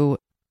to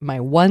my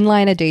 1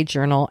 line a day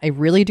journal. I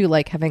really do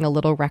like having a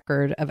little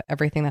record of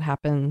everything that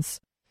happens.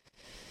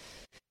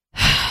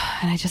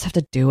 And I just have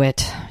to do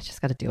it. I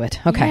just got to do it.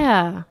 Okay.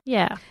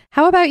 Yeah.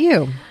 How about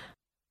you?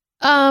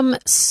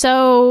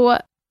 So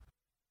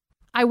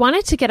I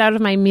wanted to get out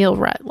of my meal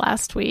rut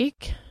last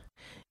week.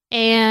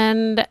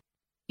 And,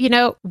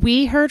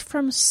 we heard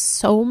from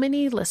so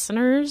many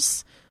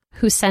listeners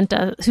who sent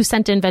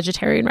in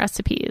vegetarian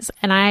recipes.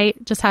 And I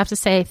just have to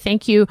say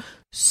thank you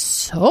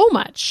so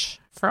much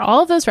for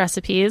all of those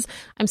recipes.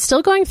 I'm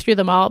still going through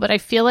them all, but I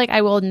feel like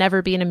I will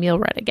never be in a meal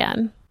rut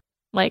again.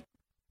 Like,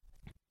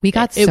 we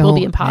got it will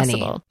be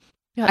impossible.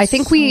 I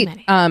think we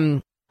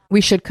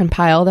should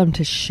compile them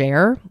to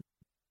share.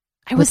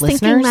 I was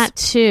thinking that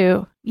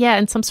too. Yeah,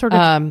 in some sort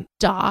of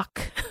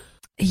doc.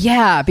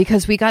 Yeah,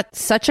 because we got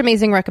such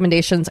amazing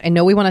recommendations. I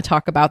know we want to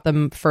talk about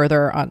them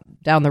further on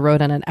down the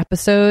road on an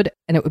episode,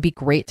 and it would be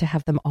great to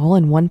have them all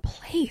in one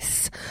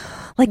place,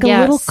 like a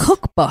little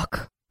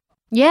cookbook.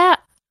 Yeah,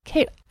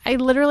 Kate, I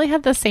literally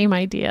had the same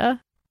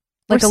idea.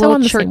 Like We're a so little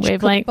on the church same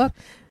wavelength. cookbook.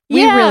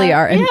 We really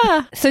are. And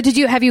yeah. So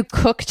have you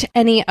cooked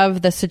any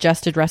of the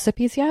suggested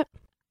recipes yet?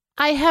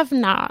 I have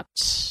not,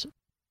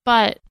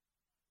 but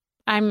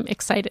I'm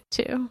excited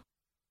to.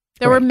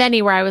 There were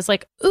many where I was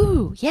like,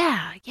 ooh,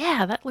 yeah,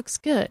 that looks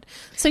good.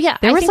 So yeah,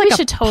 I think we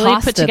should totally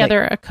put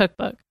together a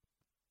cookbook.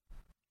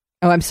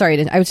 Oh, I'm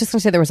sorry. I was just going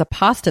to say there was a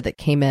pasta that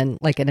came in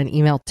like in an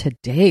email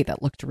today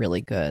that looked really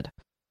good.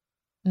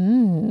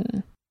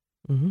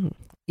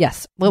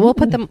 Yes. Well,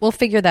 we'll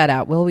figure that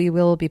out. We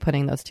will be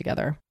putting those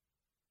together.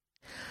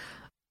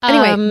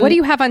 Anyway, what do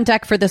you have on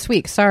deck for this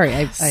week?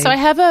 Sorry. So I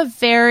have a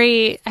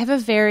very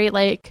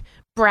like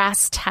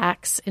brass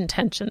tacks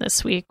intention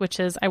this week, which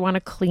is I want to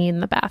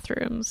clean the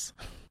bathrooms.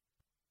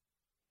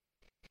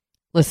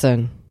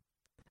 Listen,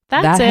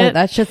 that's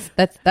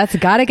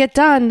got to get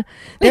done.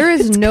 There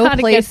is no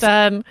place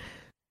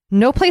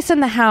in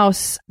the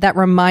house that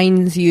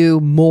reminds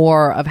you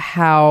more of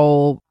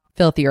how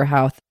filthy your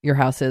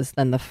house is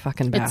than the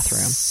fucking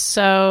bathroom. It's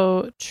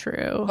so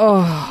true.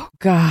 Oh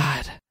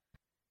God.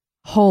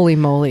 Holy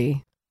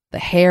moly. The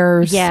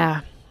hairs.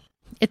 Yeah.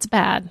 It's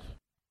bad.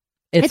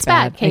 It's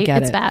bad, Kate.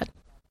 It's bad.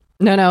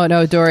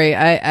 No, Dory.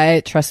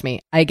 I trust me.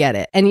 I get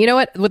it. And you know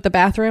what? With the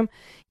bathroom,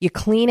 you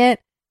clean it,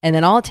 and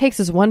then all it takes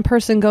is one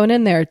person going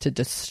in there to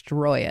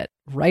destroy it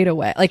right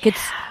away. Like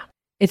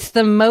it's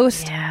the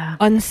most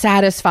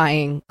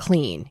unsatisfying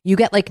clean. You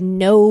get like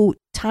no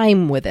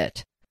time with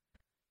it.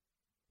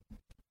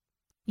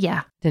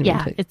 Yeah.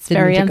 It's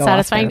very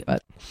unsatisfying,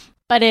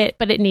 but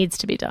it needs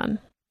to be done.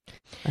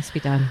 Must be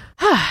done.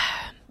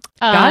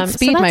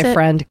 Godspeed, my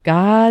friend.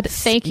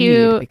 Thank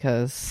you.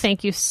 Because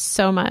thank you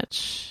so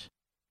much.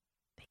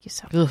 Thank you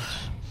so much.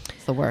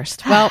 It's the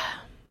worst. Well,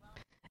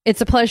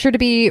 It's a pleasure to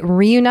be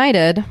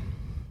reunited.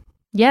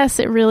 Yes,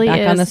 it really Back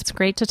is. on this- It's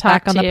great to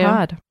talk Back on to the you.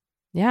 pod.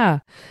 Yeah.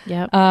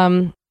 Yep.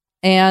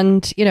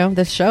 And,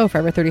 this show,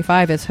 Forever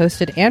 35, is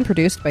hosted and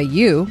produced by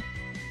you,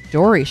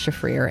 Dory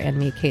Shafrir, and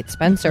me, Kate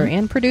Spencer,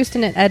 and produced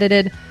and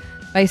edited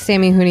by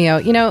Sammy Junio.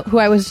 Who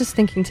I was just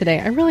thinking today,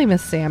 I really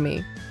miss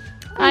Sammy.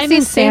 I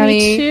miss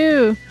Sammy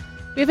too.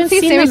 We haven't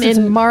seen Sammy them since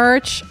in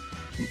March.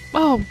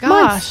 Oh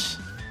gosh,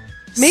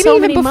 Maybe so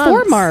even many before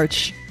months.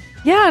 March.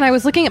 Yeah, and I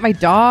was looking at my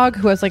dog,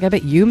 who I was like, I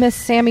bet you miss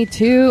Sammy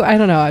too. I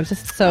don't know. I was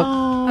just so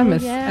I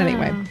miss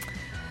anyway.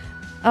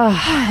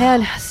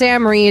 And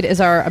Sam Reed is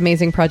our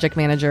amazing project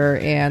manager.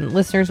 And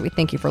listeners, we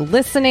thank you for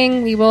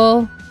listening. We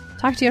will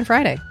talk to you on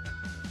Friday.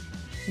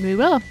 We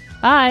will.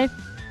 Bye.